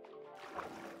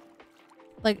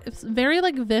 Like it's very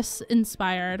like this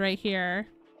inspired right here.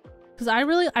 Because I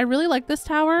really like this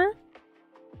tower.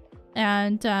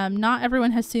 And not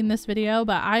everyone has seen this video,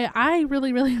 but I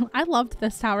really I loved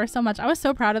this tower so much. I was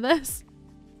so proud of this.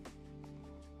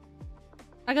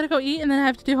 I gotta go eat and then I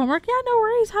have to do homework. Yeah, no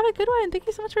worries. Have a good one. Thank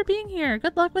you so much for being here.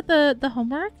 Good luck with the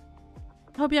homework.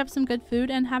 I hope you have some good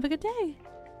food and have a good day.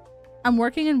 I'm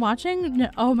working and watching. No,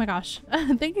 oh my gosh.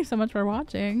 Thank you so much for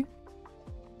watching.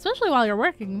 Especially while you're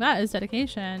working. That is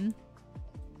dedication.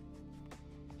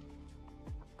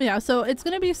 But yeah, so it's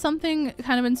going to be something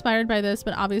kind of inspired by this,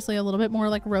 but obviously a little bit more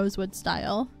like rosewood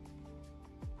style.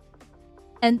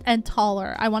 And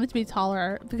taller. I want it to be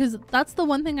taller because that's the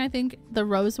one thing I think the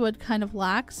rosewood kind of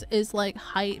lacks is like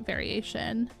height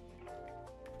variation.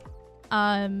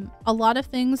 A lot of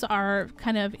things are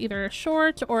kind of either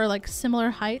short or like similar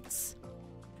heights.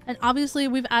 And obviously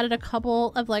we've added a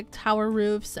couple of like tower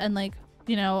roofs and like,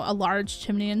 you know, a large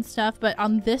chimney and stuff. But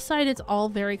on this side, it's all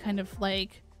very kind of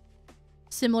like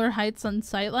similar heights on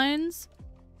sight lines.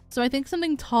 So I think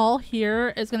something tall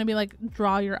here is going to be like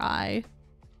draw your eye.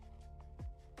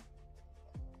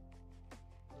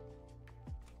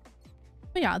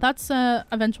 But yeah, that's a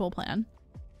eventual plan.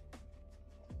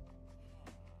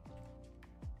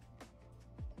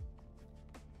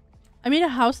 I made a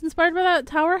house inspired by that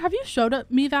tower. Have you showed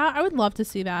me that? I would love to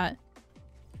see that.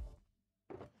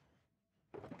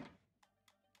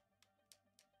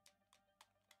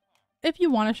 If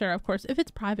you want to share, of course. If it's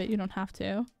private, you don't have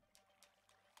to.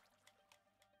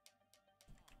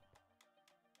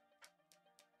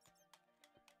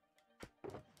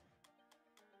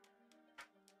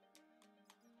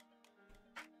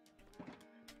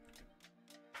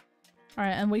 All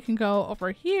right, and we can go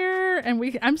over here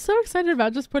and I'm so excited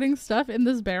about just putting stuff in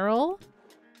this barrel.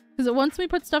 Because once we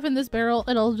put stuff in this barrel,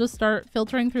 it'll just start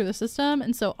filtering through the system.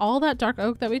 And so all that dark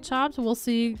oak that we chopped, we'll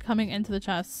see coming into the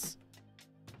chests.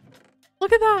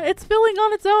 Look at that! It's filling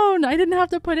on its own! I didn't have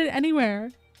to put it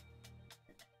anywhere.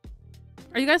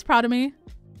 Are you guys proud of me?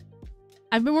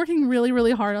 I've been working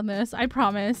really hard on this. I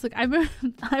promise. Like I've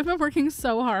been working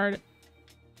so hard.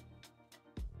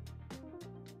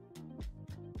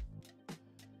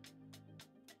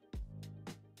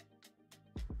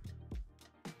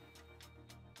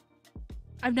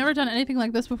 I've never done anything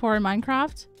like this before in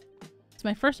Minecraft. It's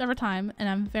my first ever time, and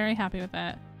I'm very happy with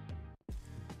it.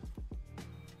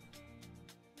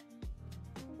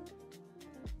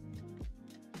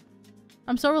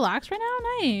 I'm so relaxed right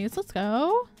now? Nice. Let's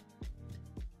go.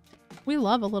 We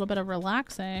love a little bit of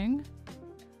relaxing.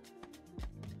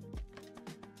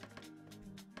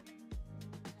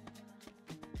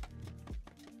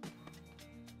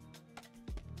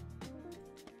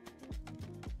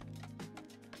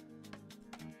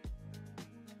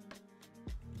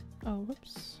 Oh,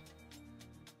 whoops.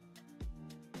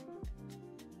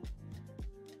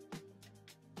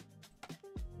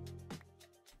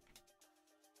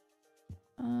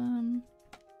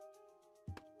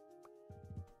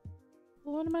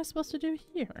 What am I supposed to do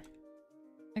here?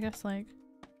 I guess like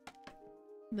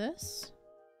this?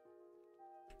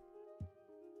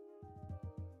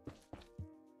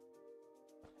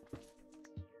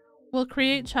 We'll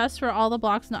create chests for all the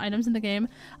blocks and items in the game.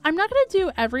 I'm not going to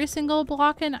do every single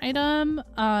block and item.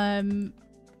 I'm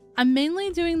mainly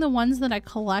doing the ones that I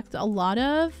collect a lot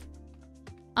of.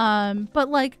 But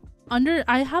like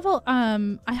I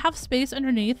have space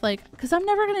underneath, like, because I'm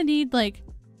never going to need like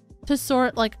to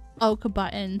sort like oak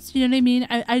buttons. You know what I mean?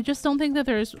 I just don't think that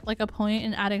there's like a point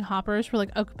in adding hoppers for like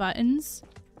oak buttons.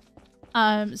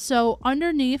 So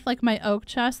underneath like my oak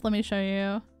chest, let me show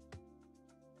you.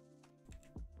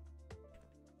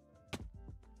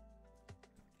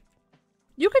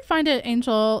 You could find it,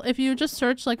 Angel, if you just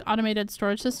search like automated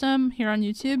storage system here on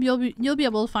YouTube. You'll be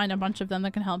able to find a bunch of them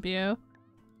that can help you.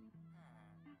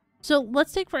 So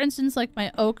let's take for instance like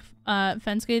my oak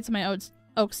fence gates and my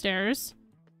oak stairs.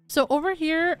 So over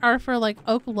here are for like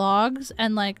oak logs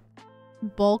and like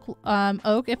bulk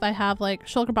oak if I have like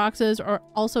shulker boxes or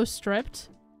also stripped.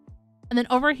 And then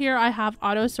over here I have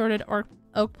auto sorted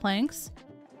oak planks.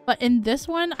 But in this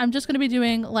one I'm just going to be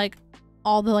doing like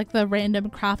all the like the random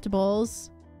craftables.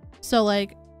 So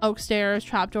like oak stairs,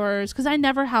 trapdoors, because I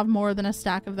never have more than a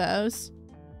stack of those.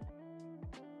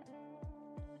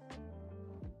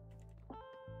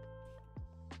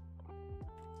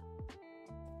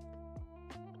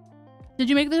 Did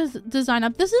you make this design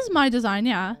up? This is my design,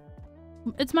 yeah.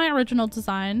 It's my original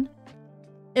design.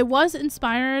 It was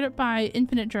inspired by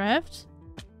Infinite Drift,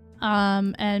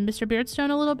 and Mr. Beardstone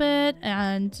a little bit,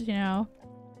 and, you know,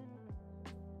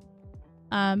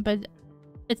 but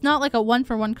it's not like a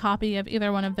one-for-one copy of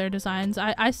either one of their designs.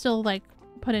 I still, like,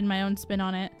 put in my own spin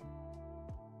on it.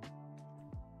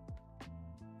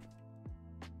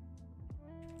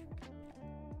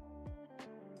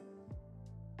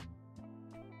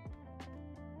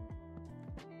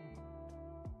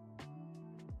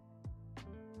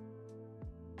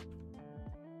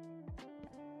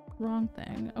 Wrong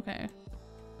thing. Okay.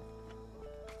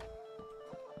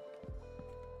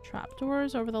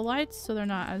 Trapdoors over the lights so they're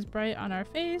not as bright on our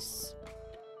face.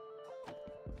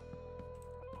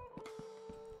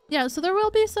 Yeah, so there will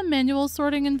be some manual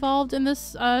sorting involved in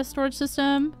this storage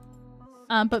system.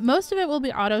 But most of it will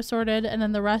be auto-sorted, and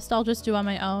then the rest I'll just do on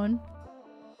my own.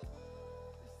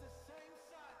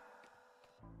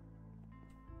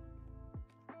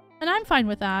 And I'm fine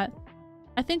with that.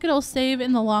 I think it'll save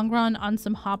in the long run on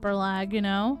some hopper lag, you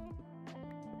know?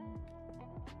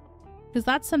 Because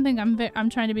that's something I'm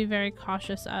trying to be very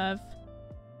cautious of.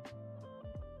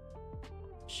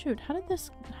 Shoot, how did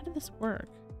this work?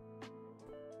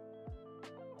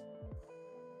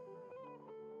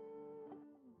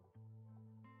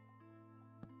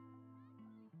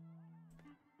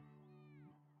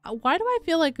 Why do I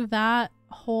feel like that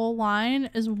whole line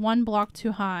is one block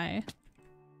too high?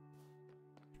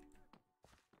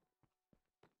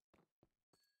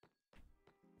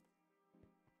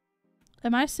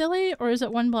 Am I silly, or is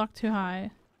it one block too high?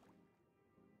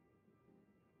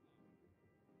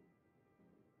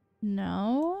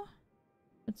 No.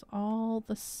 It's all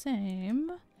the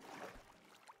same.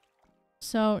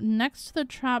 So, next to the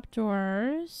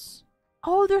trapdoors...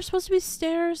 Oh, there's supposed to be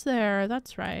stairs there.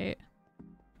 That's right.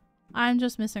 I'm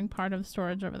just missing part of the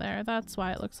storage over there. That's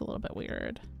why it looks a little bit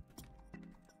weird.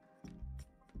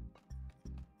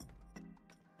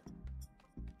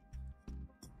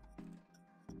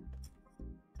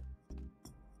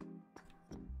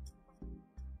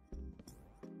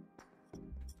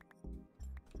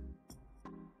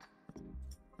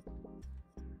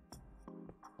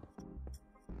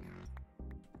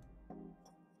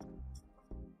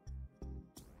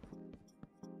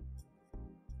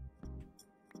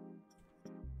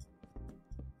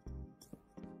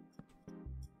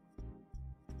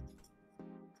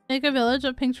 Make a village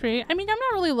of pink tree. I mean, I'm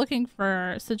not really looking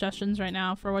for suggestions right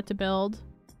now for what to build.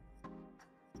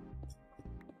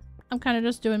 I'm kind of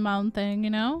just doing my own thing, you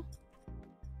know?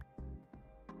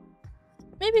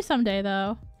 Maybe someday,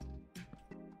 though.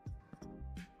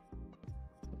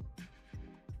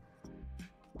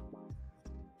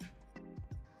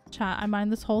 Chat, I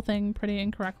mined this whole thing pretty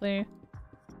incorrectly.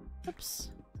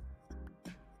 Oops.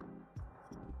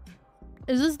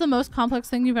 Is this the most complex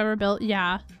thing you've ever built?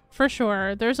 Yeah. For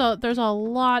sure. There's a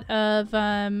lot of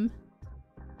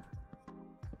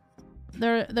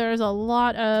there's a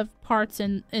lot of parts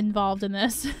involved in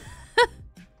this.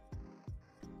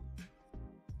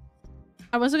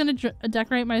 I wasn't gonna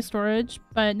decorate my storage,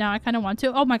 but now I kind of want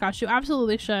to. Oh my gosh, you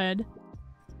absolutely should.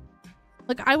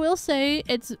 Like, I will say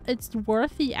it's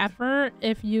worth the effort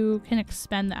if you can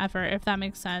expend the effort, if that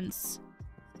makes sense.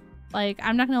 Like,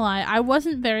 I'm not gonna lie, I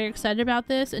wasn't very excited about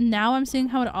this, and now I'm seeing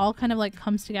how it all kind of like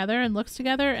comes together and looks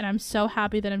together, and I'm so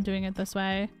happy that I'm doing it this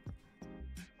way.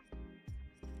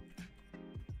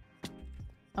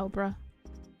 Oh, bruh.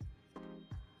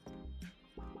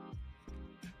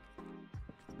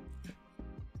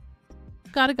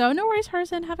 Gotta go. No worries,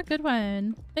 Harrison. Have a good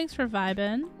one. Thanks for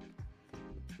vibing.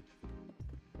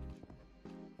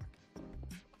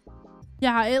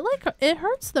 Yeah, it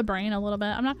hurts the brain a little bit,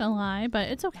 I'm not gonna lie, but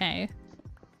it's okay.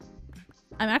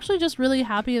 I'm actually just really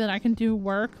happy that I can do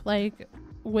work, like,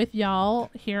 with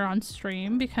y'all here on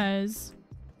stream, because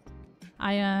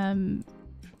I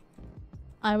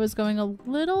was going a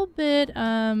little bit,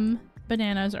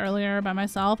 bananas earlier by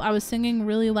myself. I was singing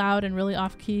really loud and really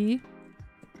off key.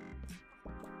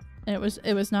 And it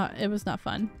was not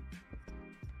fun.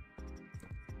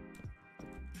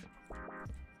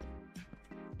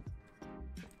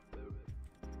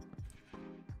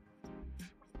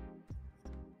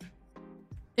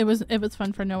 It was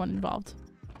fun for no one involved.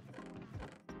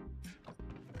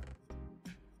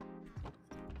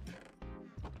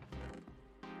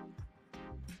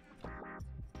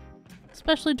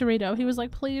 Especially Dorito. He was like,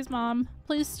 please, Mom.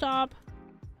 Please stop.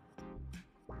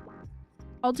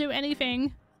 I'll do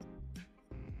anything.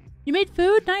 You made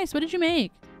food? Nice. What did you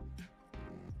make?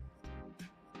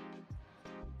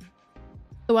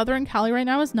 The weather in Cali right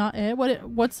now is not it.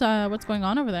 What's going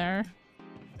on over there?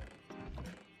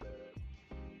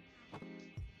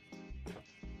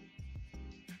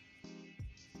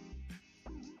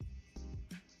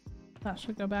 That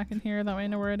should go back in here. That way I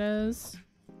know where it is.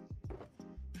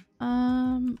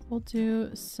 We'll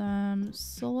do some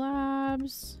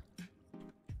slabs.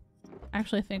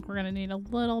 Actually, I think we're gonna need a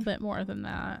little bit more than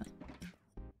that.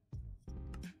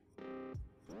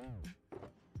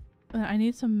 I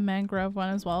need some mangrove one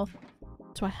as well.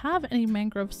 Do I have any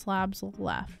mangrove slabs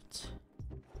left?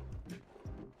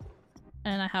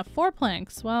 And I have 4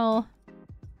 planks. Well,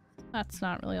 that's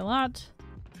not really a lot.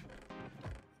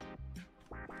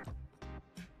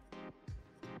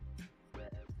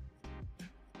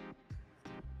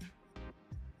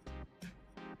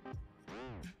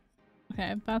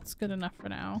 Okay, that's good enough for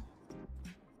now.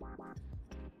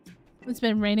 It's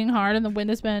been raining hard and the wind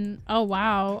has been... Oh,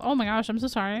 wow. Oh my gosh, I'm so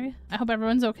sorry. I hope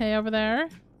everyone's okay over there.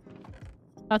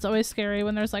 That's always scary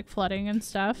when there's like flooding and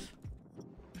stuff.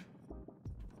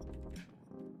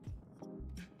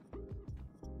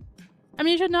 I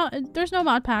mean, you should know there's no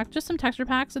mod pack, just some texture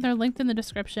packs and they're linked in the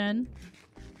description.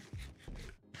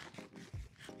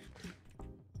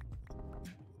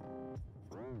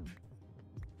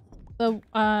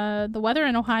 The weather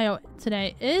in Ohio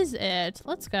today is it.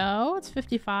 Let's go. It's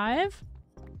 55.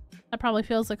 That probably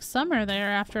feels like summer there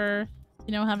after,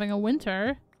 you know, having a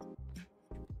winter.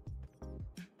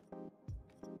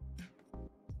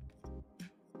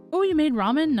 Oh, you made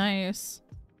ramen? Nice.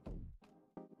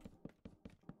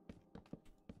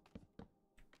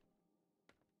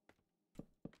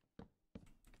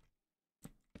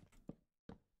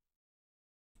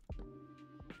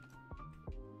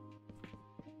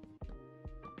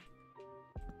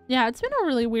 Yeah, it's been a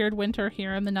really weird winter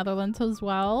here in the Netherlands as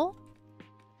well.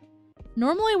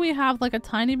 Normally we have like a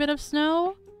tiny bit of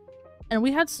snow, and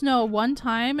we had snow one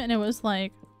time and it was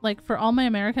like for all my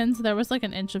Americans there was like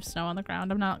an inch of snow on the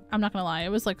ground. I'm not gonna lie,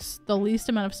 it was like the least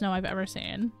amount of snow I've ever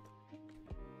seen.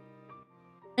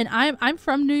 And I'm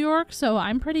from New York, so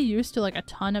I'm pretty used to like a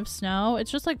ton of snow.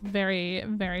 It's just like very,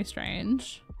 very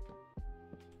strange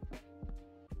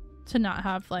to not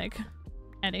have like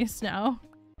any snow.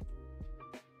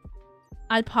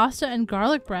 I had pasta and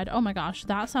garlic bread. Oh my gosh,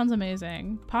 that sounds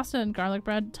amazing. Pasta and garlic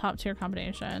bread, top tier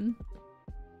combination.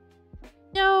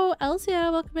 Yo,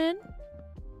 Elsia, welcome in.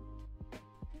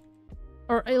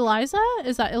 Or Eliza?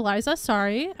 Is that Eliza?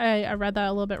 Sorry, I read that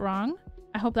a little bit wrong.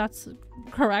 I hope that's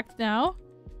correct now.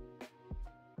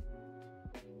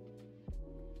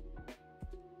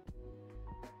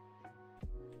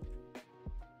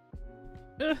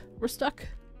 Ugh, we're stuck.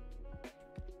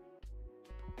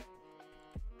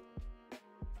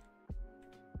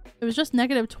 It was just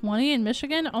 -20 in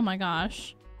Michigan? Oh my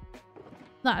gosh.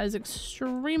 That is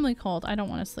extremely cold. I don't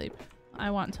want to sleep. I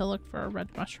want to look for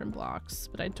red mushroom blocks,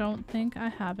 but I don't think I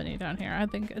have any down here. I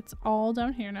think it's all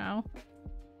down here now.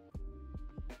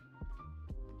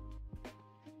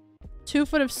 2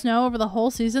 foot of snow over the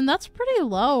whole season? That's pretty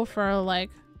low for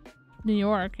like New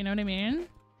York, you know what I mean?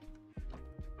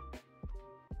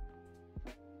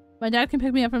 My dad can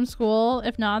pick me up from school.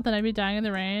 If not, then I'd be dying in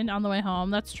the rain on the way home.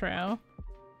 That's true.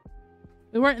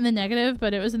 We weren't in the negative,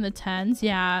 but it was in the 10s.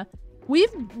 Yeah.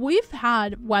 We've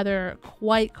had weather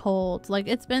quite cold. Like,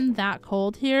 it's been that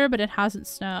cold here, but it hasn't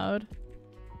snowed.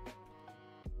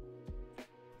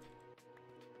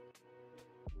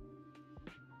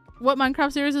 What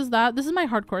Minecraft series is that? This is my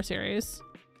hardcore series.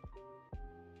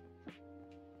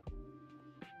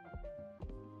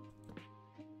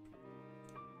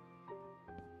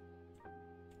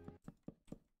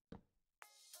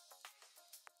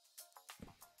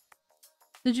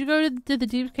 Did you go to the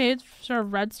deep cave for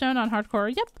redstone on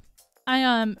hardcore? Yep.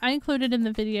 I included in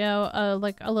the video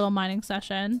like a little mining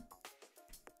session.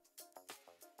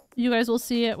 You guys will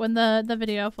see it when the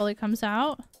video fully comes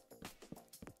out.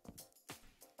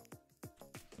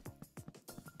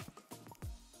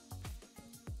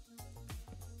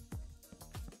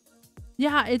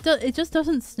 Yeah, it just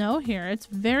doesn't snow here. It's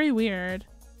very weird.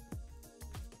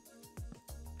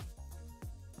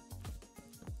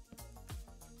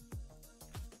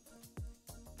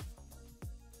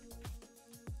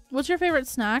 What's your favorite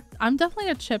snack? I'm definitely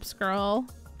a chips girl,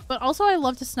 but also I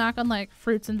love to snack on like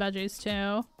fruits and veggies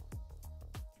too.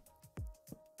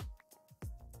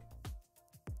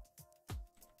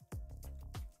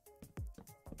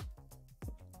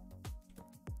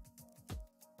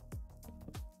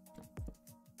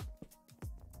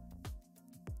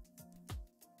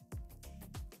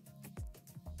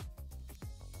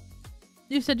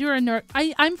 You said you were in New York.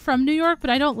 I'm from New York, but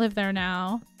I don't live there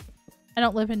now. I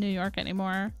don't live in New York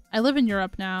anymore. I live in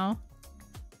Europe now.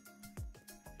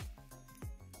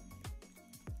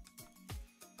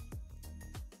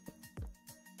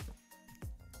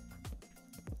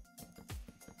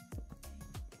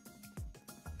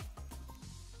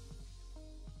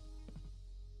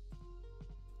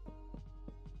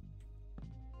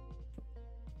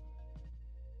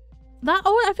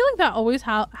 I feel like that always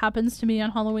happens to me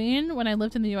on Halloween when I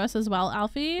lived in the US as well,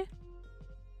 Alfie.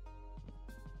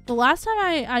 The last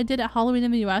time I did Halloween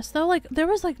in the US though, like there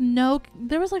was no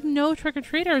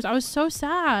trick-or-treaters. I was so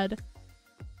sad.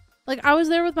 Like I was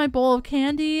there with my bowl of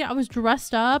candy, I was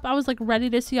dressed up, I was like ready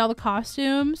to see all the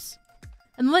costumes.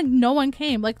 And then like no one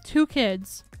came, like 2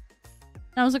 kids.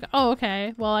 And I was like, oh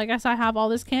okay, well I guess I have all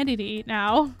this candy to eat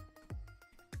now.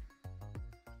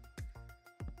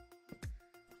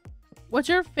 What's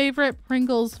your favorite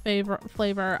Pringles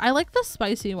flavor? I like the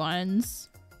spicy ones.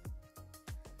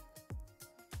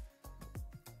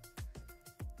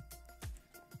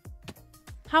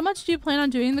 How much do you plan on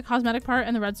doing the cosmetic part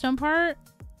and the redstone part?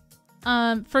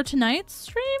 For tonight's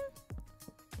stream?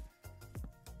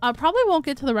 I probably won't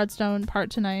get to the redstone part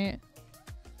tonight.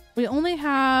 We only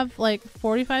have like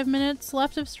 45 minutes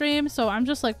left of stream, so I'm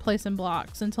just like placing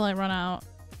blocks until I run out.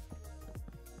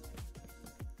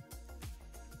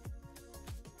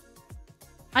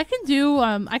 I can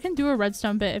do a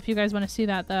redstone bit if you guys want to see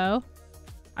that though.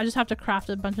 I just have to craft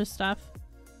a bunch of stuff.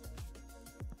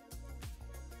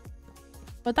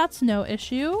 But that's no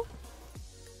issue.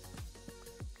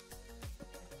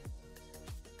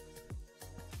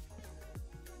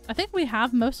 I think we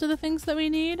have most of the things that we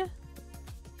need.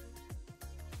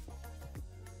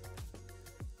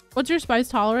 What's your spice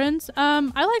tolerance? I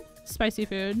like spicy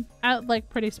food. I like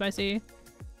pretty spicy.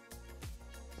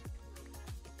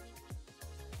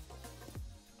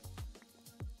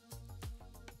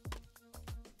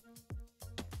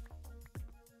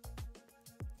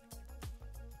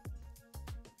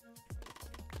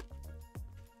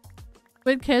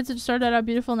 With kids, it started out a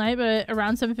beautiful night, but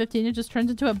around 7:15 it just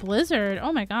turns into a blizzard.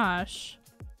 Oh my gosh.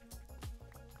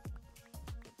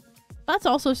 That's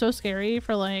also so scary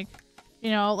for like, you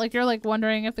know, like you're like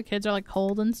wondering if the kids are like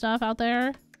cold and stuff out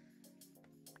there.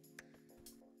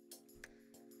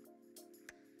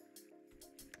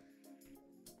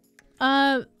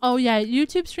 Oh yeah,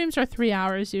 YouTube streams are 3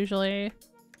 hours usually.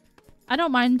 I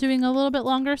don't mind doing a little bit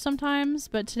longer sometimes,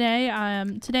 but today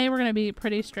we're gonna be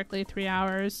pretty strictly 3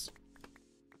 hours.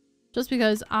 Just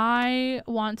because I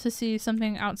want to see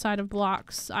something outside of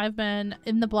blocks. I've been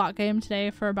in the block game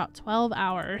today for about 12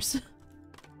 hours.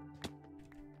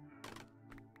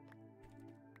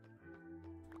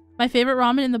 My favorite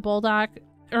ramen in the bulldog,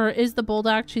 or is the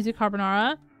bulldog cheesy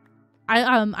carbonara.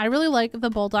 I really like the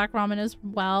bulldog ramen as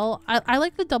well. I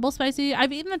like the double spicy.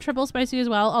 I've eaten the triple spicy as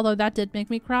well, although that did make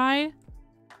me cry.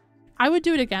 I would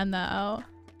do it again though.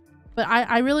 But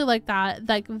I really like that.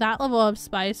 Like that level of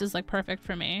spice is like perfect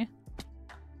for me.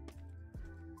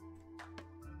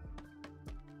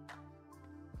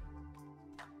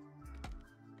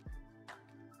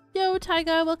 Yo,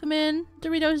 Tyga, welcome in.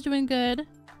 Dorito's doing good.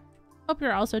 Hope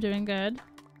you're also doing good.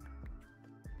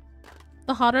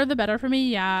 The hotter the better for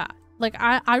me, yeah. Like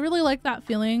I really like that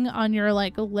feeling on your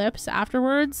like lips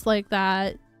afterwards, like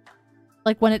that,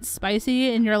 like when it's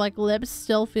spicy and your like lips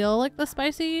still feel like the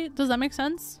spicy. Does that make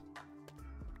sense?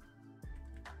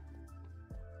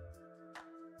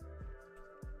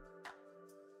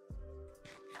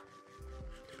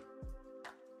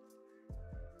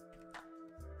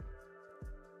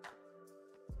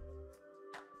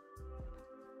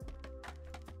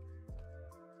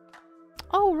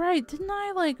 Oh, right. Didn't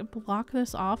I, like, block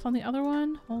this off on the other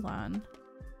one? Hold on.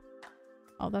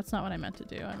 Oh, that's not what I meant to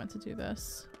do. I meant to do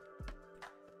this.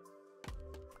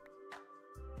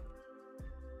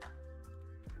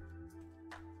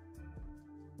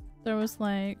 There was,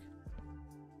 like...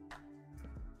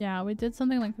 Yeah, we did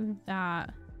something like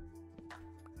that.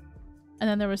 And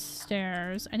then there was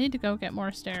stairs. I need to go get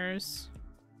more stairs.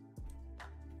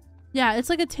 Yeah, it's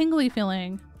like a tingly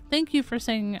feeling. Thank you for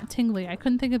saying tingly. I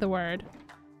couldn't think of the word.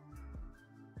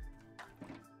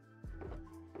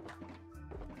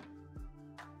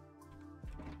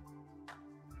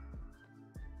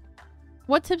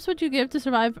 What tips would you give to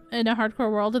survive in a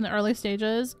hardcore world in the early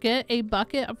stages? Get a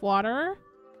bucket of water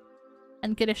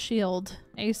and get a shield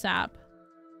ASAP.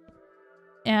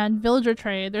 And villager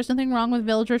trade. There's nothing wrong with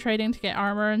villager trading to get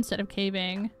armor instead of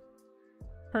caving.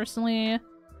 Personally,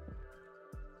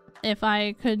 if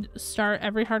I could start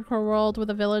every hardcore world with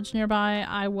a village nearby,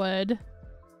 I would.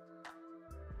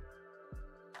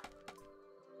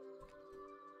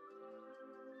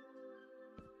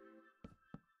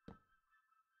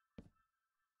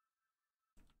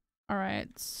 All right.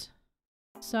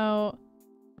 So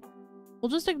we'll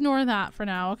just ignore that for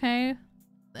now, okay?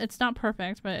 It's not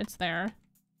perfect, but it's there.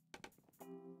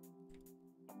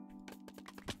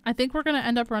 I think we're gonna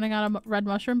end up running out of red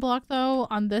mushroom block though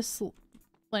on this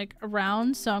like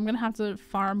round, so I'm gonna have to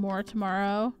farm more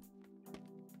tomorrow.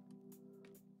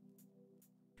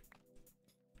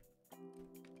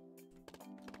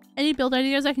 Any build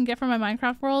ideas I can get from my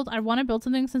Minecraft world? I want to build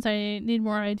something since I need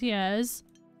more ideas.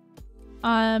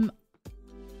 I'm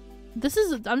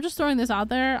just throwing this out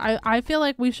there. I feel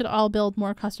like we should all build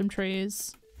more custom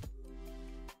trees.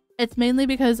 It's mainly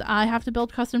because I have to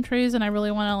build custom trees and I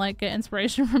really want to like get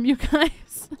inspiration from you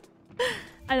guys.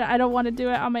 I don't want to do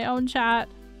it on my own, chat.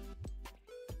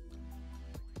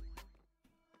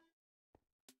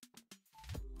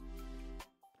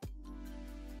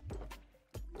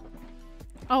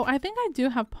 Oh, I think I do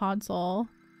have Podzol.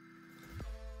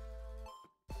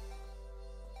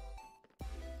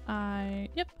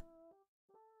 Yep.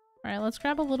 All right, let's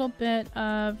grab a little bit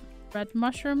of red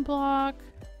mushroom block.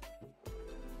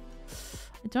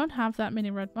 I don't have that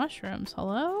many red mushrooms.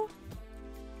 Hello?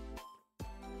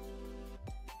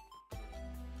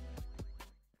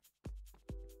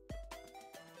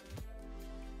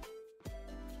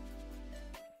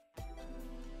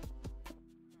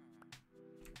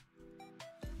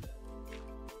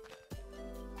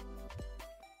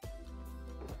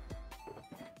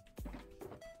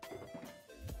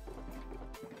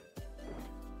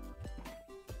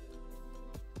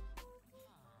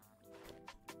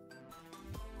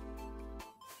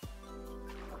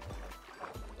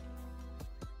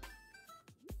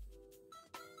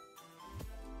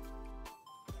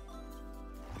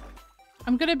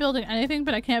 I'm good at building anything,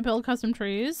 but I can't build custom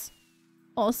trees.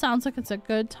 Well, it sounds like it's a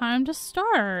good time to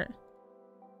start.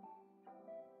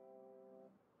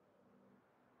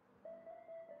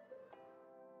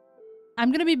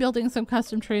 I'm gonna be building some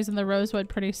custom trees in the rosewood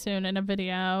pretty soon in a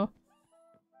video.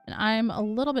 And I'm a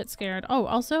little bit scared. Oh,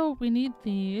 also, we need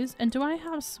these. And do I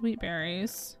have sweet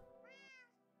berries?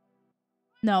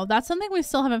 No, that's something we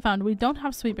still haven't found. We don't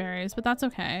have sweet berries, but that's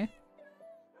okay.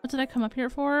 What did I come up here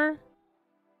for?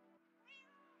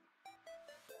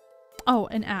 Oh,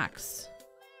 an axe.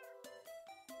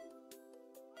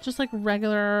 Just like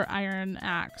regular iron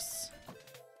axe.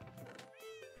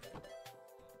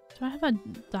 Do I have a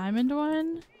diamond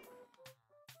one?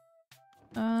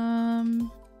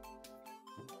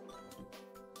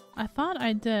 I thought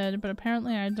I did, but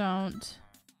apparently I don't.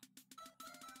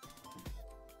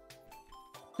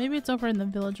 Maybe it's over in the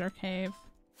villager cave.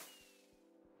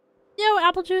 Yo,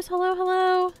 apple juice, hello,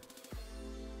 hello.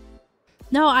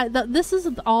 No, this is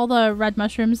all the red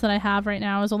mushrooms that I have right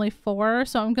now is only 4,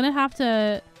 so I'm gonna have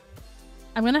to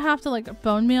like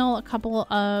bone meal a couple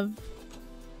of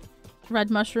red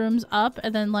mushrooms up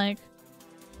and then like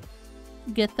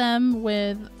get them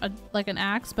with like an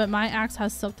axe, but my axe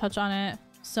has silk touch on it,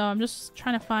 so I'm just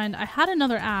trying to find. I had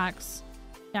another axe.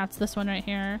 Yeah, it's this one right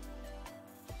here.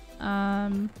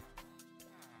 While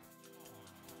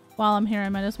I'm here, I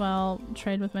might as well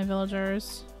trade with my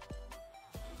villagers.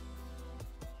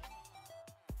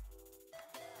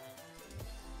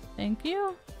 Thank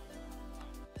you.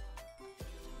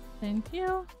 Thank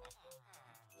you.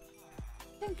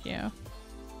 Thank you.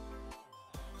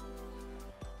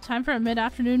 Time for a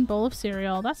mid-afternoon bowl of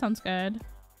cereal. That sounds good.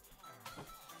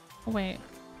 Oh, wait.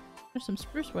 There's some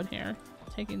spruce wood here.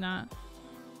 Taking that.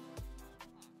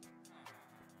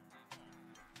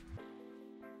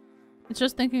 It's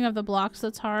just thinking of the blocks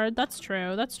that's hard. That's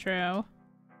true. That's true.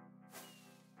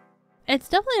 It's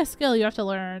definitely a skill you have to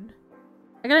learn.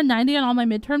 I got a 90 on all my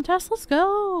midterm tests. Let's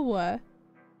go!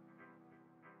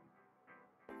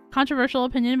 Controversial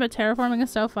opinion, but terraforming is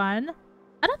so fun.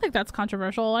 I don't think that's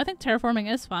controversial. I think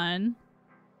terraforming is fun.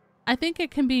 I think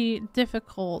it can be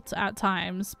difficult at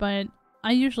times, but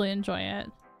I usually enjoy it.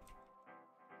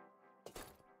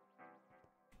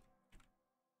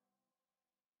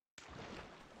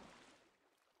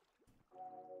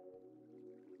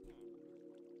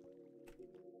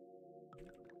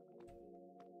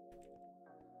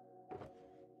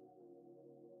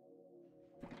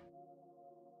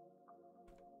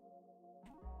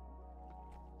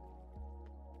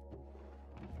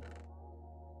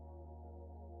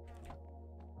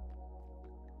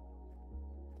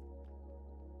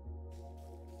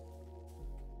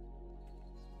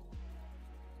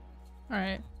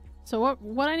 Alright, so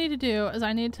what I need to do is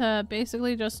I need to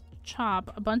basically just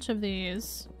chop a bunch of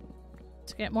these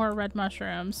to get more red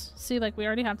mushrooms. See, like we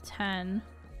already have 10.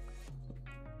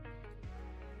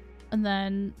 And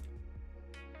then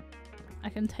I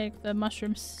can take the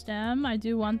mushroom stem. I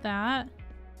do want that.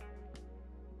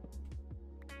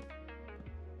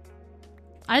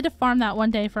 I had to farm that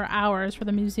one day for hours for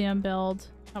the museum build.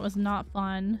 That was not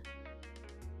fun.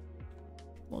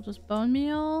 We'll just bone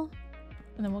meal.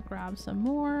 And then we'll grab some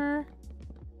more.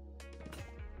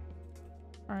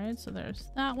 Alright, so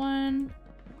there's that one.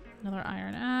 Another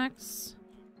iron axe.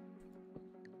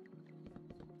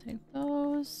 Take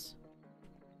those.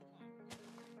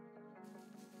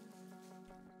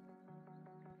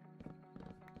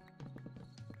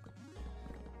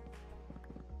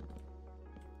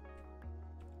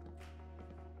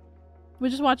 We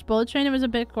just watched Bullet Train. It was a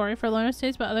bit gory for Lona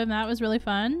States, but other than that, it was really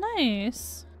fun.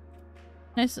 Nice.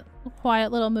 Nice,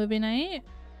 quiet little movie night.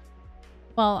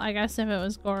 Well, I guess if it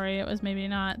was gory, it was maybe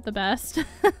not the best.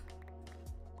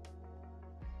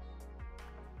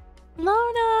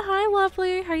 Lona, hi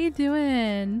lovely. How you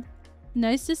doing?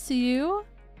 Nice to see you.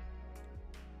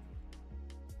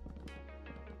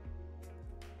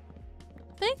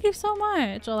 Thank you so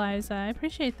much, Eliza. I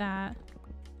appreciate that.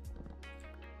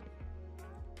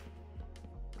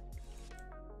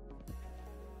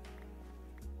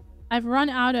 I've run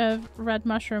out of red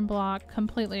mushroom block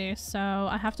completely, so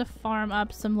I have to farm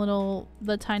up some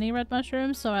the tiny red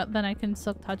mushrooms so then I can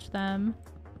silk touch them.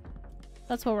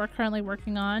 That's what we're currently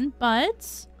working on,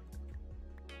 but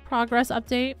progress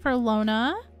update for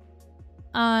Lona.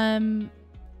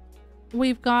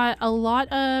 We've got a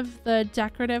lot of the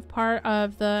decorative part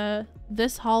of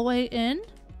this hallway in,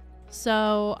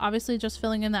 so obviously just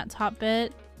filling in that top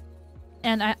bit,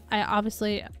 and I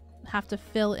obviously have to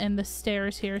fill in the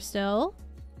stairs here still.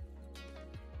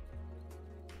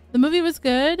 The movie was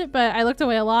good, but I looked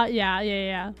away a lot.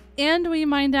 Yeah. And we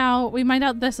mined out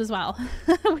this as well.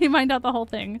 We mined out the whole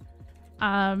thing.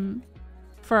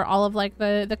 For all of like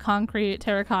the concrete,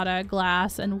 terracotta,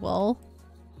 glass, and wool.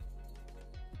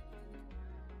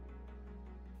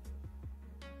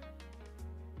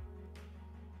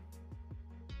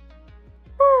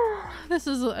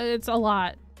 It's a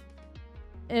lot.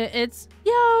 It's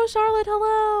yo Charlotte,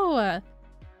 hello.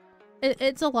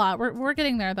 It's a lot. We're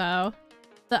getting there though.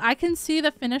 I can see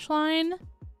the finish line,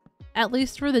 at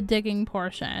least for the digging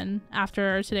portion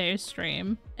after today's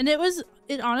stream, and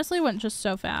it honestly went just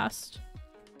so fast.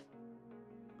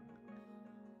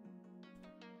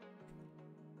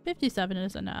 57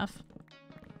 is enough.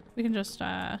 We can just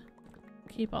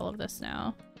keep all of this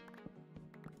now.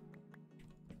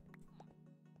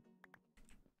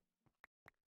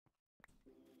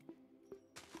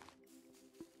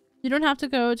 You don't have to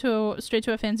go straight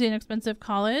to a fancy and expensive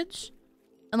college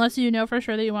unless you know for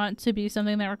sure that you want to be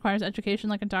something that requires education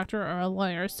like a doctor or a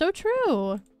lawyer. So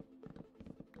true!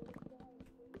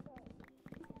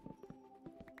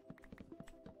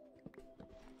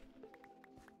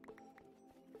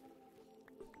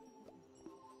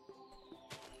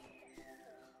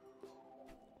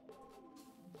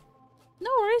 No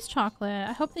worries, Chocolate.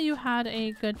 I hope that you had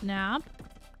a good nap.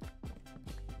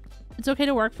 It's okay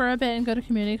to work for a bit and go to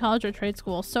community college or trade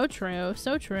school. So true.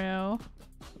 So true.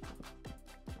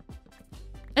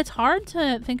 It's hard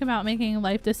to think about making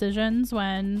life decisions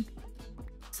when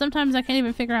sometimes I can't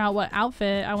even figure out what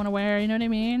outfit I want to wear, you know what I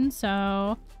mean?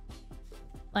 So,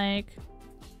 like,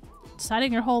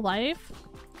 deciding your whole life,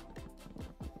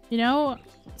 you know,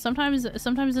 sometimes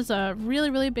it's a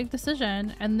really, really big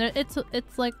decision, and it's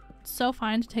like so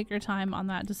fine to take your time on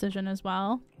that decision as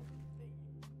well.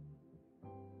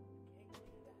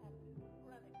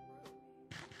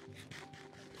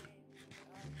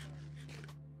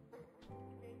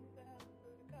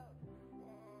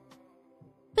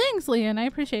 Thanks, Leon. I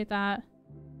appreciate that.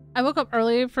 I woke up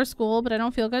early for school, but I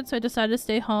don't feel good, so I decided to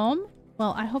stay home.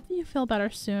 Well, I hope that you feel better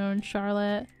soon,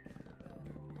 Charlotte.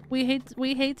 We hate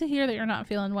to hear that you're not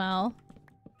feeling well.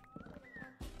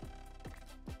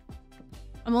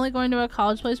 I'm only going to a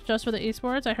college place just for the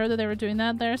esports. I heard that they were doing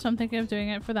that there, so I'm thinking of doing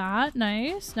it for that.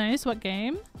 Nice, nice. What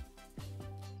game?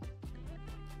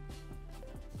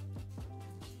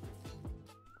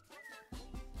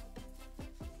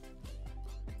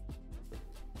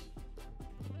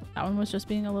 That one was just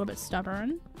being a little bit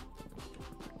stubborn.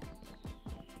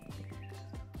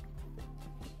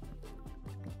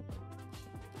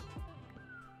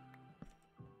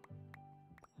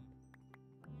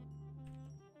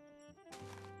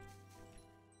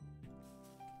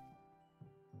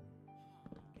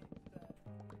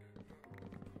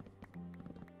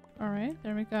 Alright,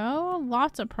 there we go.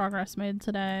 Lots of progress made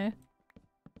today.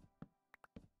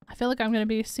 I feel like I'm gonna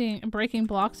be breaking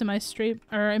blocks in my sleep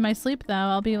though.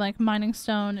 I'll be like mining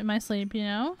stone in my sleep, you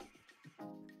know?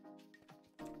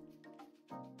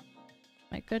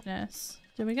 My goodness.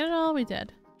 Did we get it all? We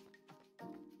did.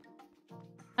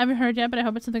 I haven't heard yet, but I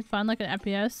hope it's something fun like an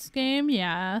FPS game.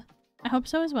 Yeah. I hope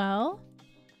so as well.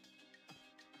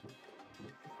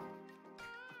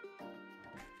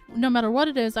 no matter what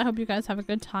it is, I hope you guys have a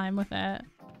good time with it.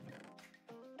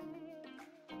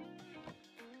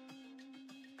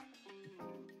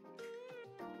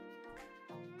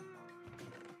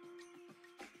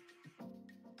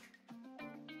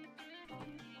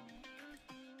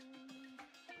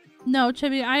 No,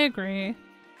 Chibi, I agree.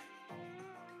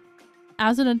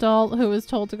 As an adult who was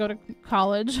told to go to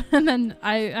college and then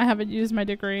I haven't used my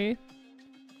degree.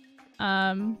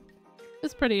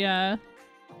 It's pretty, well,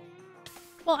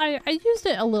 I used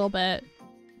it a little bit,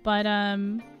 but,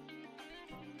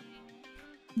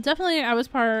 definitely I was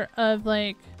part of,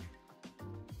 like,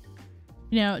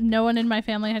 you know, no one in my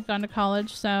family had gone to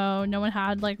college, so no one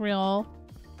had, like, real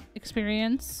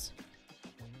experience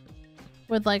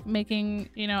with, like, making,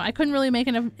 you know, I couldn't really make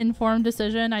an informed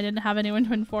decision. I didn't have anyone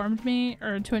to inform me.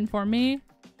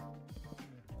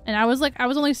 And I was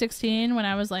only 16 when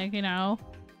I was, like, you know,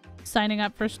 signing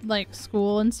up for, like,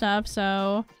 school and stuff,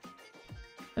 so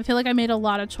I feel like I made a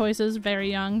lot of choices very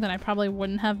young that I probably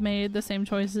wouldn't have made the same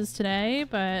choices today,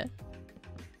 but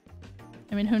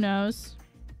I mean, who knows?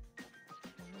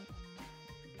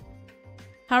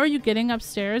 How are you getting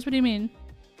upstairs? What do you mean?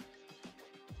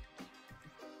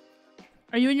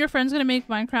 Are you and your friends gonna make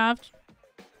Minecraft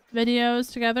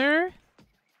videos together?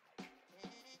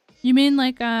 You mean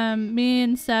like me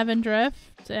and Sev and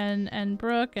Drift and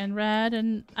Brooke and Red,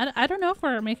 and I don't know if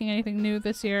we're making anything new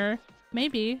this year.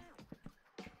 Maybe.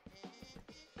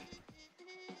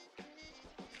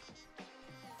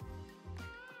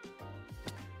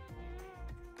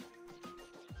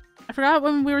 I forgot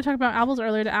when we were talking about apples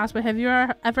earlier to ask, but have you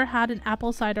ever had an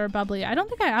apple cider bubbly? I don't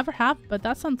think I ever have, but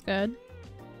that sounds good.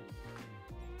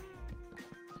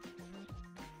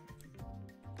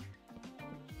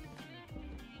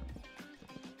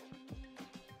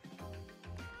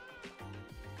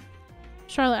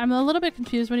 Charlotte, I'm a little bit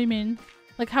confused. What do you mean?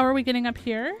 Like, how are we getting up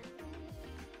here?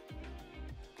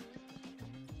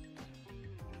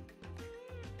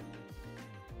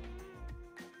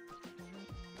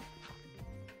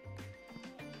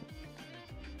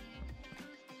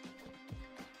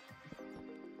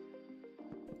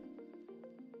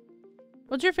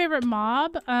 What's your favorite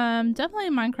mob? Definitely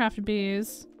Minecraft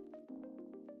bees.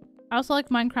 I also like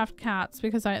Minecraft cats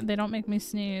because they don't make me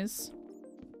sneeze.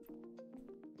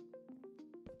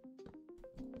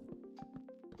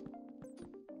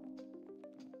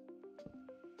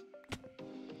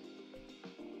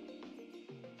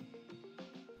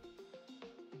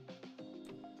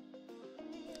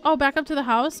 Oh, back up to the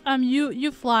house?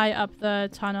 You fly up the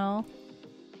tunnel.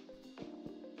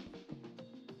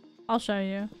 I'll show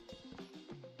you.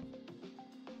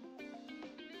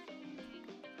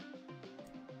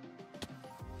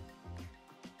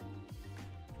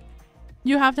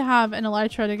 You have to have an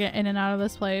elytra to get in and out of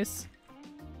this place.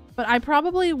 But I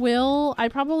probably will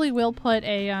put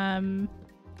a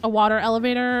water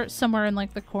elevator somewhere in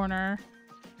like the corner.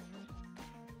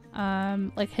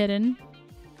 Like hidden.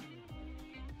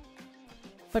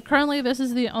 But currently this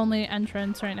is the only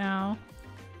entrance right now.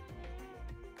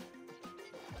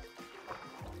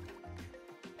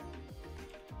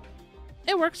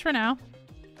 It works for now.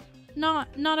 Not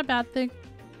a bad thing.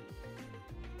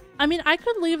 I mean, I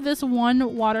could leave this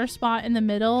one water spot in the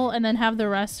middle and then have the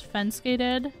rest fence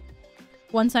gated.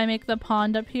 Once I make the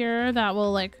pond up here that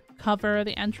will like cover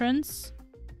the entrance.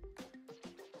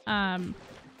 But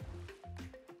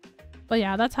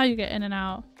yeah, that's how you get in and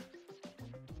out.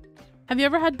 Have you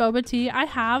ever had boba tea? I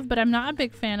have, but I'm not a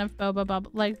big fan of boba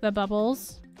like the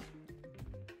bubbles.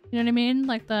 You know what I mean?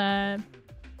 Like the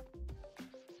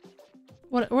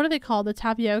what are they called? The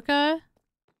tapioca?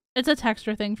 It's a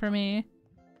texture thing for me.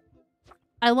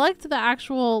 I liked the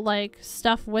actual like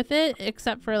stuff with it,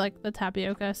 except for like the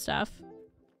tapioca stuff.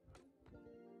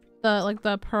 The like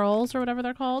the pearls or whatever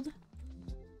they're called.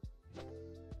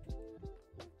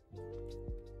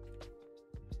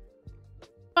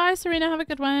 Bye, Serena. Have a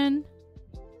good one.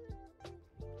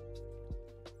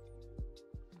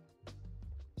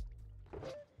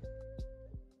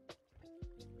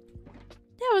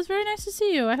 Yeah, it was very nice to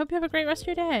see you. I hope you have a great rest of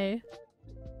your day.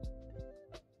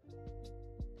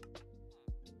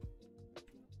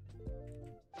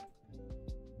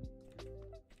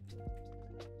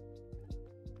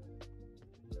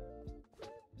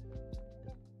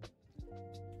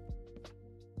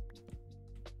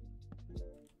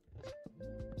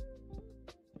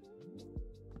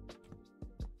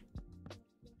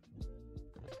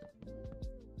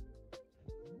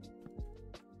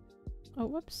 Oh,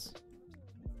 whoops.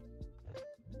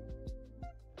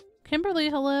 Kimberly,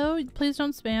 hello. Please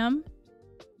don't spam.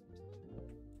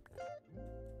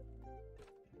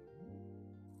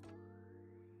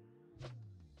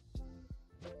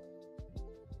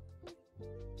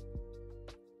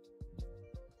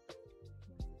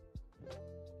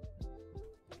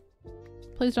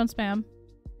 Please don't spam.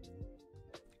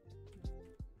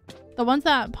 The ones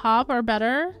that pop are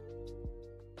better,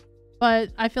 but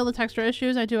I feel the texture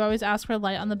issues. I do always ask for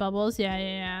light on the bubbles.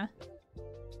 Yeah.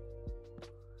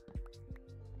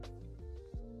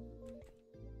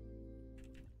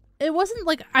 It wasn't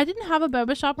like, I didn't have a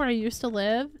boba shop where I used to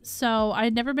live, so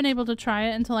I'd never been able to try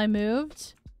it until I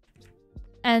moved.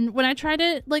 And when I tried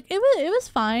it, like it was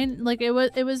fine. Like it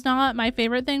was not my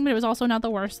favorite thing, but it was also not the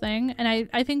worst thing. And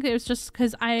I think it was just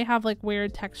because I have like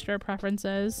weird texture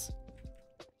preferences.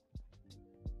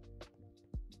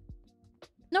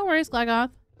 No worries,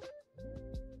 Glagoth.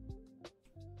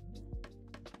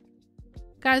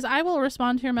 Guys, I will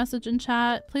respond to your message in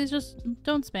chat. Please just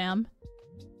don't spam.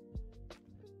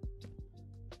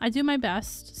 I do my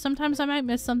best. Sometimes I might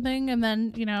miss something and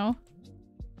then, you know,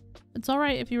 it's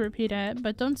alright if you repeat it,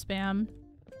 but don't spam.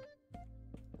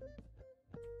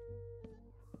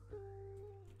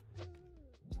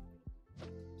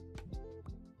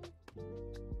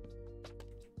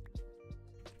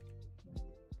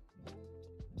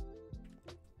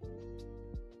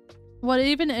 What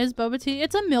even is boba tea?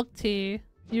 It's a milk tea,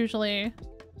 usually,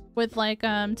 with like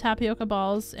tapioca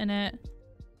balls in it.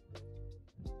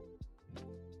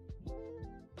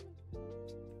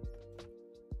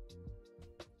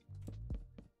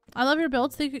 I love your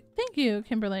builds. Thank you,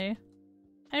 Kimberly.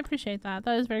 I appreciate that.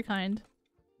 That is very kind.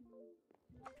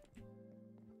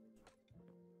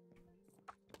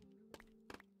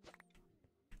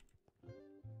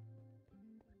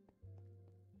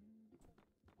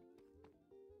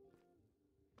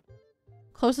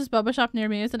 Closest boba shop near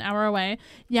me is an hour away.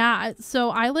 Yeah, so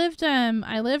I lived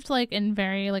like in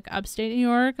very like upstate New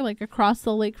York, like across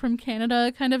the lake from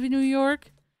Canada kind of New York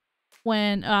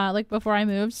when like before I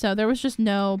moved, so there was just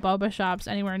no boba shops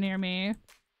anywhere near me.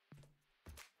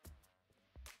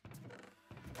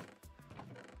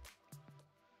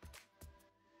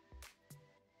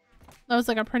 That was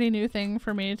like a pretty new thing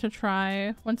for me to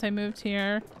try once I moved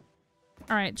here.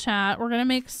 All right, chat, we're gonna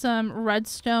make some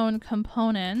redstone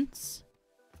components,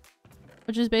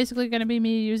 which is basically going to be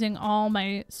me using all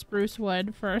my spruce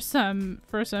wood for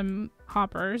some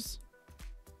hoppers.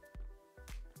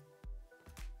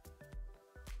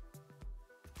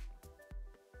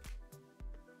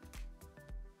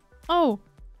 Oh.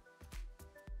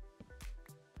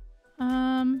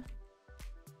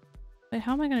 Wait,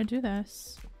 how am I going to do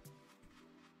this?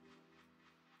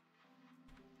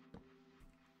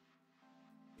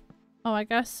 Oh, I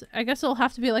guess it'll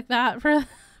have to be like that for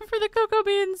for the cocoa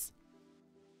beans.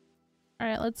 All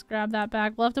right, let's grab that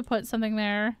bag. We'll have to put something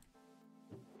there.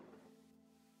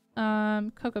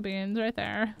 Cocoa beans right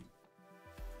there.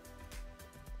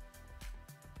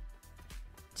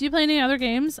 Do you play any other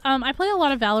games? I play a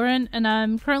lot of Valorant, and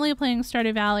I'm currently playing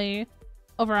Stardew Valley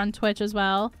over on Twitch as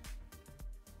well.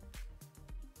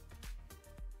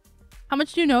 How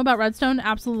much do you know about Redstone?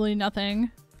 Absolutely nothing.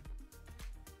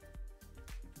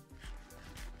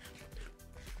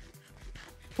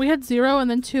 We had 0 and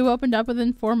then 2 opened up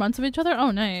within 4 months of each other?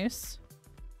 Oh, nice.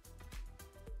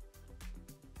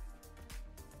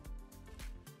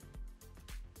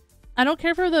 I don't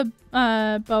care for the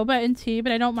boba and tea,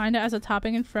 but I don't mind it as a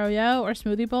topping in froyo or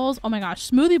smoothie bowls. Oh my gosh,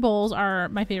 smoothie bowls are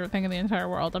my favorite thing in the entire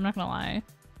world. I'm not gonna lie.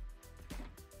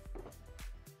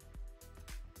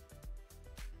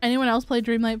 Anyone else play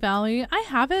Dreamlight Valley? I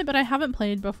haven't, but I haven't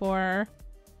played before.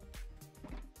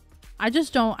 I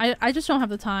just don't have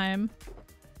the time.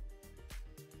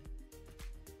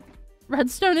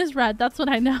 Redstone is red. That's what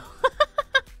I know.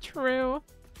 True.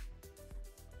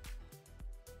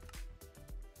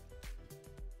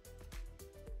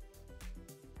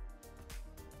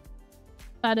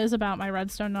 That is about my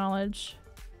redstone knowledge.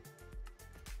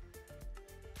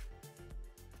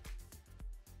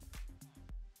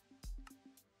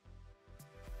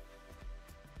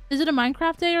 Is it a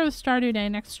Minecraft day or the Stardew day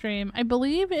next stream? I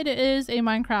believe it is a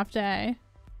Minecraft day.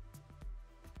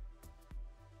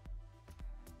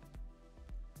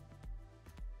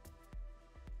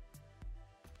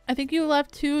 I think you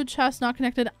left 2 chests not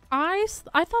connected. I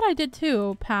thought I did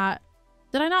too, Pat.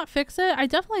 Did I not fix it? I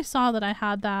definitely saw that I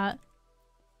had that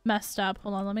messed up.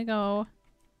 Hold on, let me go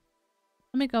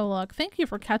look. Thank you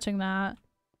for catching that.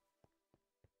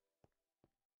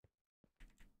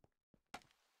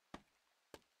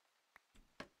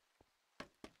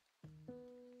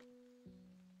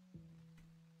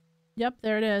 Yep,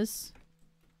 there it is.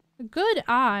 Good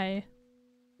eye.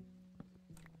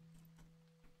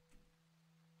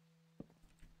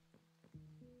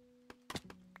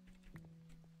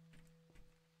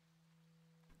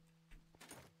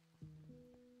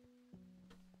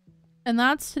 And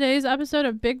that's today's episode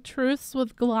of Big Truths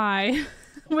with Gly.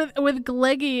 with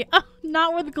Gleggy. Oh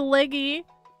Not with Gliggy.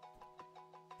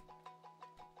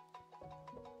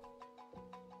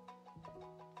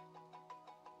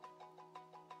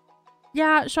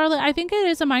 Yeah, Charlotte, I think it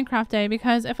is a Minecraft day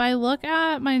because if I look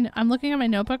at I'm looking at my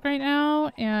notebook right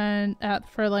now and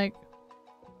for like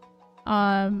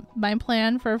my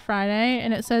plan for Friday,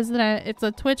 and it says that it's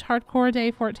a Twitch hardcore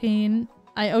day 14.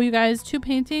 I owe you guys 2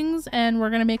 paintings and we're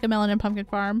gonna make a melon and pumpkin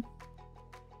farm.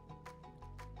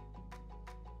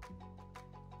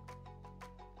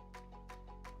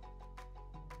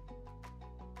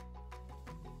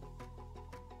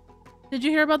 Did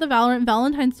you hear about the Valorant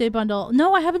Valentine's Day bundle?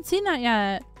 No, I haven't seen that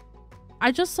yet.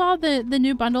 I just saw the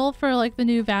new bundle for like the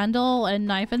new Vandal and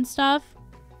Knife and stuff.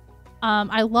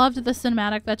 I loved the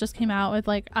cinematic that just came out with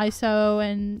like ISO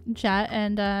and Jet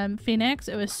and Phoenix.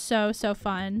 It was so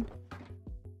fun.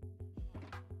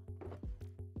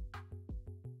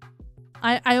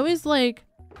 I always like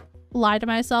lie to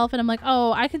myself and I'm like,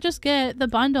 oh, I could just get the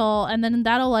bundle and then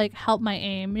that'll like help my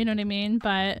aim, you know what I mean?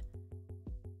 But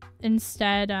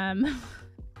instead,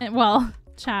 well,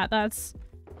 chat,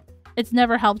 it's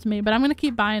never helped me, but I'm gonna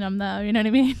keep buying them though, you know what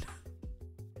I mean?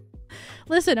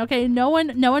 Listen, okay, no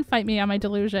one fight me on my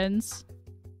delusions.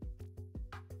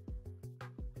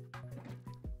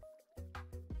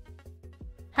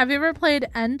 Have you ever played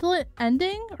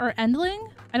Ending or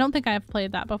Endling? I don't think I've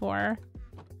played that before.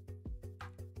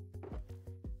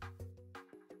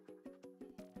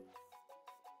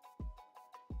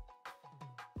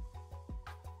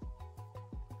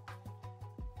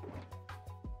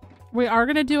 We are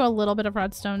gonna do a little bit of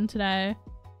redstone today.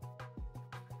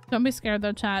 Don't be scared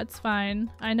though, chat. It's fine.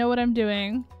 I know what I'm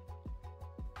doing.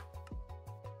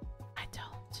 I don't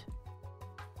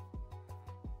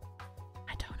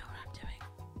know what I'm doing.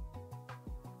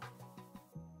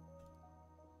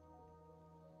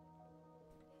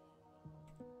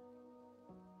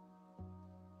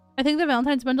 I think the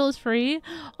Valentine's bundle is free.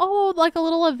 Oh, like a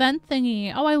little event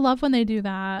thingy. Oh, I love when they do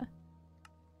that.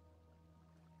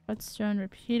 Redstone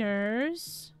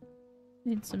repeaters.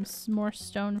 Need some more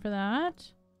stone for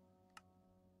that.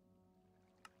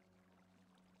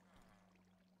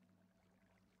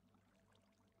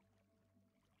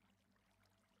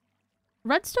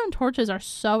 Redstone torches are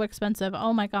so expensive.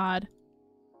 Oh my god.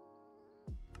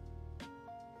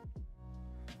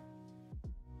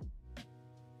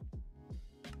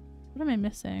 What am I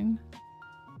missing?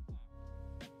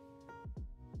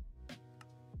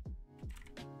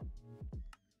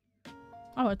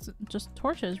 Oh, it's just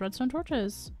torches. Redstone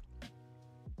torches.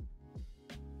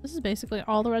 This is basically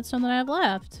all the redstone that I have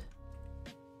left.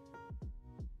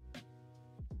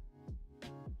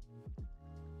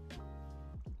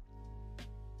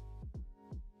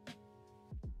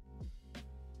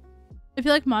 If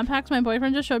you like mod packs, my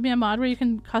boyfriend just showed me a mod where you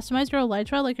can customize your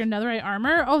elytra like your netherite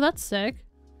armor. Oh, that's sick.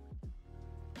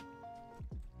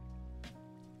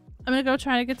 I'm gonna go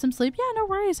try to get some sleep. Yeah, no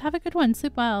worries. Have a good one.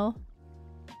 Sleep well.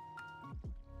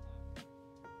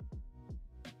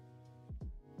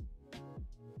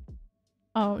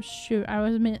 Oh shoot, I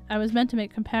was meant to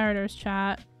make comparators,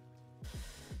 chat.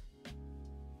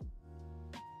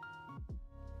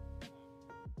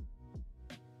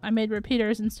 I made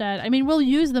repeaters instead. I mean, we'll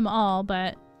use them all,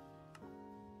 but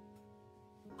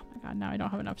oh my god, now I don't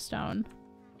have enough stone.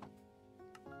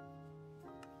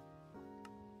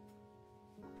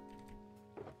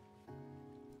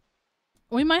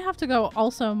 We might have to go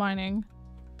also mining.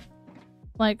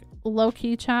 Like,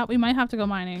 low-key chat, we might have to go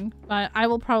mining, but I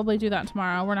will probably do that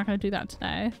tomorrow. We're not going to do that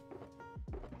today.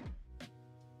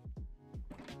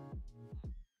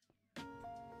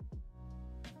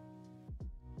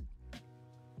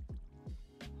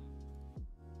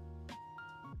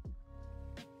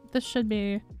 This should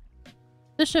be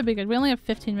good. We only have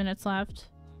 15 minutes left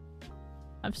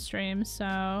of stream,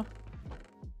 so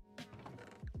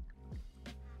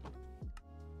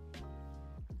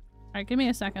alright, give me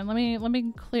a second. Let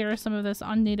me clear some of this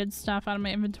unneeded stuff out of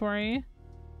my inventory.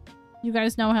 You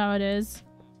guys know how it is.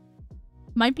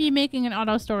 Might be making an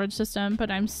auto storage system, but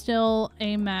I'm still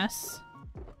a mess.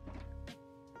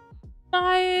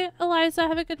 Bye, Eliza.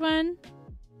 Have a good one.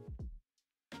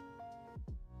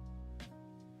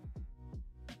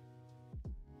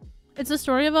 It's a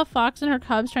story of a fox and her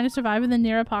cubs trying to survive in the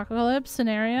near apocalypse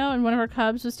scenario, and one of her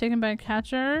cubs was taken by a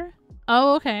catcher.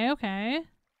 Oh, okay, okay.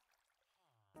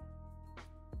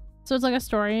 So it's like a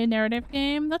story narrative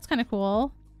game. That's kind of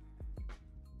cool.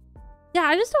 Yeah,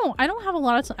 I don't have a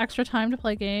lot of extra time to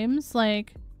play games.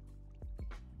 Like,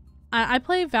 I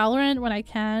play Valorant when I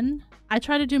can. I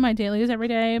try to do my dailies every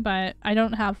day, but I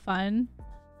don't have fun.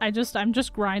 I'm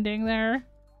just grinding there.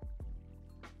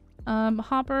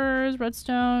 Hoppers,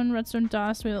 redstone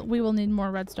dust. We will need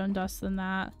more redstone dust than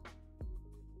that.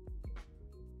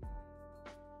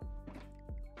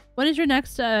 What is your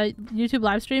next YouTube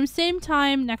live stream? Same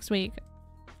time next week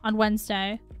on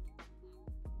Wednesday.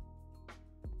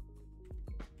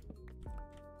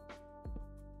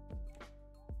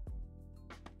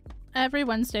 Every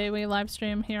Wednesday we live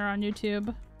stream here on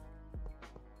YouTube.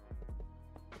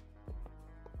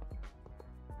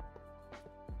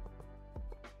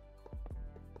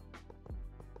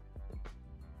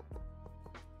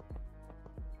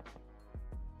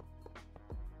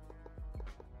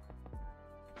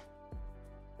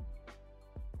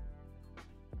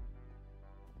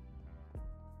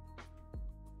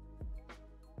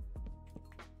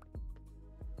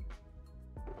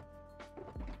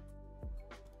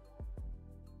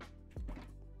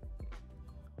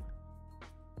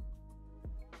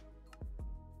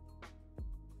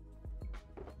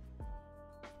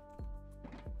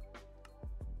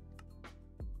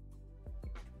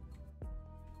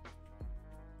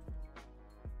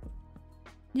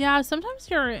 Yeah, sometimes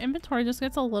your inventory just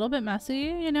gets a little bit messy,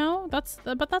 you know?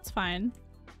 But that's fine.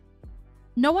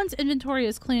 No one's inventory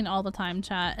is clean all the time,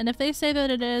 chat. And if they say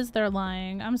that it is, they're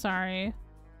lying. I'm sorry.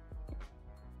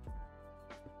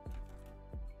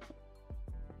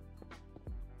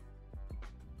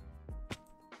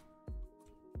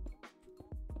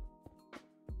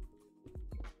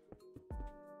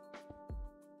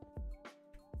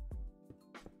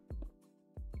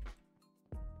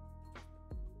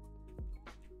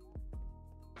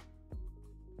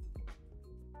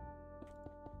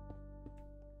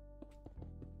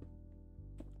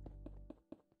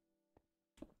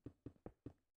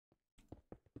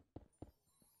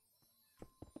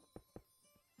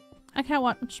 I can't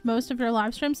watch most of your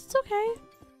live streams. It's okay.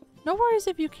 No worries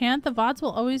if you can't. The VODs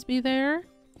will always be there.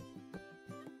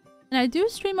 And I do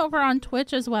stream over on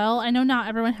Twitch as well. I know not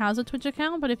everyone has a Twitch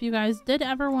account, but if you guys did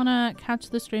ever want to catch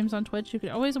the streams on Twitch, you could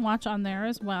always watch on there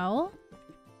as well.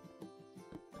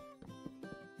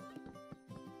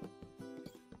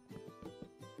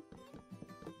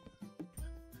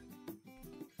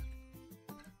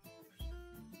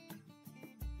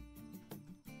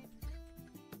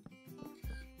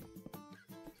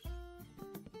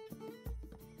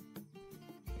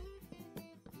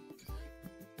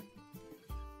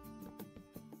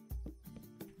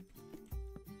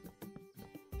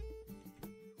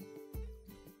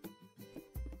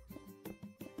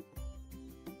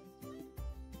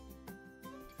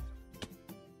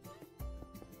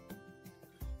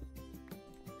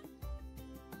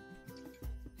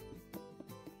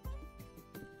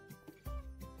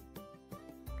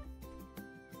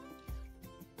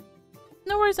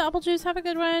 No worries, Apple Juice. Have a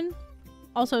good one.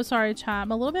 Also, sorry, chat.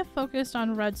 I'm a little bit focused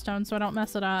on redstone so I don't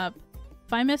mess it up.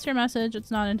 If I miss your message,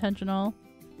 it's not intentional.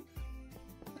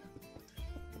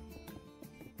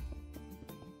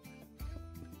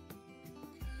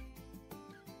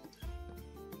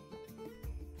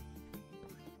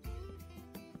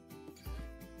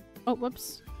 Oh,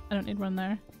 whoops. I don't need one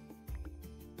there.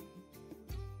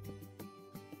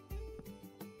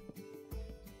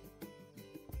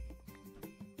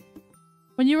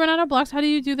 When you run out of blocks, how do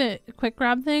you do the quick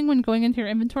grab thing when going into your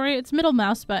inventory? It's middle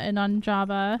mouse button on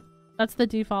Java. That's the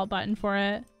default button for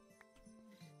it.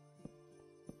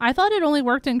 I thought it only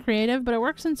worked in creative, but it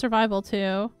works in survival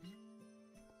too.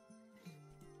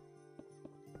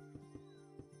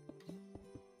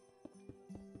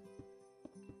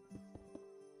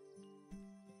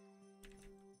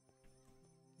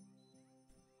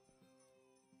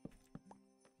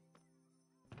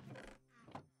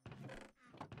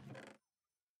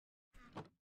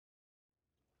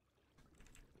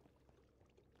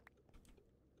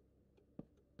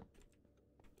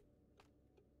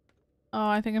 Oh,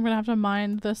 I think I'm gonna have to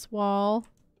mine this wall.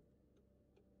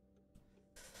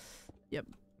 Yep.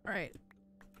 Alright.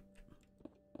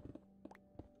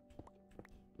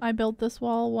 I built this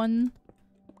wall one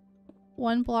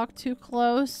block too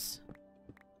close.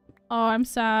 Oh, I'm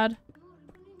sad.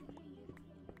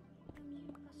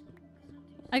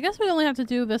 I guess we only have to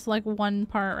do this like one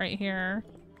part right here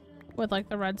with like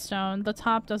the redstone. The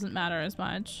top doesn't matter as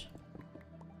much.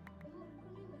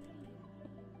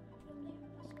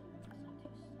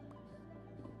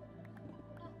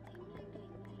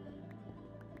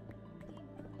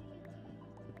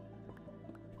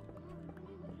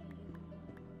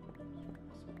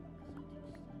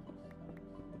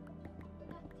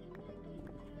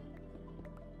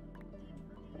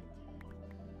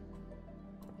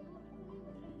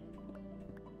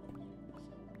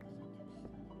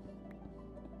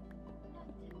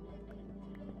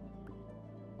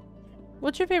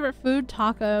 What's your favorite food?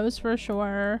 Tacos, for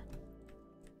sure.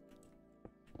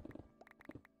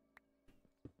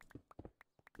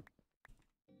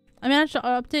 I managed to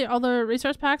update all the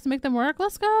resource packs and make them work.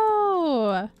 Let's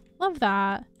go! Love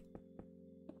that.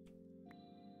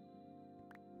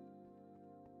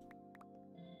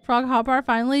 Frog hotbar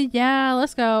finally? Yeah,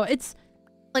 let's go. It's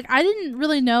like I didn't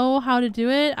really know how to do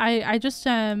it. I just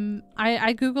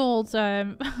I googled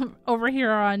over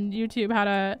here on YouTube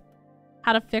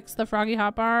how to fix the froggy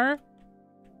hotbar.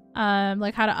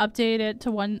 Like how to update it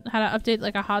to how to update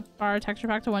like a hotbar texture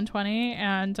pack to 120,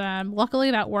 and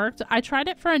luckily that worked. I tried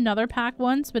it for another pack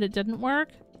once, but it didn't work.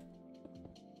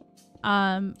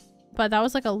 But that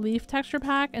was like a leaf texture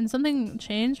pack and something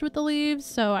changed with the leaves,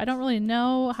 so I don't really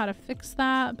know how to fix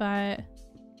that, but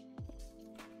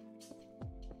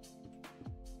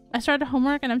I started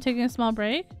homework and I'm taking a small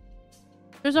break.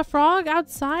 There's a frog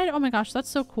outside. Oh my gosh, that's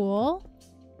so cool.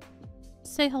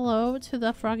 Say hello to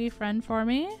the froggy friend for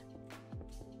me.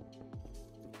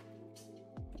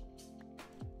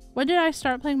 When did I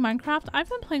start playing Minecraft? I've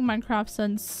been playing Minecraft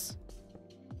since...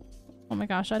 Oh my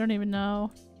gosh, I don't even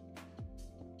know.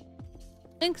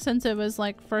 I think since it was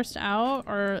like first out,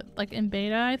 or like in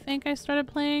beta, I think I started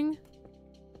playing.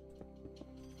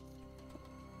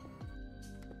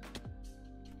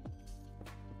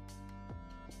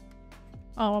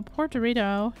 Oh, poor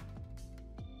Dorito.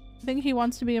 I think he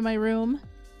wants to be in my room.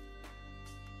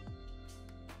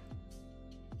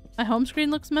 My home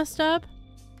screen looks messed up.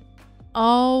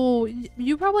 Oh,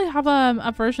 you probably have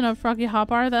a version of Froggy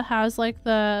Hotbar that has like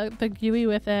the GUI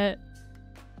with it.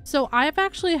 So I've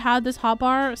actually had this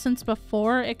hotbar since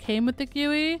before it came with the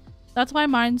GUI. That's why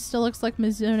mine still looks like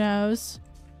Mizuno's.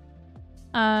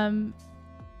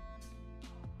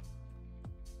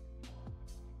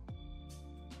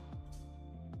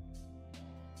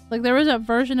 Like there was a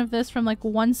version of this from like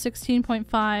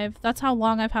 1.16.5. That's how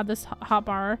long I've had this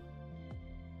hotbar.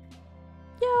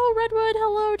 Yo, Redwood,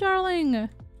 hello, darling.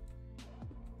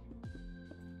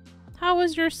 How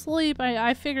was your sleep?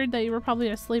 I figured that you were probably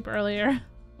asleep earlier.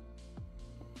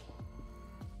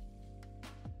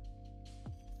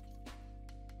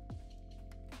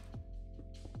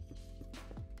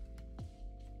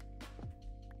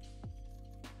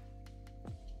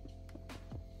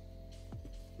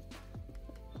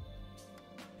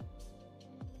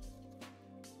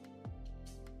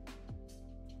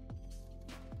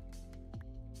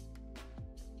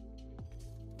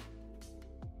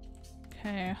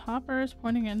 Okay, hoppers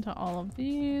pointing into all of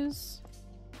these.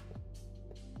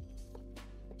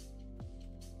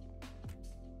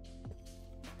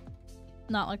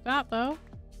 Not like that though.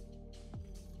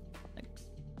 Like,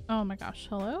 oh my gosh,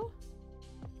 hello?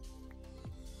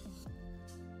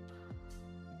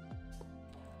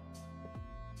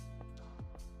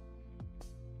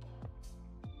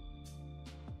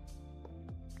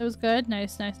 It was good?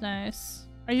 Nice, nice, nice.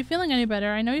 Are you feeling any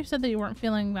better? I know you said that you weren't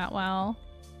feeling that well.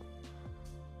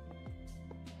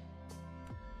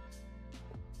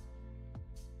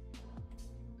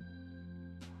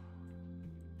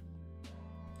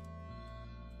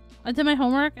 I did my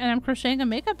homework and I'm crocheting a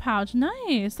makeup pouch.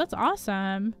 Nice. That's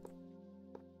awesome.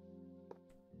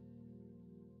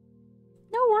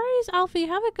 No worries, Alfie.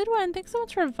 Have a good one. Thanks so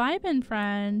much for vibing,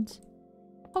 friend.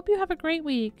 Hope you have a great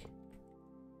week.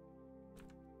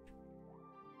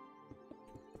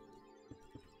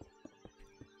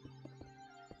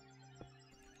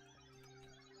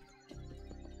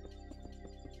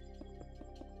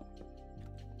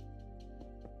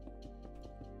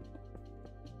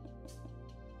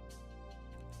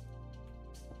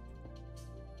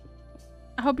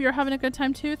 I hope you're having a good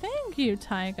time too. Thank you,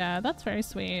 Tyga. That's very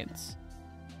sweet.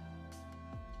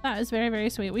 That is very,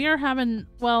 very sweet. We are having,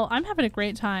 well, I'm having a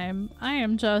great time. I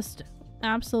am just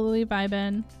absolutely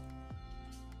vibing.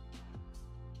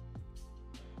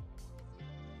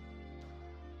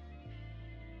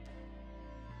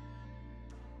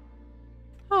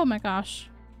 Oh my gosh.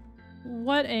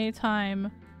 What a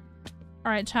time.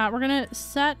 All right, chat. We're going to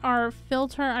set our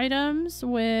filter items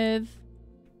with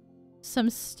some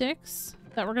sticks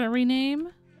that we're going to rename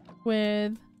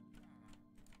with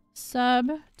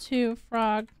sub to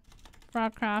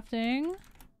frogcrafting.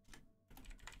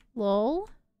 Lol.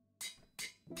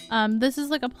 This is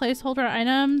like a placeholder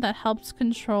item that helps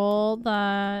control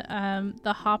the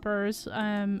hopper's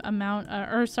amount,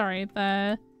 or sorry,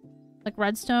 the like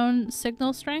redstone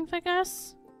signal strength, I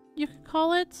guess you could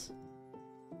call it.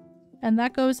 And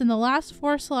that goes in the last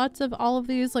 4 slots of all of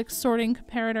these like sorting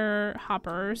comparator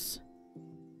hoppers.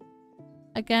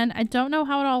 Again, I don't know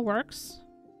how it all works.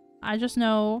 I just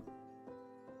know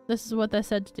this is what they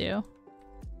said to do.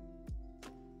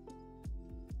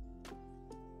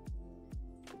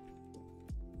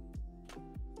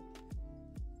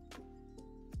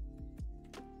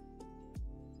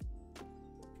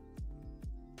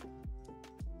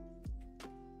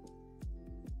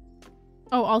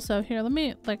 Oh, also here, let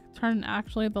me like turn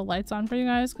actually the lights on for you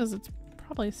guys because it's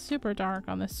probably super dark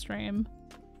on this stream.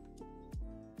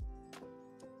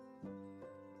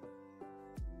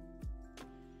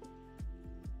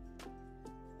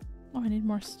 Oh, I need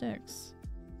more sticks.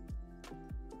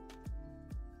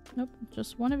 Nope,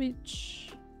 just one of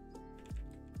each.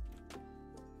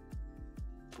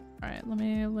 All right, let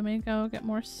me go get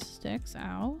more sticks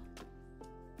out.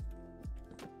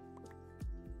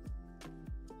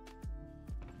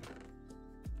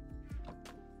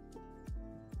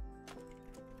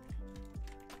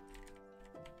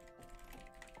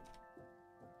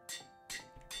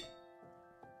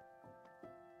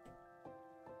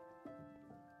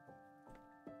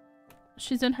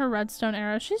 She's in her redstone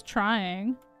era. She's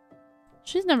trying.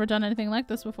 She's never done anything like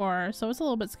this before, so it's a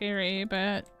little bit scary,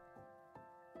 but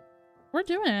we're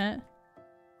doing it.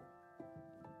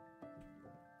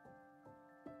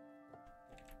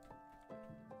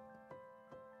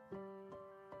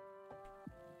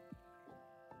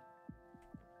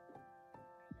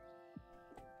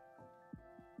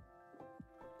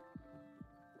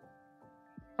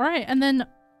 All right, and then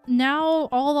now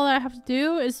all that I have to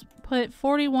do is put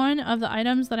 41 of the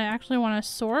items that I actually want to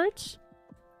sort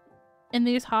in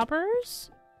these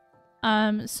hoppers.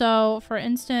 So for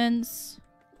instance,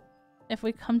 if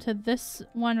we come to this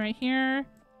one right here,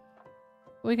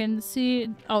 we can see,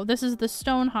 oh, this is the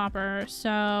stone hopper,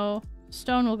 so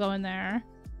stone will go in there.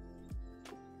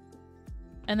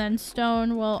 And then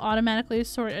stone will automatically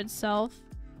sort itself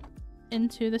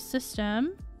into the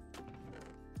system.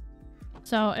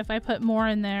 So if I put more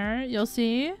in there, you'll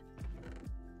see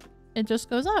it just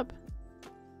goes up.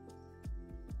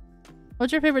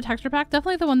 What's your favorite texture pack?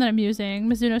 Definitely the one that I'm using,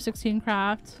 Mizuno 16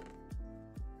 Craft.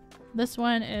 This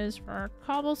one is for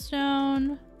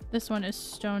cobblestone. This one is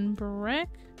stone brick.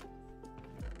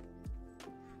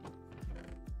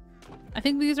 I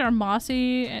think these are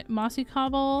mossy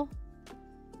cobble.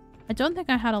 I don't think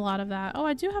I had a lot of that. Oh,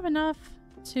 I do have enough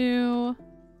to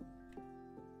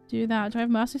do that. Do I have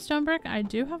mossy stone brick? I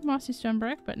do have mossy stone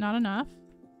brick, but not enough.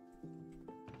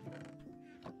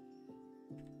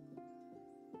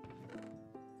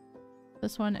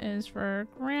 This one is for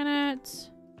granite.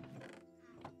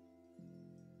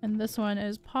 And this one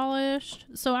is polished.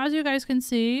 So as you guys can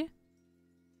see,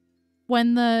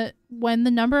 when the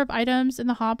number of items in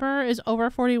the hopper is over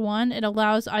 41, it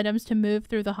allows items to move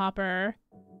through the hopper.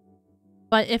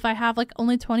 But if I have like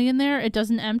only 20 in there, it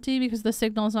doesn't empty because the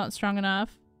signal is not strong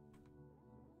enough.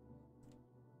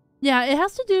 Yeah, it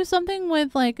has to do something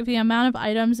with like the amount of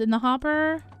items in the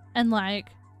hopper, and like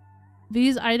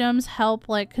these items help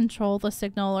like control the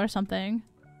signal or something.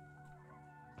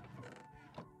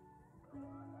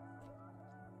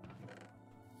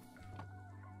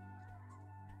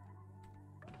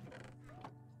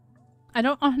 I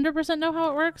don't 100% know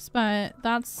how it works, but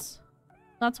that's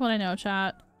what I know,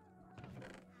 chat.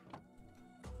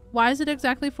 Why is it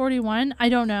exactly 41? I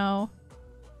don't know.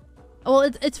 Well,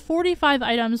 it's 45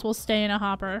 items will stay in a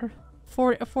hopper.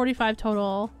 45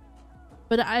 total.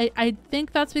 But I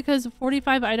think that's because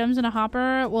 45 items in a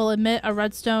hopper will emit a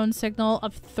redstone signal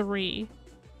of 3.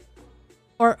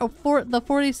 Or the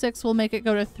 46 will make it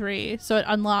go to 3, so it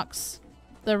unlocks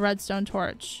the redstone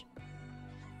torch.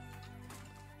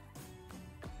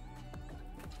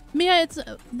 Mia,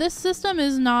 this system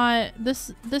is not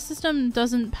this system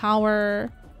doesn't power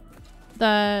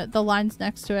the lines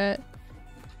next to it.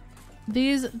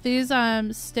 These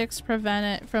sticks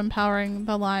prevent it from powering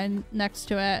the line next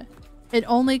to it. It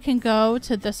only can go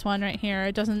to this one right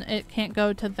here. It can't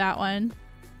go to that one.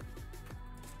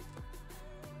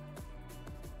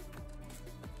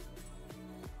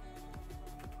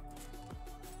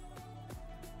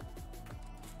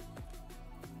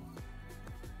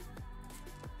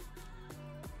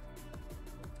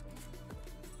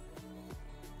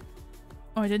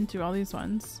 Oh, I didn't do all these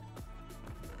ones.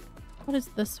 What is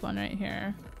this one right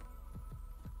here?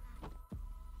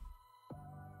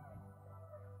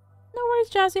 No worries,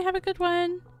 Jazzy. Have a good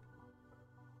one.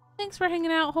 Thanks for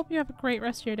hanging out. Hope you have a great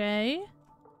rest of your day.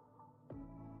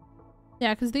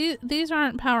 Yeah, because these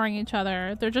aren't powering each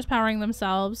other. They're just powering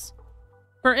themselves.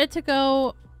 For it to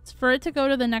go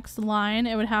to the next line,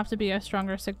 it would have to be a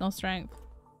stronger signal strength.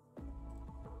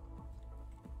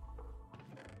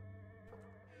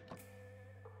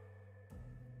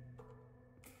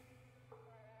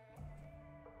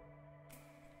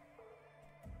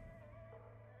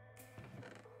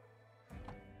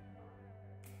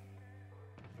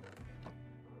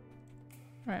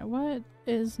 Alright, what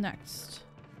is next?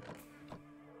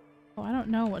 Oh, I don't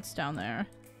know what's down there.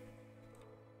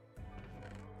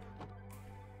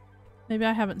 Maybe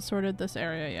I haven't sorted this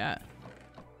area yet.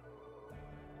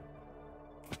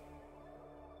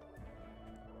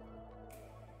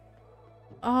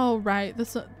 Oh, right.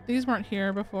 These weren't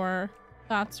here before.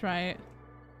 That's right.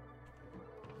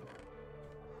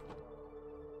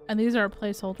 And these are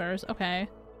placeholders. Okay.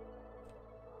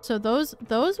 So those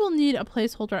will need a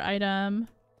placeholder item.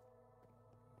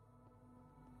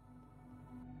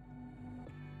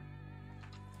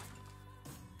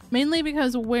 Mainly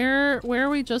because where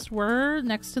we just were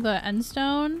next to the end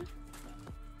stone,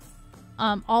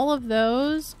 all of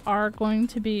those are going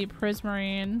to be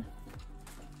prismarine.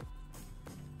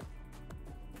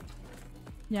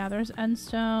 Yeah, there's end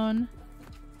stone.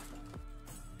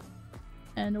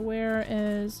 And where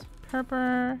is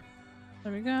purple?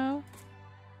 There we go.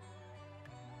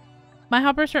 My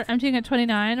hoppers are emptying at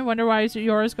 29. I wonder why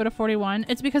yours go to 41.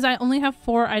 It's because I only have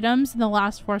 4 items in the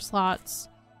last 4 slots.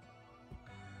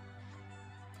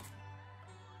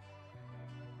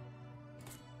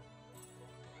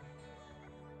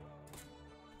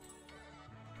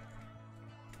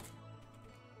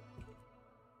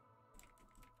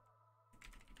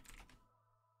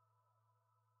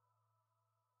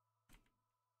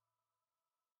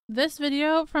 This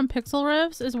video from Pixel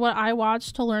Riffs is what I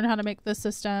watched to learn how to make this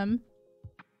system.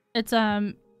 It's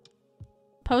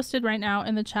posted right now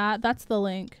in the chat. That's the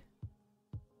link.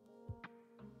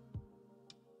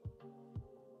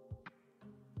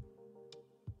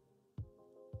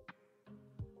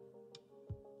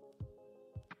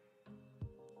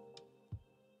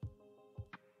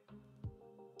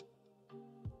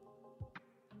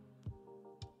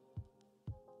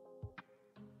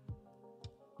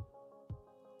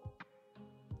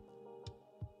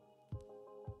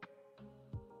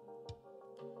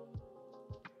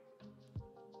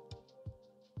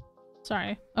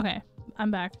 Sorry. Okay,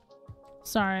 I'm back.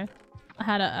 Sorry. I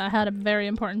had a very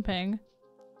important ping.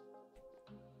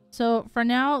 So for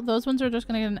now, those ones are just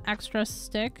gonna get an extra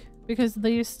stick because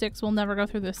these sticks will never go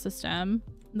through this system.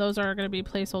 Those are gonna be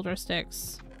placeholder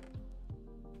sticks.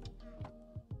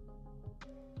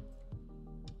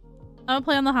 I'll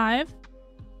play on the hive.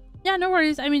 Yeah, no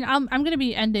worries. I mean, I'm gonna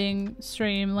be ending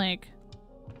stream like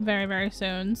very, very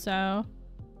soon, so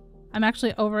I'm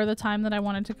actually over the time that I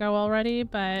wanted to go already,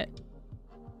 but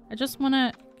I just want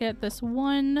to get this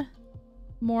one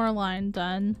more line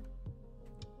done.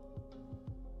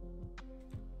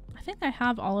 I think I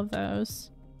have all of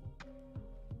those.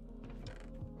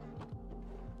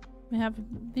 We have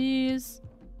these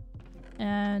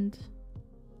and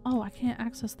oh, I can't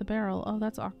access the barrel. Oh,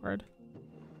 that's awkward.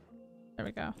 There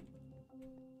we go.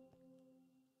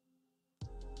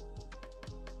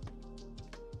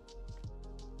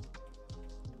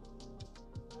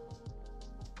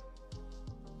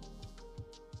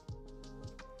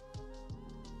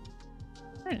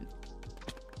 Right.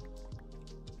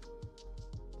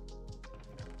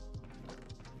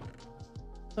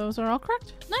 Those are all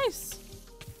correct. Nice.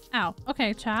 Ow.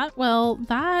 Okay, chat. Well,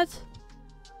 that...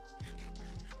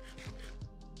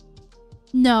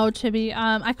 No, Chibi.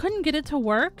 I couldn't get it to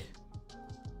work.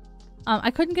 So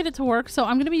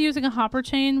I'm gonna be using a hopper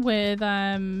chain with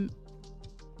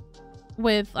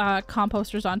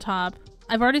composters on top.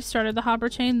 I've already started the hopper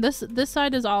chain. This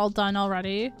side is all done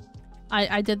already.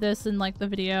 I did this in like the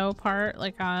video part.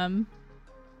 Like I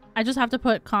just have to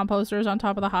put composters on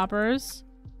top of the hoppers.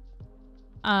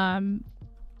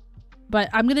 But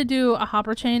I'm gonna do a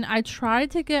hopper chain. I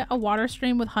tried to get a water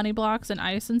stream with honey blocks and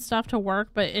ice and stuff to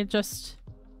work, but it just,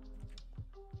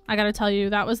 I gotta tell you,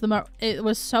 that was it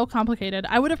was so complicated.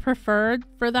 I would have preferred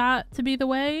for that to be the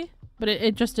way, but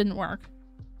it just didn't work.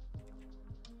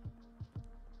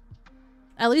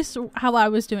 At least how I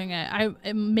was doing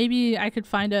it. Maybe I could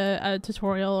find a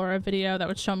tutorial or a video that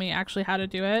would show me actually how to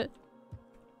do it.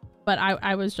 But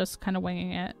I was just kind of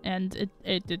winging it, and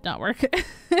it did not work.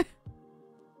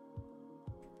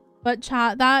 But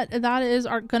chat, that is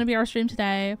gonna be our stream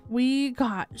today. We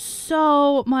got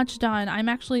so much done. I'm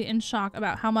actually in shock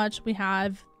about how much we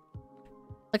have,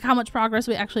 like how much progress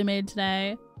we actually made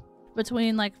today.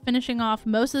 Between like finishing off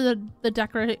most of the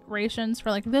decorations for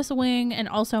like this wing, and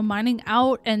also mining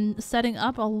out and setting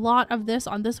up a lot of this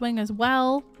on this wing as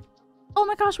well. Oh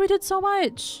my gosh, we did so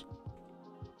much.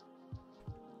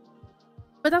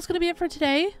 But that's gonna be it for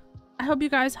today. I hope you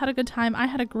guys had a good time. I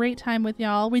had a great time with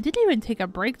y'all. We didn't even take a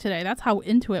break today. That's how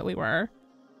into it we were.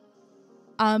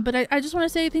 But I just want to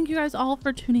say thank you guys all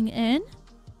for tuning in.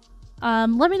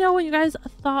 Let me know what you guys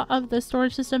thought of the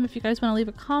storage system. If you guys want to leave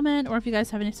a comment, or if you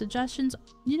guys have any suggestions,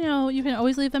 you know, you can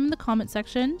always leave them in the comment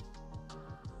section.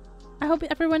 I hope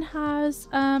everyone has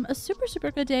a super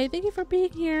good day. Thank you for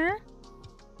being here.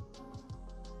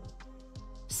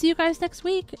 See you guys next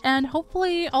week, and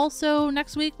hopefully also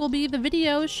next week will be the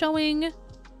video showing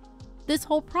this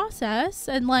whole process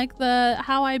and like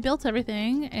how I built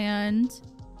everything, and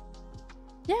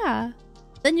Yeah.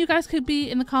 Then you guys could be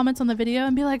in the comments on the video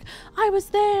and be like, I was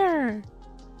there.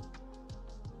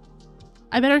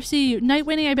 I better see you. Night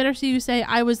Winnie, I better see you say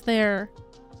I was there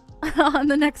on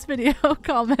the next video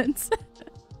comments.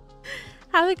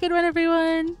 Have a good one,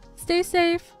 everyone. Stay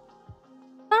safe.